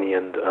ton of money,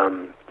 and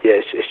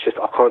it's just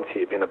I can't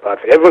see it being a bad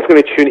thing. Everyone's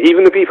going to tune in,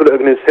 even the people that are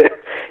going to say,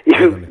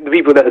 the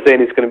people that are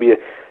saying it's going to be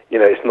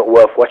it's not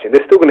worth watching.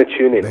 They're still going to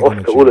tune in. They're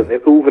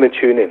all going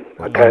to tune in.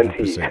 I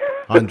guarantee you.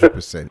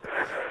 100%.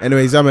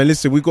 Anyway, Zaman,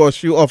 listen, we've got to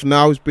shoot off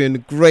now. It's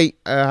been great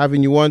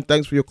having you on.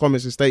 Thanks for your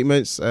comments and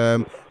statements,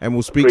 and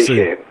we'll speak soon.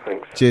 It.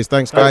 Thanks. Cheers.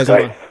 Thanks, guys.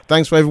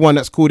 Thanks for everyone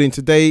that's called in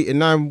today. And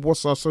now,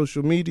 what's our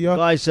social media?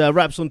 Guys,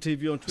 Raps on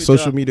TV on Twitter.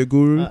 Social media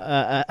guru.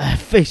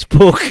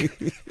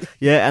 Facebook.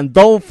 Yeah, and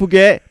don't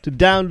forget to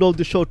download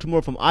the show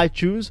tomorrow from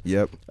iTunes.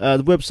 Yep.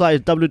 The website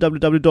is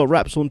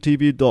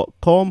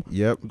www.rapsontv.com.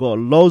 Yep. We've got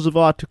loads of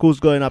articles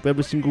going up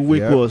every single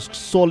week. We've got a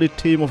solid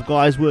team of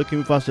guys working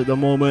with us at the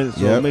moment.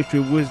 So make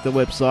sure you visit the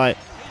website.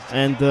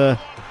 And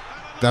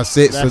that's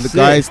it. So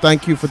guys,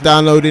 thank you for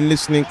downloading,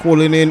 listening,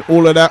 calling in,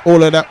 all of that.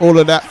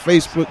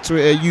 Facebook,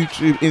 Twitter,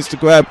 YouTube,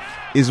 Instagram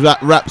is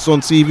Raps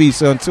on TV.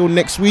 So until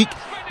next week,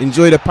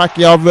 enjoy the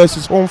Pacquiao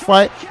versus Horn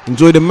fight.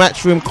 Enjoy the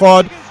Matchroom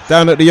card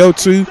down at the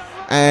O2.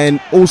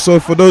 And also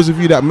for those of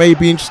you that may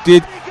be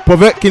interested,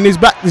 Povetkin is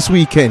back this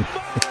weekend.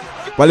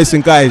 But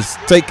listen, guys,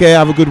 take care.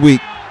 Have a good week.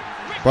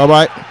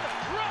 Bye-bye.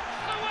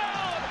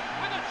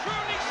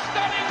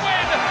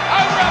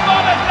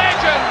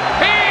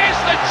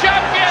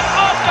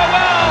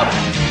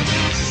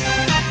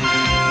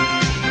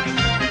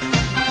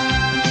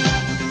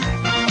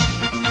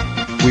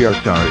 We are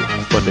sorry,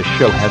 but the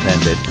show has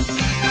ended.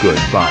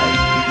 Goodbye.